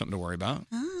may have something to worry about.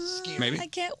 Maybe. I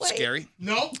can't wait. Scary.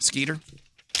 No. Skeeter.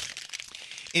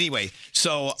 Anyway,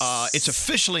 so it's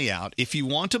officially out. If you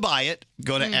want to buy it,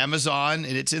 go to Amazon,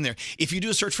 and it's in there. If you do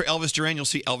a search for Elvis Duran, you'll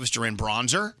see Elvis Duran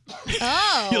bronzer.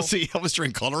 Oh. You'll see Elvis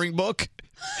Duran coloring book.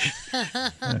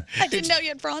 I didn't know you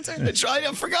had bronzer. That's right,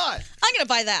 I forgot. I'm going to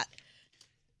buy that.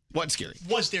 What's scary?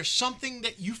 Was there something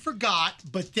that you forgot,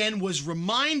 but then was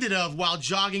reminded of while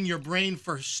jogging your brain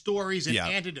for stories and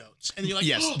antidotes? And you're like,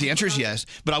 yes, oh, the answer is yes.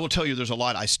 But I will tell you there's a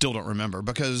lot I still don't remember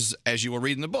because, as you will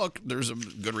read in the book, there's a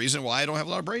good reason why I don't have a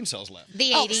lot of brain cells left.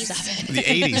 The 80s. The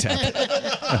 80s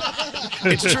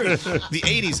happened. It's true. The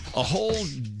 80s, a whole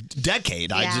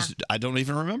decade. Yeah. I don't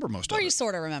even remember most of Or it. you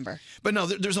sort of remember. But no,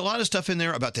 there's a lot of stuff in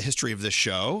there about the history of this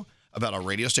show, about our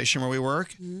radio station where we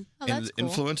work, Oh, and that's the cool.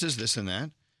 influences, this and that.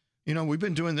 You know, we've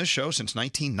been doing this show since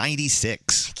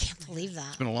 1996. I can't believe that.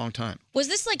 It's been a long time. Was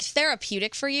this like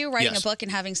therapeutic for you, writing Yes. a book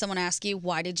and having someone ask you,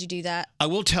 why did you do that? I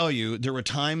will tell you, there were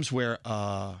times where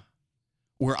I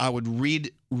would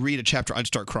read a chapter, I'd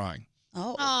start crying.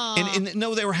 Oh. And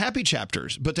no, they were happy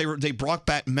chapters, but they brought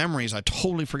back memories I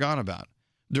totally forgot about.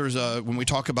 There's when we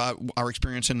talk about our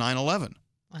experience in 9/11.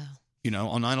 Wow. You know,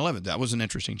 on 9/11, that was an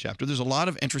interesting chapter. There's a lot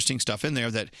of interesting stuff in there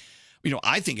that, you know,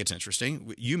 I think it's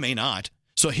interesting. You may not.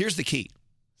 So here's the key.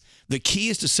 The key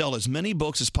is to sell as many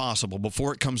books as possible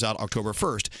before it comes out October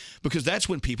 1st, because that's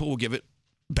when people will give it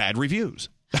bad reviews.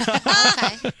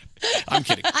 I'm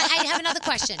kidding. I have another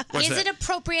question. What's Is that? it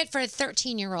appropriate for a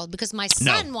 13-year-old? Because my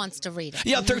son wants to read it.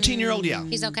 Yeah, 13-year-old, yeah.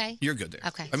 He's okay? You're good there.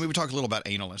 Okay. I mean, we talk a little about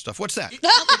anal and stuff. What's that?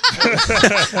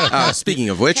 Speaking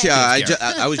of which, Okay.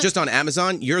 I was just on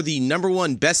Amazon. You're the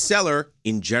 #1 bestseller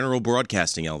in general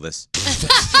broadcasting, Elvis.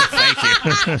 Thank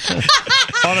you.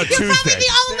 On a You're Tuesday. probably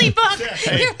the only book.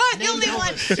 Hey. You're probably the only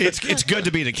one. It's good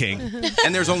to be the king.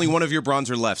 And there's only one of your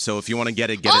bronzer left, so if you want to get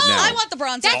it now. I want the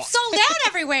bronzer. That's sold out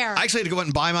everywhere. I actually had to go out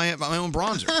and buy my own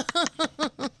bronzer.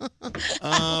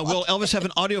 Will Elvis have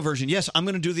an audio version? Yes, I'm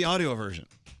going to do the audio version.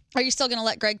 Are you still going to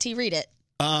let Greg T read it?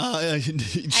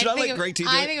 Should I let Greg T do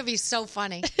I it? think it would be so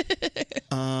funny.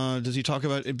 Does he talk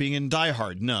about it being in Die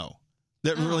Hard? No.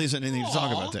 That really isn't anything to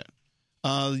talk about that.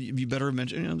 You better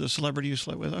mention the celebrity you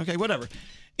slept with. Okay, whatever.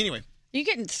 Anyway. You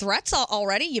getting threats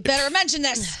already? You better mention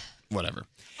this. Whatever.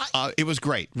 It was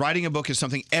great. Writing a book is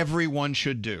something everyone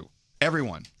should do.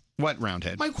 Everyone. What,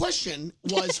 Roundhead? My question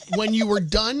was, when you were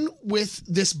done with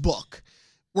this book,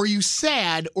 were you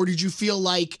sad or did you feel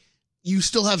like you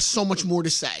still have so much more to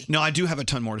say? No, I do have a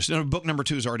ton more to say. No, book number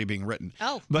 2 is already being written.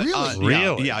 Oh, but,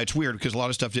 really? Yeah, it's weird because a lot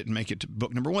of stuff didn't make it to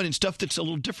book number 1 and stuff that's a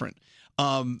little different.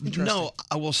 No,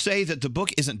 I will say that the book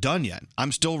isn't done yet.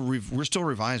 We're still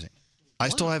revising. I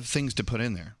still have things to put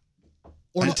in there.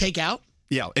 Or to take out?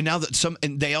 Yeah, and now that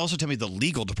and they also tell me the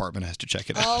legal department has to check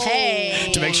it out Oh.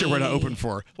 Hey. to make sure we're not open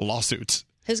for lawsuits.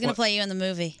 Who's going to play you in the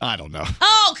movie? I don't know.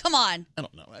 Oh, come on. I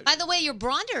don't know. By the way, your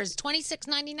bronzer is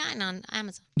 $26.99 on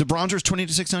Amazon. The bronzer's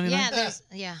 $26.99.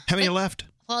 Yeah. How many are left?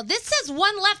 Well, this says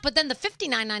 1 left, but then the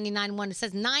 $59.99 one, it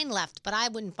says 9 left. But I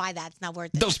wouldn't buy that. It's not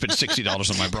worth it. Don't spend $60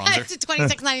 on my bronzer.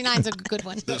 $26.99 is a good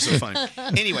one. That's so funny.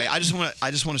 Anyway, I just want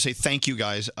to say thank you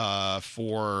guys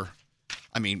for,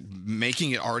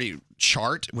 making it already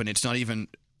chart when it's not even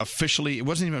officially. It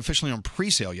wasn't even officially on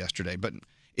pre-sale yesterday, but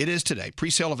it is today.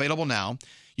 Pre-sale available now.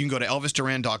 You can go to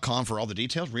ElvisDuran.com for all the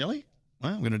details. Really?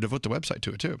 Well, I'm going to devote the website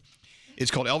to it too. It's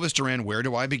called Elvis Duran. Where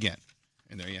do I begin?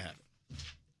 And there you have it.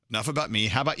 Enough about me.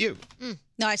 How about you?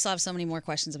 No, I still have so many more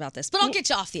questions about this, but I'll get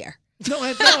you off the air. No,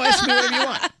 ask me whatever you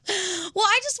want. Well,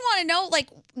 I just want to know,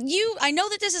 I know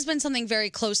that this has been something very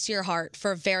close to your heart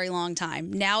for a very long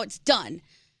time. Now it's done.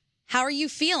 How are you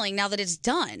feeling now that it's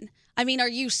done? I mean, are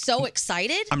you so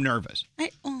excited? I'm nervous.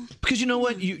 Because you know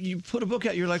what? You put a book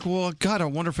out, you're like, well, God, I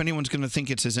wonder if anyone's going to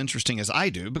think it's as interesting as I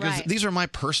do. Because Right. these are my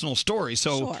personal stories.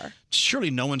 So Sure.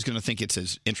 surely no one's going to think it's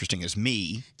as interesting as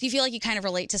me. Do you feel like you kind of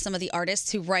relate to some of the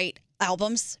artists who write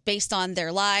albums based on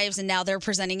their lives and now they're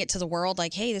presenting it to the world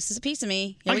like, hey, this is a piece of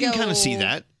me. Here I we can go. kind of see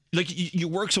that. Like you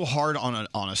work so hard on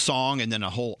a song and then a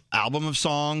whole album of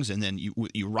songs and then you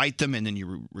write them and then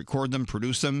you record them,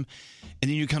 produce them,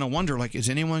 and then you kind of wonder like, is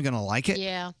anyone going to like it?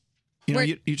 Yeah. You know,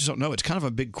 you just don't know. It's kind of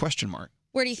a big question mark.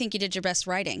 Where do you think you did your best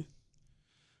writing?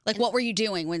 Like, what were you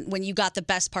doing when you got the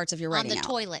best parts of your On writing the out?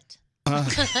 toilet.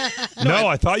 No,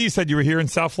 I thought you said you were here in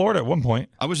South Florida at one point.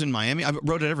 I was in Miami. I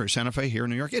wrote it everywhere. Santa Fe, here in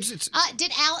New York. It's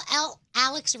Did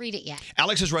Alex read it yet?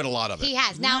 Alex has read a lot of it. He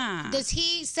has. Now, does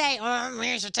he say,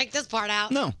 we should take this part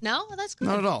out? No. No? Well, that's good.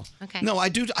 Not at all. Okay. No, I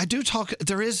do talk.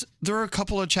 There are a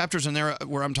couple of chapters in there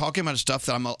where I'm talking about stuff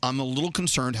that I'm a little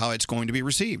concerned how it's going to be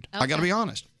received. I got to Okay. be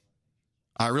honest.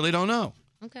 I really don't know.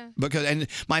 Okay. And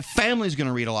my family's going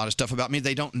to read a lot of stuff about me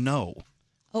they don't know.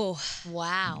 Oh,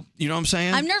 wow. You know what I'm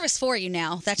saying? I'm nervous for you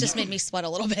now. That just made me sweat a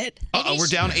little bit. Uh-oh, we're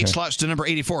down 8 slots to number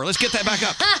 84. Let's get that back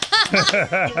up.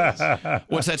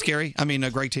 What's that, Scary? I mean,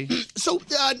 Greg T. So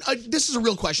this is a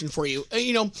real question for you.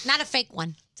 Not a fake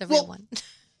one. It's a real one.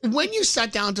 When you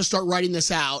sat down to start writing this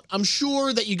out, I'm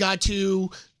sure that you got to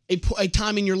a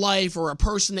time in your life or a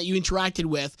person that you interacted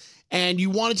with, and you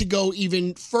wanted to go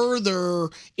even further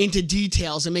into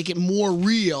details and make it more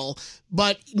real.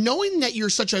 But knowing that you're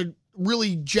such a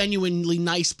really genuinely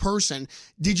nice person,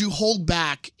 did you hold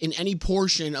back in any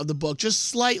portion of the book just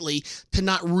slightly to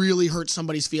not really hurt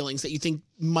somebody's feelings that you think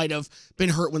might have been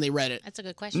hurt when they read it? That's a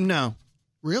good question. No.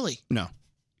 Really? No.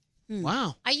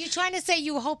 Wow. Are you trying to say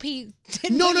you hope he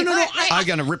didn't? No. I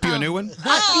gonna rip you a new one?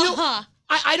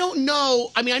 I don't know.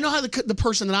 I mean, I know how the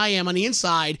person that I am on the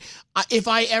inside. If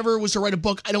I ever was to write a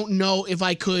book, I don't know if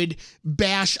I could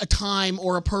bash a time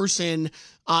or a person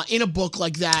in a book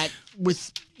like that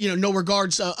with no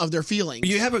regards of their feelings.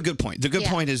 You have a good point. The good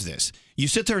point is this: you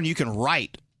sit there and you can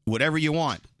write whatever you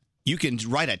want. You can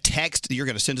write a text that you're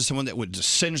going to send to someone that would just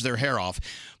singe their hair off.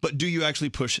 But do you actually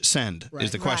push send?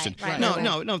 Is the question.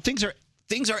 No.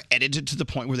 Things are edited to the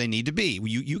point where they need to be.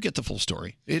 You get the full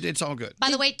story. It's all good.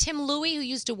 By the way, Tim Louie, who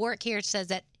used to work here, says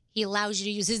that he allows you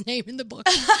to use his name in the book.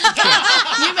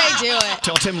 You may do it.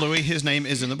 Tell Tim Louie his name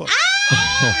is in the book.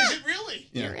 Is it really?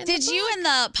 Yeah. Did you and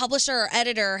the publisher or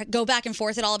editor go back and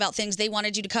forth at all about things they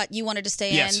wanted you to cut, you wanted to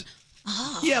stay in?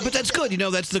 Yeah, but that's good.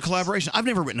 That's the collaboration. I've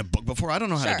never written a book before. I don't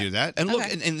know how to do that. And look,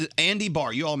 and Andy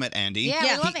Barr, you all met Andy.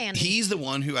 Yeah, we love Andy. He's the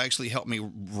one who actually helped me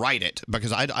write it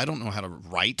because I don't know how to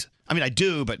write. I mean, I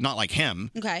do, but not like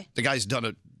him. Okay. The guy's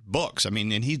done books. I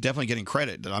mean, and he's definitely getting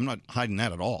credit. I'm not hiding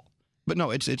that at all. But no,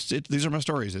 it's these are my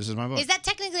stories. This is my book. Is that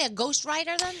technically a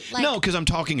ghostwriter then? No, because I'm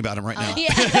talking about him right now. No,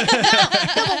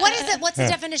 but what is it? What's the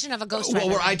definition of a ghostwriter? Well,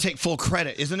 where I take full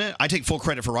credit, isn't it? I take full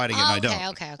credit for writing it, and I don't.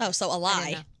 Okay. Oh, so a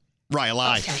lie. Right, a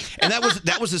lie. And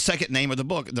that was the second name of the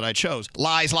book that I chose.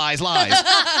 Lies, lies, lies.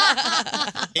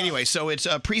 Anyway, so it's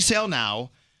pre-sale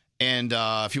now. And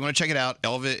if you want to check it out,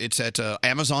 it's at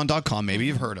Amazon.com. Maybe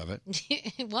you've heard of it.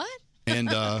 What? And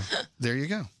there you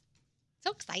go.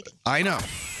 So exciting. I know.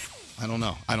 I don't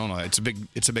know. It's a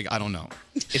big I don't know.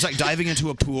 It's like diving into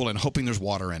a pool and hoping there's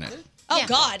water in it. Oh,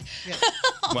 God.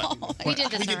 What? We did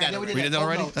this already. We did that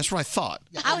already? That's what I thought.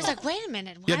 I was like, wait a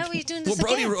minute. Why are we doing this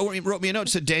Brody again? wrote me a note,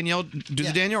 said, Danielle, do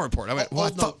the Danielle report. I went, well,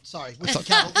 Old note. Sorry.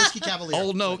 Whiskey Cavalier.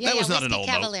 Old note. That was not an old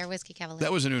note. Whiskey Cavalier.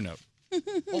 That was a new note.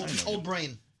 Old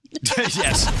brain.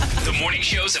 Yes. The Morning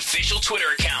Show's official Twitter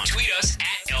account. Tweet us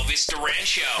at Elvis Duran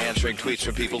Show. Answering tweets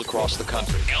from people across the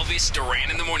country. Elvis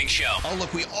Duran in the Morning Show. Oh,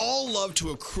 look, we all love to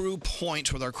accrue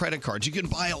points with our credit cards. You can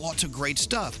buy lots of great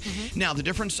stuff. Now, the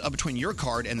difference between your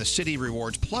card and the Citi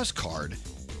Rewards Plus card,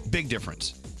 big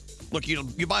difference. Look, you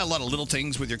buy a lot of little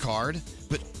things with your card,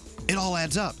 but it all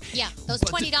adds up. Yeah, those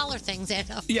 $20 things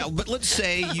add up. Yeah, but let's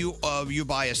say you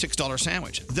buy a $6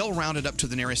 sandwich. They'll round it up to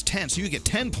the nearest 10, so you get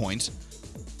 10 points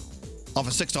off a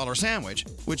 $6 sandwich,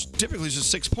 which typically is just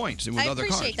 6 points with other cards.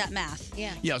 I appreciate that math.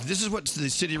 Yeah. Yeah, this is what the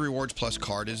Citi Rewards Plus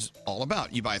card is all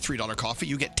about. You buy a $3 coffee,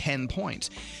 you get 10 points.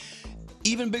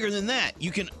 Even bigger than that,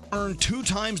 you can earn 2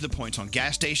 times the points on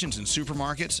gas stations and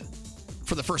supermarkets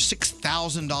for the first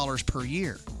 $6,000 per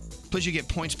year. Plus, you get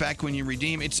points back when you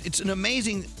redeem. It's an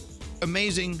amazing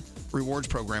rewards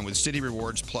program with Citi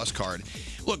Rewards Plus card.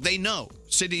 Look, they know.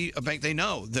 Citibank, they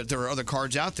know that there are other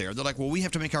cards out there. They're like, well, we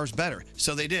have to make ours better.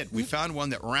 So they did. We found one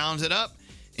that rounds it up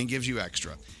and gives you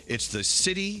extra. It's the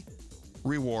Citi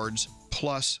Rewards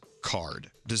Plus card,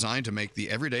 designed to make the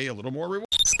everyday a little more rewarding.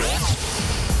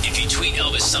 If you tweet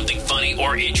Elvis something funny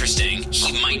or interesting,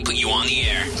 he might put you on the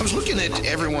air. I was looking at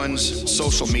everyone's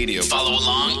social media. Follow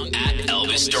along at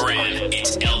Elvis Duran.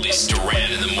 It's Elvis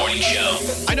Duran in the Morning Show.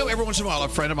 I know every once in a while a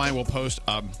friend of mine will post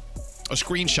a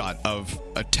screenshot of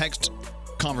a text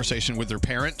conversation with their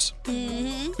parents.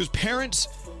 Because parents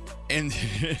and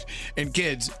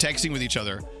kids texting with each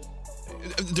other,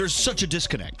 there's such a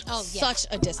disconnect. Oh, yeah. Such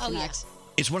a disconnect. Oh, yeah.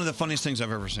 It's one of the funniest things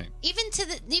I've ever seen.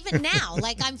 Even now,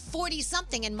 like I'm 40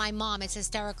 something, and my mom is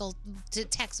hysterical to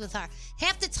text with her.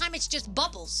 Half the time, it's just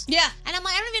bubbles. Yeah, and I'm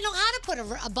like, I don't even know how to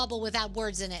put a bubble without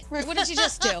words in it. What did you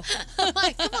just do? I'm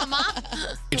like, come on, mom.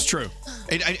 It's true.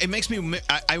 It makes me.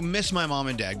 I miss my mom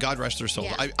and dad. God rest their souls.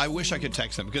 Yeah. I wish I could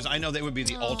text them because I know they would be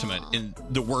the ultimate in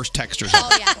the worst texters.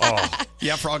 Oh yeah. Oh,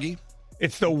 yeah, Froggy.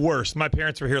 It's the worst. My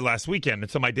parents were here last weekend,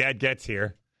 and so my dad gets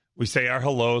here. We say our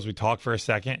hellos. We talk for a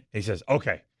second. He says,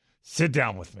 okay, sit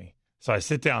down with me. So I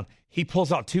sit down. He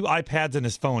pulls out 2 iPads and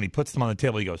his phone. He puts them on the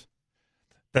table. He goes,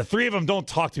 the 3 of them don't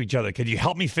talk to each other. Could you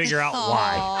help me figure out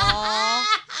why?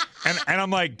 And I'm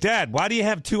like, Dad, why do you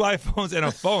have 2 iPhones and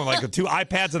a phone? Like 2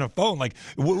 iPads and a phone? Like,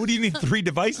 what do you need 3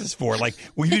 devices for? Like,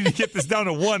 we need to get this down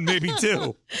to 1, maybe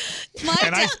 2.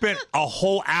 And I spent a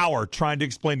whole hour trying to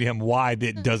explain to him why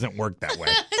it doesn't work that way.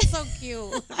 So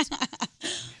cute.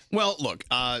 Well, look,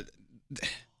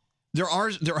 there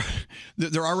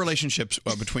are relationships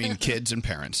between kids and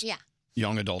parents. Yeah.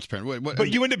 Young adults, parents.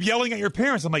 But you end up yelling at your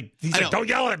parents. I'm like, he's like, don't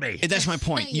yell at me. That's my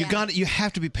point. Yeah. You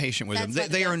have to be patient with them. That's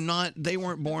They what are not. They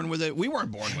weren't born with it. We weren't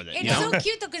born with it. It's so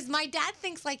cute though, because my dad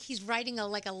thinks like he's writing a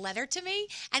letter to me,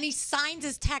 and he signs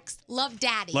his text, "Love,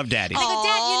 Daddy." Love, Daddy. And I go,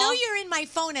 Dad, you know you're in my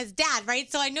phone as Dad,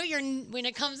 right? So I know you're when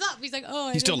it comes up. He's like, oh,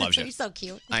 I He still didn't loves know. you. He's so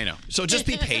cute. I know. So just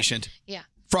be patient. Yeah.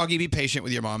 Froggy, be patient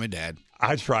with your mom and dad.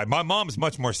 I try. My mom's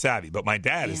much more savvy, but my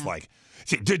dad is like,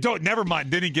 see, don't. Never mind.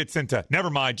 Then he gets into, never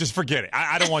mind. Just forget it.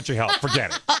 I don't want your help.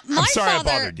 Forget it. I'm sorry I father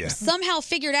bothered you. somehow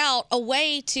figured out a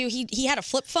way to he had a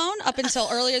flip phone up until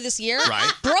earlier this year,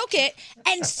 Right. broke it,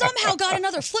 and somehow got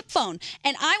another flip phone.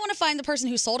 And I want to find the person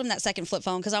who sold him that second flip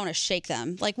phone because I want to shake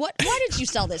them. Like, why did you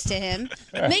sell this to him?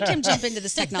 Make him jump into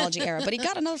this technology era. But he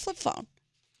got another flip phone.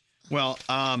 Well,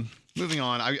 moving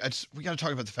on. We got to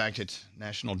talk about the fact it's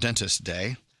National Dentist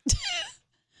Day.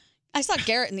 I saw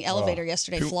Garrett in the elevator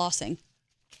yesterday flossing.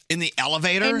 In the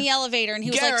elevator? In the elevator, and he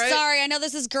was Garrett. like, sorry, I know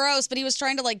this is gross, but he was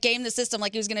trying to like game the system,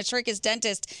 like he was going to trick his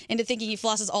dentist into thinking he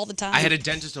flosses all the time. I had a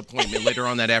dentist appointment later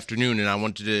on that afternoon, and I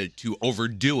wanted to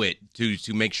overdo it to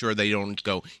make sure they don't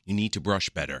go, you need to brush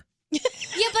better. Yeah,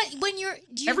 but when you're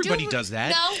Everybody does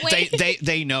that. No, wait.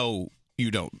 They know you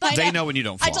don't. But They know when you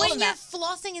don't floss. When you're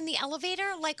flossing in the elevator,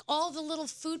 like all the little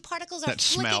food particles are That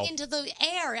smell. flicking into the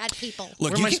air at people.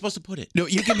 Look, Where you am I can- supposed to put it? No,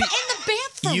 you can be. In the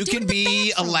bathroom. You Do it can in the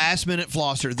be a last-minute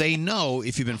flosser. They know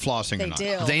if you've been flossing They or not.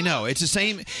 do. They know. It's the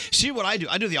same. See what I do?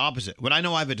 I do the opposite. When I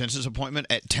know I have a dentist appointment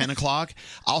at 10 o'clock,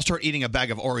 I'll start eating a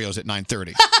bag of Oreos at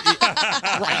 9:30.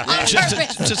 Right.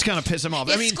 Just kind of piss them off.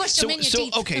 You I mean, squish them in your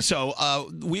teeth. okay. So I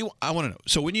want to know.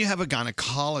 So when you have a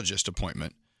gynecologist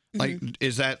appointment, like,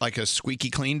 is that like a squeaky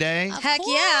clean day? Heck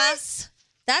yeah.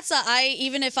 That's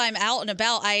even if I'm out and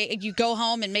about, you go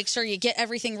home and make sure you get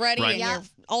everything ready Right. and Yeah. you're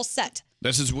all set.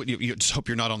 This is what you just hope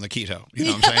you're not on the keto. You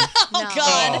know what I'm saying? Oh,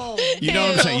 God. You know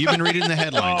what I'm saying? You've been reading the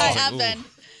headlines. I It's like, have ooh. been.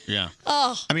 Yeah.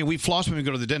 Oh. I mean, we floss when we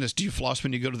go to the dentist. Do you floss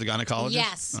when you go to the gynecologist?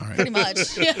 Yes, All right. pretty much.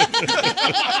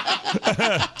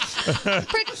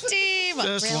 Pretty much.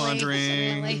 Just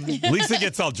wondering. Lisa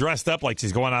gets all dressed up like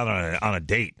she's going out on a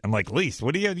date. I'm like, Lisa,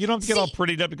 what do you don't have to get all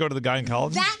prettied up to go to the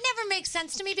gynecologist? That never makes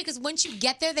sense to me because once you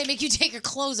get there, they make you take your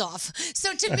clothes off.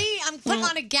 So to me, I'm putting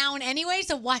on a gown anyway.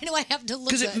 So why do I have to look?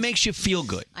 Because Because it makes you feel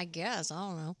good. I guess I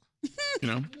don't know. You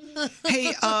know.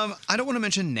 Hey, I don't want to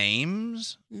mention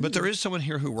names, but there is someone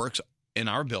here who works in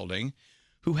our building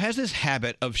who has this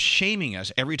habit of shaming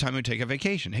us every time we take a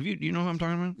vacation. You know who I'm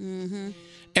talking about? Mm-hmm.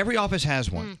 Every office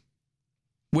has one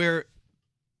where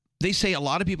they say a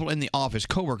lot of people in the office,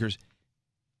 coworkers,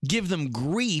 give them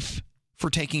grief for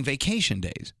taking vacation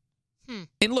days.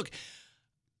 And look,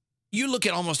 you look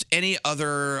at almost any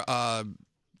other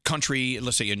country,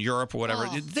 let's say in Europe or whatever,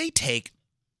 they take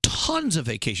tons of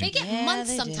vacation. They get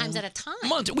months sometimes at a time.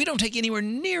 Months. We don't take anywhere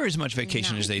near as much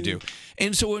vacation as they do.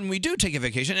 And so when we do take a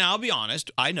vacation, and I'll be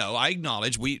honest, I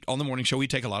acknowledge we on the morning show we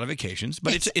take a lot of vacations,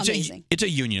 but it's amazing. a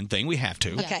union thing. We have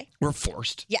to. Okay. We're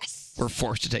forced. Yes. We're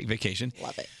forced to take vacation.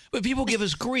 Love it. But people give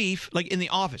us grief, like in the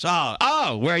office.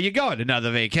 Oh, where are you going?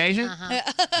 Another vacation?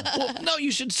 Well, no,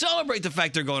 you should celebrate the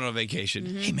fact they're going on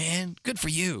vacation. Hey, man, good for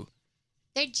you.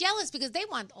 They're jealous because they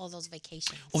want all those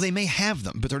vacations. Well, they may have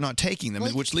them, but they're not taking them,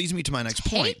 Well, which leads me to my next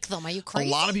point. Take them. Are you crazy?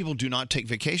 A lot of people do not take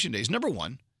vacation days. Number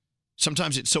one,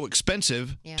 sometimes it's so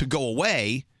expensive to go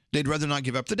away, they'd rather not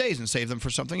give up the days and save them for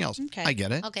something else. Okay. I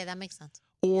get it. Okay, that makes sense.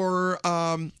 Or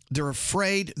they're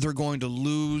afraid they're going to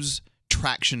lose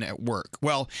traction at work.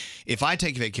 Well, if I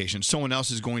take vacation, someone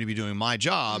else is going to be doing my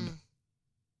job.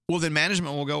 Well, then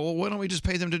management will go, well, why don't we just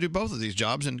pay them to do both of these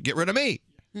jobs and get rid of me?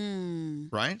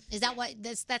 Right? Is that what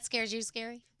that scares you,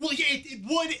 Scary? Well, yeah, it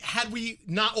would had we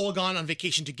not all gone on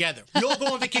vacation together. We all go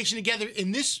on vacation together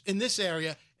in this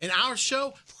area. In our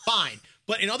show, fine.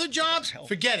 But in other jobs,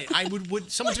 forget it. I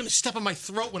would someone's going to step on my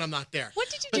throat when I'm not there. What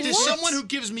did you do? But there's someone who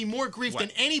gives me more grief than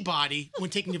anybody when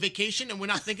taking a vacation and we're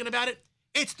not thinking about it.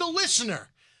 It's the listener.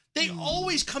 They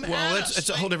always come Well, at it's us.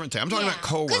 a whole different thing. I'm talking about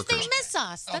coworkers. Because they miss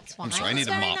us. That's why. I'm sorry, I need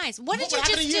That's a very mop. nice. What did you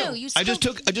happened just to do? you? I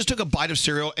just took a bite of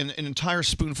cereal and an entire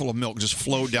spoonful of milk just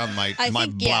flowed down my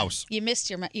blouse. You missed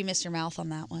your mouth on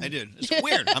that one. I did. It's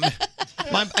weird.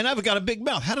 And I've got a big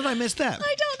mouth. How did I miss that?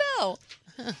 I don't know.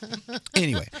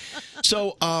 Anyway,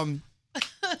 so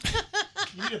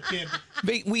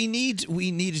We need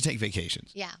to take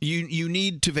vacations. Yeah. You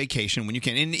need to vacation when you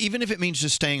can, and even if it means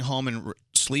just staying home and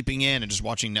sleeping in and just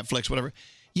watching Netflix, whatever,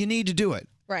 you need to do it.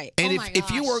 Right. And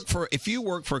if you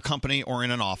work for a company or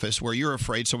in an office where you're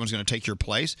afraid someone's going to take your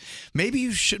place, maybe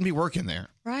you shouldn't be working there.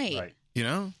 Right. You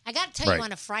know? I got to tell you,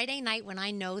 on a Friday night when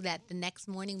I know that the next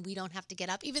morning we don't have to get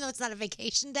up, even though it's not a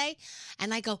vacation day,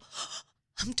 and I go,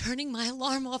 I'm turning my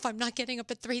alarm off. I'm not getting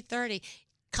up at 3:30.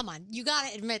 Come on, you got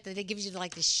to admit that it gives you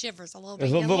like the shivers a little bit.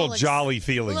 There's a You're little jolly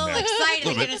feeling a little there. excited to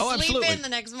Little get bit. to Oh, sleep absolutely. in the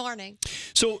next morning.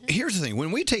 So here's the thing: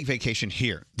 when we take vacation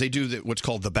here, they do what's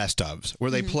called the best ofs,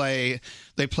 where they play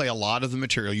a lot of the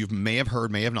material you may have heard,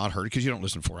 may have not heard, because you don't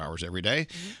listen 4 hours every day,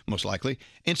 most likely.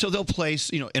 And so they'll place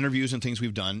interviews and things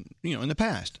we've done in the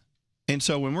past. And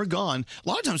so when we're gone, a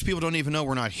lot of times people don't even know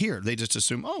we're not here. They just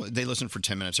assume, they listen for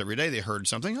 10 minutes every day. They heard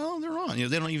something. Oh, they're on.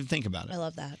 They don't even think about it. I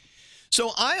love that.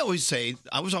 So I always say,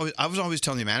 I was always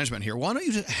telling the management here, why don't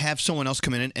you just have someone else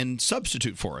come in and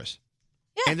substitute for us?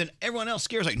 Yeah. And then everyone else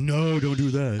scares like, no, don't do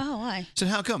that. Oh, why? So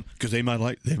how come? Because they might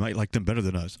like them better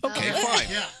than us. Okay, fine.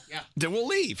 Yeah. Then we'll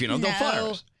leave. They'll fire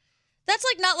us. That's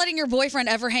like not letting your boyfriend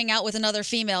ever hang out with another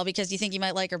female because you think you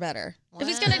might like her better. If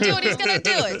he's going to do it, he's going to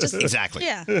do it. Just Exactly.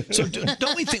 Yeah. So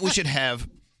don't we think we should have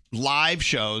live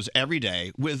shows every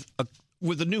day with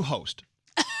a new host?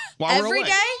 While we're Every away?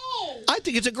 day? I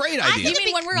think it's a great I idea. think You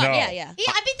mean when we're on? Yeah, yeah. Yeah,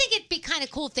 I think it'd be kind of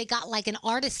cool if they got like an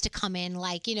artist to come in,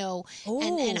 like, and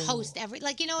host every,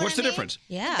 like, you know what What's I the mean? difference?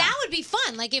 Yeah. That would be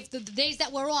fun. Like if the days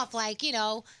that we're off, like,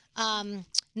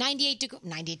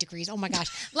 98 degrees. Oh my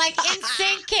gosh. Like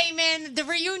NSYNC came in, the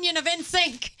reunion of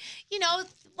NSYNC,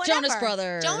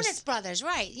 whatever. Jonas Brothers,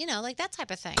 right. Like that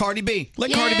type of thing. Cardi B.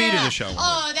 Let Cardi B do the show.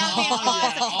 Oh, that would be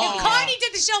awesome. If Cardi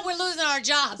did the show, we're losing our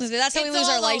jobs. That's how we It's lose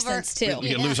our all over. license, too.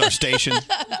 We can lose our station.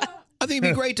 I think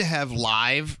it'd be great to have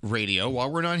live radio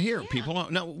while we're not here. People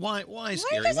don't know why. Why is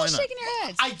scary? Why not? your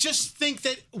heads? I just think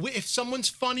that if someone's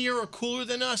funnier or cooler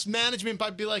than us, management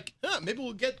might be like, maybe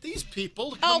we'll get these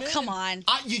people to come in. come on.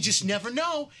 You just never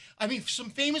know. I mean,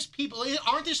 some famous people.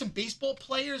 Aren't there some baseball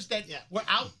players that were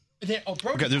out there?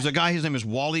 Okay, there's a guy, his name is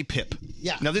Wally Pipp.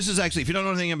 Yeah. Now, this is actually, if you don't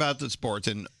know anything about the sports,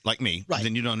 and like me,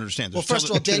 then you don't understand. Well, first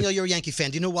of all, Daniel, you're a Yankee fan.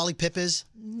 Do you know who Wally Pipp is?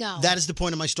 No. That is the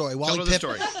point of my story. Tell her the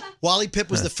story. Wally Pipp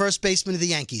was the first baseman of the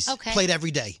Yankees. Okay. Played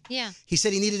every day. Yeah. He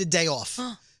said he needed a day off.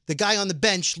 The guy on the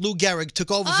bench, Lou Gehrig,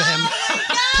 took over for him.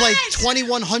 Played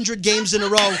 2,100 games in a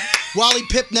row. Wally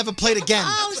Pipp never played again.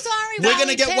 Oh, sorry, We're Wally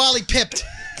going to get Pipp. Wally pipped.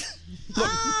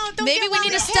 Maybe we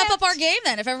need to step up our game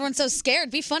then. If everyone's so scared,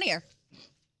 be funnier.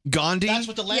 Gandhi. That's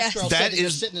what the last girl said. He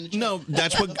was sitting in the chair. No,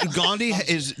 that's what Gandhi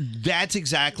is. That's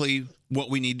exactly what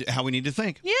we need. How we need to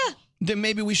think. Yeah. Then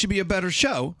maybe we should be a better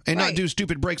show and not do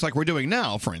stupid breaks like we're doing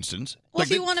now. For instance. Well,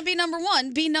 if you want to be number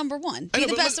one, be number one. Be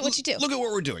the best at what you do. Look at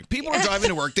what we're doing. People are driving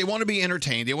to work. They want to be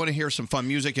entertained. They want to hear some fun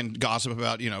music and gossip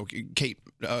about Kate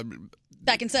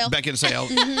Beckinsale.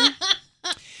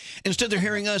 Mm-hmm. Instead, they're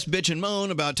hearing us bitch and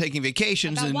moan about taking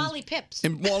vacations. About and Wally Pips.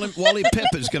 And Wally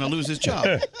Pipp is going to lose his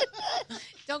job.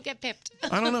 Don't get pipped.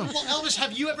 I don't know. Well, Elvis,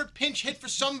 have you ever pinch hit for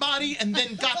somebody and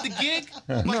then got the gig?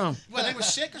 No. When they were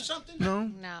sick or something?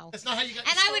 No. That's not how you got.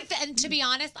 And and to be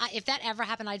honest, if that ever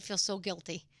happened, I'd feel so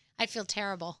guilty. I'd feel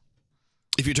terrible.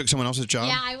 If you took someone else's job?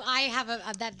 Yeah, I have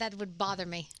that would bother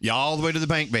me. Yeah, all the way to the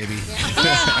bank, baby.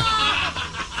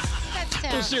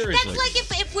 Well, seriously. That's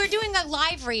like if we're doing a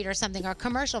live read or something or a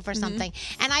commercial for something,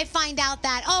 and I find out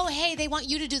that, hey, they want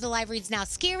you to do the live reads now.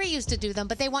 Scary used to do them,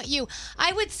 but they want you.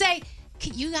 I would say,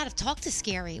 you got to talk to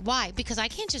Scary. Why? Because I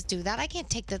can't just do that. I can't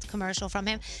take the commercial from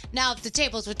him. Now, if the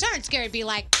tables were turned, Scary would be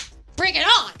like, bring it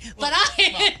on. But I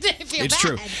feel It's bad.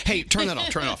 true. Hey, turn that off.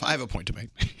 Turn it off. I have a point to make.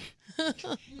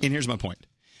 And here's my point.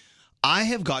 I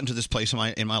have gotten to this place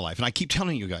in my life, and I keep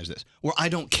telling you guys this, where I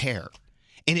don't care.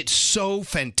 And it's so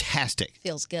fantastic.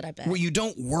 Feels good, I bet. Where you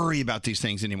don't worry about these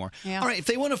things anymore. Yeah. All right, if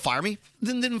they want to fire me,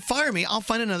 then fire me. I'll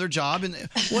find another job and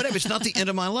whatever. It's not the end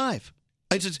of my life.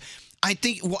 It's just, I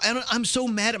think, I'm so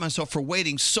mad at myself for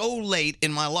waiting so late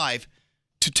in my life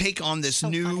to take on this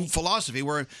new philosophy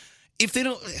where if they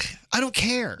don't, I don't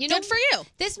care. Good for you.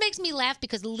 This makes me laugh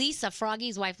because Lisa,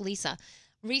 Froggy's wife, Lisa,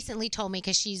 recently told me,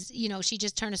 because she's, she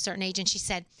just turned a certain age, and she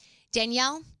said,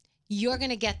 Danielle, you're going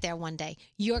to get there one day.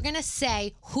 You're going to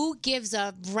say, who gives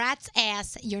a rat's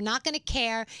ass? You're not going to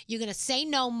care. You're going to say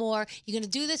no more. You're going to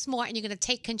do this more, and you're going to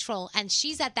take control. And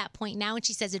she's at that point now, and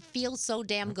she says it feels so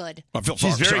damn good. I feel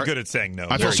She's very sorry. good at saying no.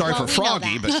 I feel sorry for we know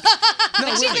Froggy, that. but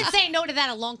But she's been saying no to that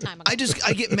a long time ago.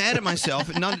 I get mad at myself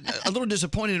and not a little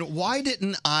disappointed. Why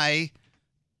didn't I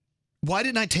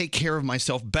take care of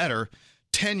myself better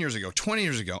 10 years ago, 20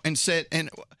 years ago, and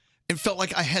felt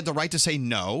like I had the right to say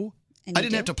no? I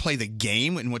didn't have to play the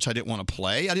game in which I didn't want to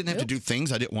play. I didn't have to do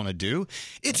things I didn't want to do.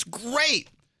 It's great.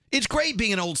 It's great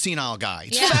being an old senile guy.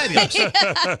 It's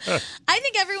fabulous. I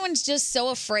think everyone's just so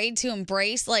afraid to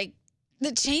embrace like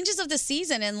the changes of the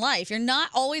season in life. You're not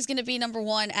always going to be number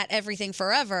one at everything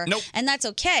forever. Nope. And that's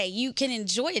okay. You can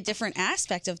enjoy a different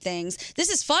aspect of things. This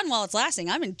is fun while it's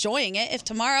lasting. I'm enjoying it. If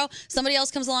tomorrow somebody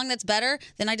else comes along that's better,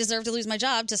 then I deserve to lose my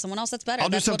job to someone else that's better. I'll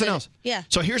do something else. Yeah.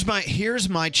 So here's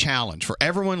my challenge for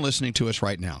everyone listening to us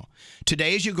right now.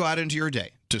 Today, as you go out into your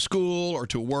day, to school or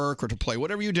to work or to play,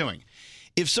 whatever you're doing,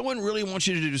 if someone really wants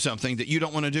you to do something that you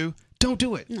don't want to do, don't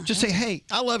do it. Just say, "Hey,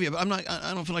 I love you, but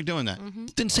I don't feel like doing that."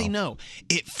 Then say no.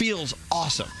 It feels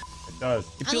awesome. It does.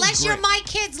 Unless you're my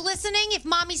kids listening, if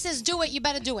mommy says do it, you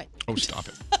better do it. Oh, stop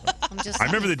it. I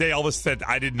remember the day Elvis said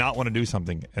I did not want to do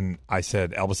something, and I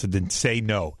said, Elvis said, then say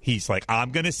no. He's like,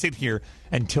 I'm going to sit here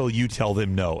until you tell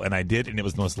them no. And I did, and it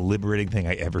was the most liberating thing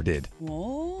I ever did.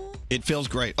 Whoa. It feels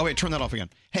great. Oh, wait, turn that off again.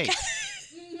 Hey,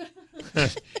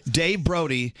 Dave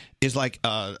Brody is like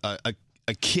a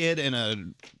kid in a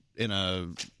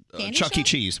Chuck E.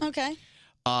 Cheese. Okay.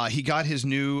 He got his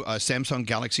new Samsung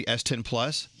Galaxy S10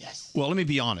 Plus. Yes. Well, let me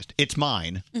be honest. It's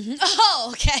mine. Mm-hmm.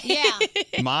 Oh, okay.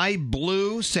 Yeah. My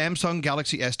blue Samsung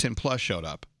Galaxy S10 Plus showed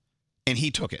up, and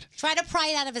he took it. Try to pry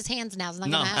it out of his hands now. It's not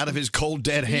No, gonna happen. out of his cold,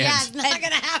 dead hands. Yeah, it's not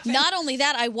going to happen. Not only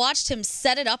that, I watched him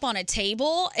set it up on a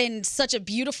table in such a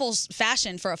beautiful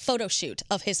fashion for a photo shoot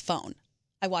of his phone.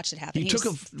 I watched it happen. You He took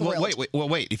was thrilled.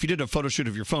 wait. If you did a photo shoot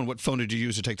of your phone, what phone did you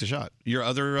use to take the shot? Your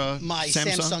other My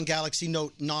Samsung Galaxy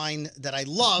Note 9 that I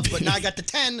love, but now I got the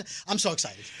 10. I'm so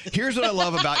excited. Here's what I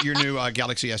love about your new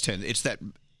Galaxy S10. It's that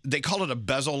they call it a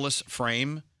bezel-less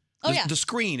frame. Oh, yeah. The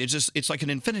screen is it's like an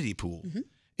infinity pool.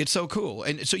 It's so cool,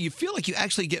 and so you feel like you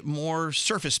actually get more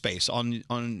surface space on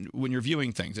when you're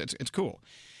viewing things. It's cool,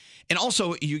 and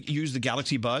also you use the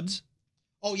Galaxy Buds.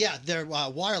 Oh, yeah, they're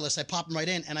wireless. I pop them right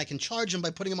in, and I can charge them by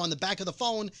putting them on the back of the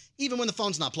phone, even when the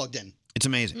phone's not plugged in. It's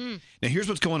amazing. Now, here's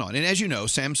what's going on. And as you know,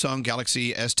 Samsung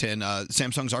Galaxy S10,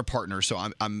 Samsung's our partner, so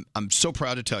I'm so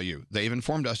proud to tell you. They've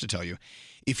informed us to tell you.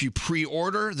 If you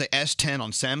pre-order the S10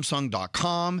 on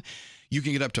Samsung.com, you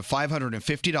can get up to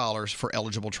 $550 for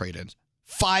eligible trade-ins.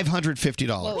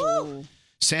 $550. Whoa.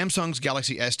 Samsung's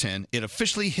Galaxy S10, it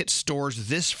officially hits stores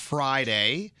this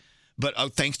Friday. But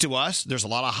thanks to us, there's a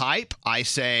lot of hype. I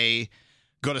say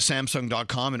go to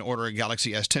Samsung.com and order a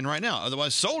Galaxy S10 right now.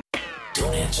 Otherwise, sold.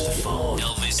 Don't answer the phone.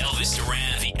 Elvis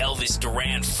Duran, the Elvis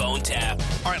Duran phone tap.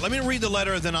 All right, let me read the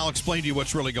letter, then I'll explain to you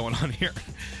what's really going on here.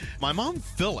 My mom,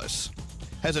 Phyllis,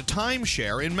 has a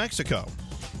timeshare in Mexico.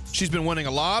 She's been winning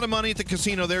a lot of money at the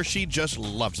casino there. She just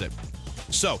loves it.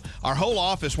 So, our whole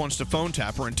office wants to phone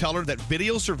tap her and tell her that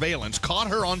video surveillance caught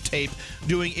her on tape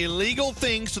doing illegal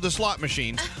things to the slot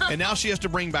machine, and now she has to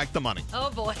bring back the money. Oh,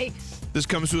 boy. This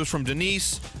comes to us from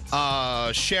Denise,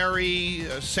 Sherry,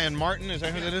 San Martin. Is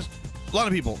that who that is? A lot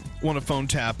of people want to phone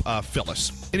tap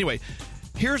Phyllis. Anyway,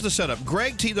 here's the setup.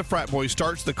 Greg T., the frat boy,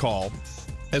 starts the call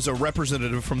as a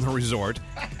representative from the resort,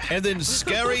 and then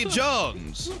Scary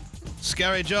Jones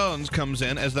comes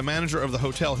in as the manager of the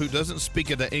hotel who doesn't speak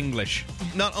the English.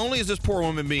 Not only is this poor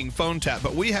woman being phone tapped,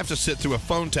 but we have to sit through a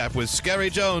phone tap with Scary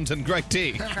Jones and Greg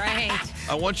T. Right.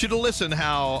 I want you to listen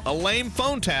how a lame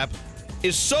phone tap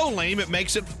is so lame it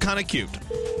makes it kind of cute.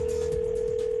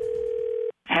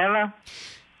 Hello?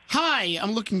 Hi,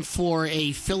 I'm looking for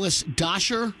a Phyllis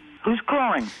Dosher. Who's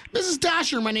calling? Mrs.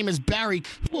 Dosher, my name is Barry.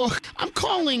 Look, I'm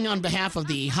calling on behalf of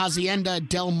the Hacienda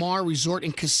Del Mar Resort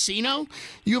and Casino.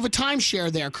 You have a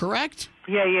timeshare there, correct?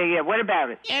 Yeah. What about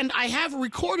it? And I have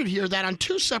recorded here that on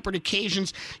 2 separate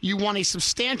occasions you won a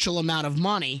substantial amount of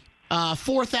money.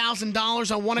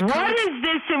 $4,000 on one account. What is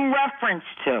this in reference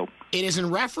to? It is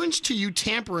in reference to you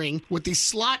tampering with the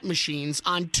slot machines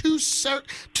on two certain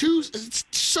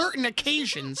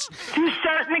occasions. 2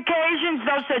 certain occasions?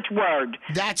 No such word.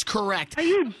 That's correct. Are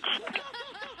you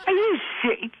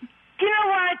sick? You know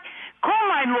what? Call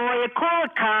my lawyer. Call a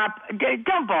cop.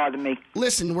 Don't bother me.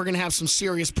 Listen, we're going to have some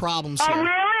serious problems here. Oh,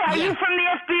 really? Are you from the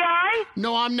FBI?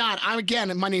 No, I'm not. My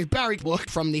name is Barry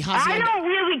from the Hacienda. I don't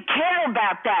really care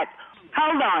about that.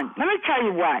 Hold on. Let me tell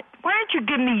you what. Why don't you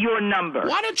give me your number?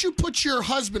 Why don't you put your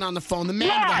husband on the phone, the man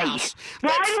of the house?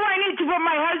 Why do I need to put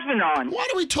my husband on? Why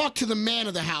don't we talk to the man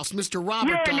of the house, Mr. Robert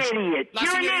You're an Dosher? idiot.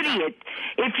 You're an idiot.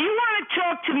 If you want to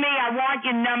talk to me, I want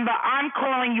your number. I'm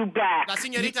calling you back. La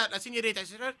señorita.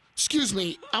 Excuse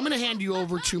me. I'm going to hand you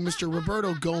over to Mr.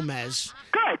 Roberto Gomez.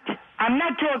 Good. I'm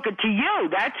not talking to you,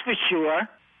 that's for sure.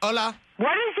 Hola.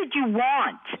 What is it you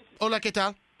want? Hola, ¿qué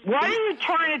tal? What are you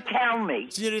trying to tell me?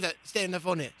 Señorita, stay on the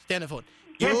phone here. Stay on the phone.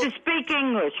 You have to speak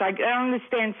English. I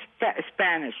understand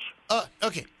Spanish.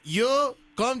 Okay. Yo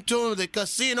come to the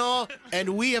casino, and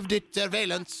we have the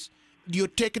surveillance. You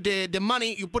take the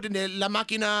money, you put in the La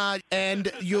Máquina,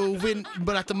 and you win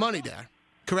the money there.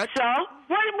 Correct? So,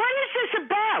 what is this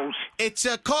about? It's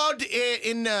called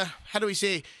how do we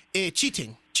say,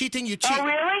 cheating. Cheating, you cheat. Oh,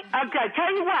 really? Okay,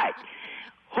 tell you what.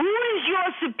 Who is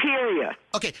your superior?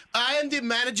 Okay, I am the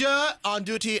manager on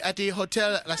duty at the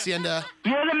Hotel La Hacienda.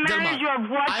 You're the manager of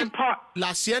what department? La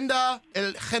Hacienda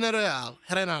El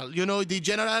General. You know the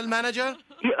general manager?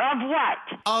 Of what?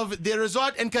 Of the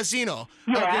resort and casino.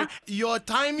 Yeah. Okay. Your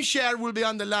timeshare will be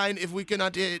on the line if we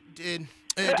cannot...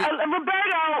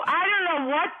 Roberto, I don't know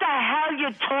what the hell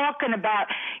you're talking about.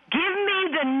 Give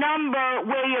me the number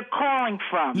where you're calling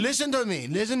from. Listen to me.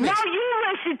 Listen, miss. No, you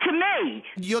listen to me.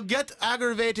 You'll get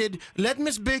aggravated. Let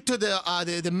me speak to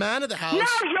the man of the house.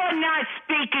 No, you're not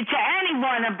speaking to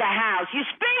anyone of the house. You're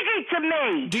speaking to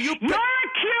me. You're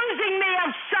accusing me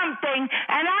of something,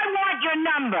 and I want your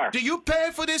number. Do you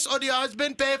pay for this, or the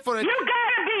husband pay for it? You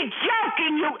gotta be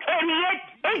joking, you idiot.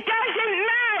 It doesn't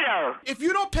matter. If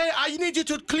you don't pay, I need you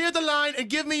to clear the line and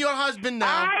give me your husband now.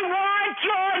 I want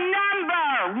your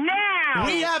number now.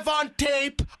 We have on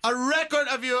tape a record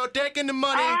of you taking the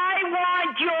money. I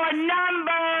want your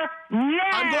number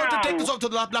now. I'm going to take this off to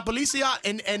la policia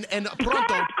and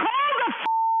pronto. Call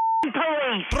the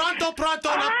police. Pronto.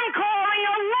 I'm calling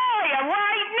a lawyer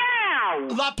right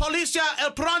now. La policia,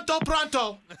 el pronto.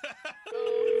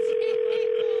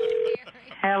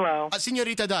 Hello.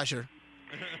 Señorita Dasher.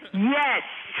 Yes.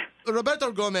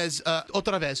 Roberto Gomez,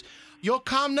 otra vez. You're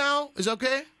calm now? Is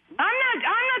okay? I'm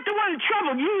not the one in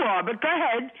trouble. You are, but go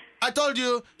ahead. I told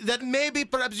you that maybe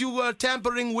perhaps you were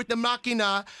tampering with the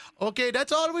Máquina. Okay,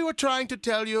 that's all we were trying to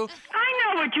tell you.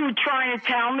 I know what you were trying to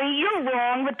tell me. You're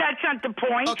wrong, but that's not the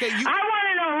point. Okay, I want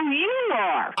to know who you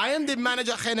are. I am the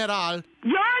manager general.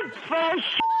 You're full of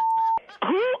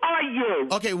Who are you?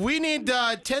 Okay, we need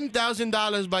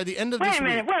 $10,000 by the end of this week.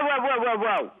 Wait a minute.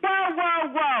 Whoa.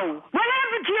 What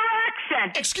happened to your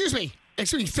accent? Excuse me,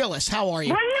 Phyllis. How are you?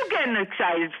 What are you getting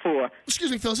excited for? Excuse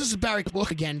me, Phyllis. This is Barry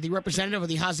Look again, the representative of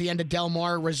the Hacienda Del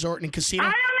Mar Resort and Casino. I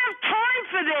don't have time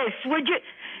for this. Would you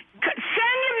send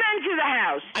your men to the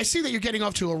house? I see that you're getting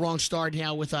off to a wrong start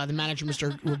now with the manager,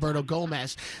 Mr. Roberto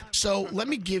Gomez. So let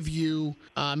me give you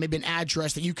maybe an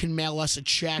address that you can mail us a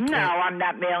check. No, I'm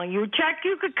not mailing you a check.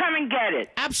 You could come and get it.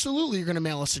 Absolutely, you're going to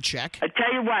mail us a check. I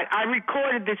tell you what, I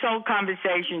recorded this whole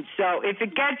conversation, so if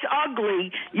it gets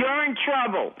ugly, you're in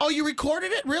trouble. Oh, you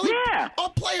recorded it? Really? Yeah.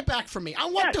 Oh, play it back for me.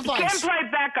 On what device? You can't play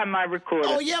it back on my recorder.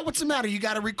 Oh, yeah? What's the matter? You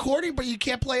got a recording, but you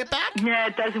can't play it back? Yeah,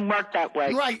 it doesn't work that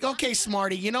way. Right. Okay,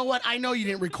 Smarty. You know what? I know you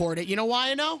didn't record it. You know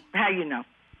why I know? How you know?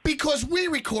 Because we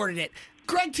recorded it.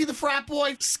 Greg T. the Frat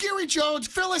Boy, Scary Jones,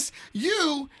 Phyllis,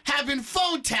 you have been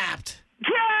phone tapped.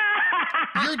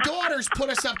 Your daughters put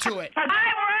us up to it. Hi,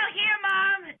 we're all here,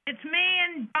 Mom. It's me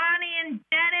and Bonnie and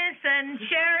Dennis and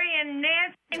Sherry and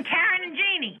Nancy and Karen and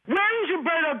Jeannie. Where's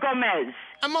Roberto Gomez?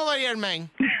 I'm over here, man.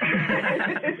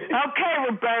 Okay,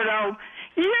 Roberto.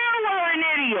 You are an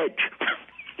idiot.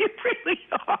 You really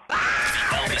are.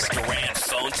 Elvis Duran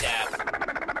phone tap.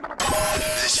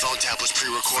 This phone tap was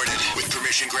pre-recorded with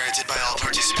permission granted by all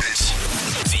participants.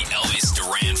 The Elvis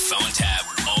Duran phone tap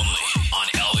only on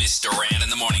Elvis Duran in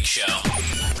the Morning Show.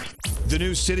 The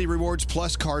new City Rewards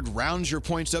Plus card rounds your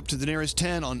points up to the nearest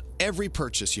 10 on every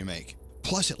purchase you make.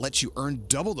 Plus, it lets you earn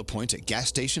double the points at gas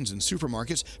stations and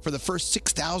supermarkets for the first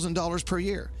 $6,000 per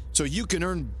year. So you can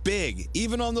earn big,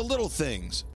 even on the little things.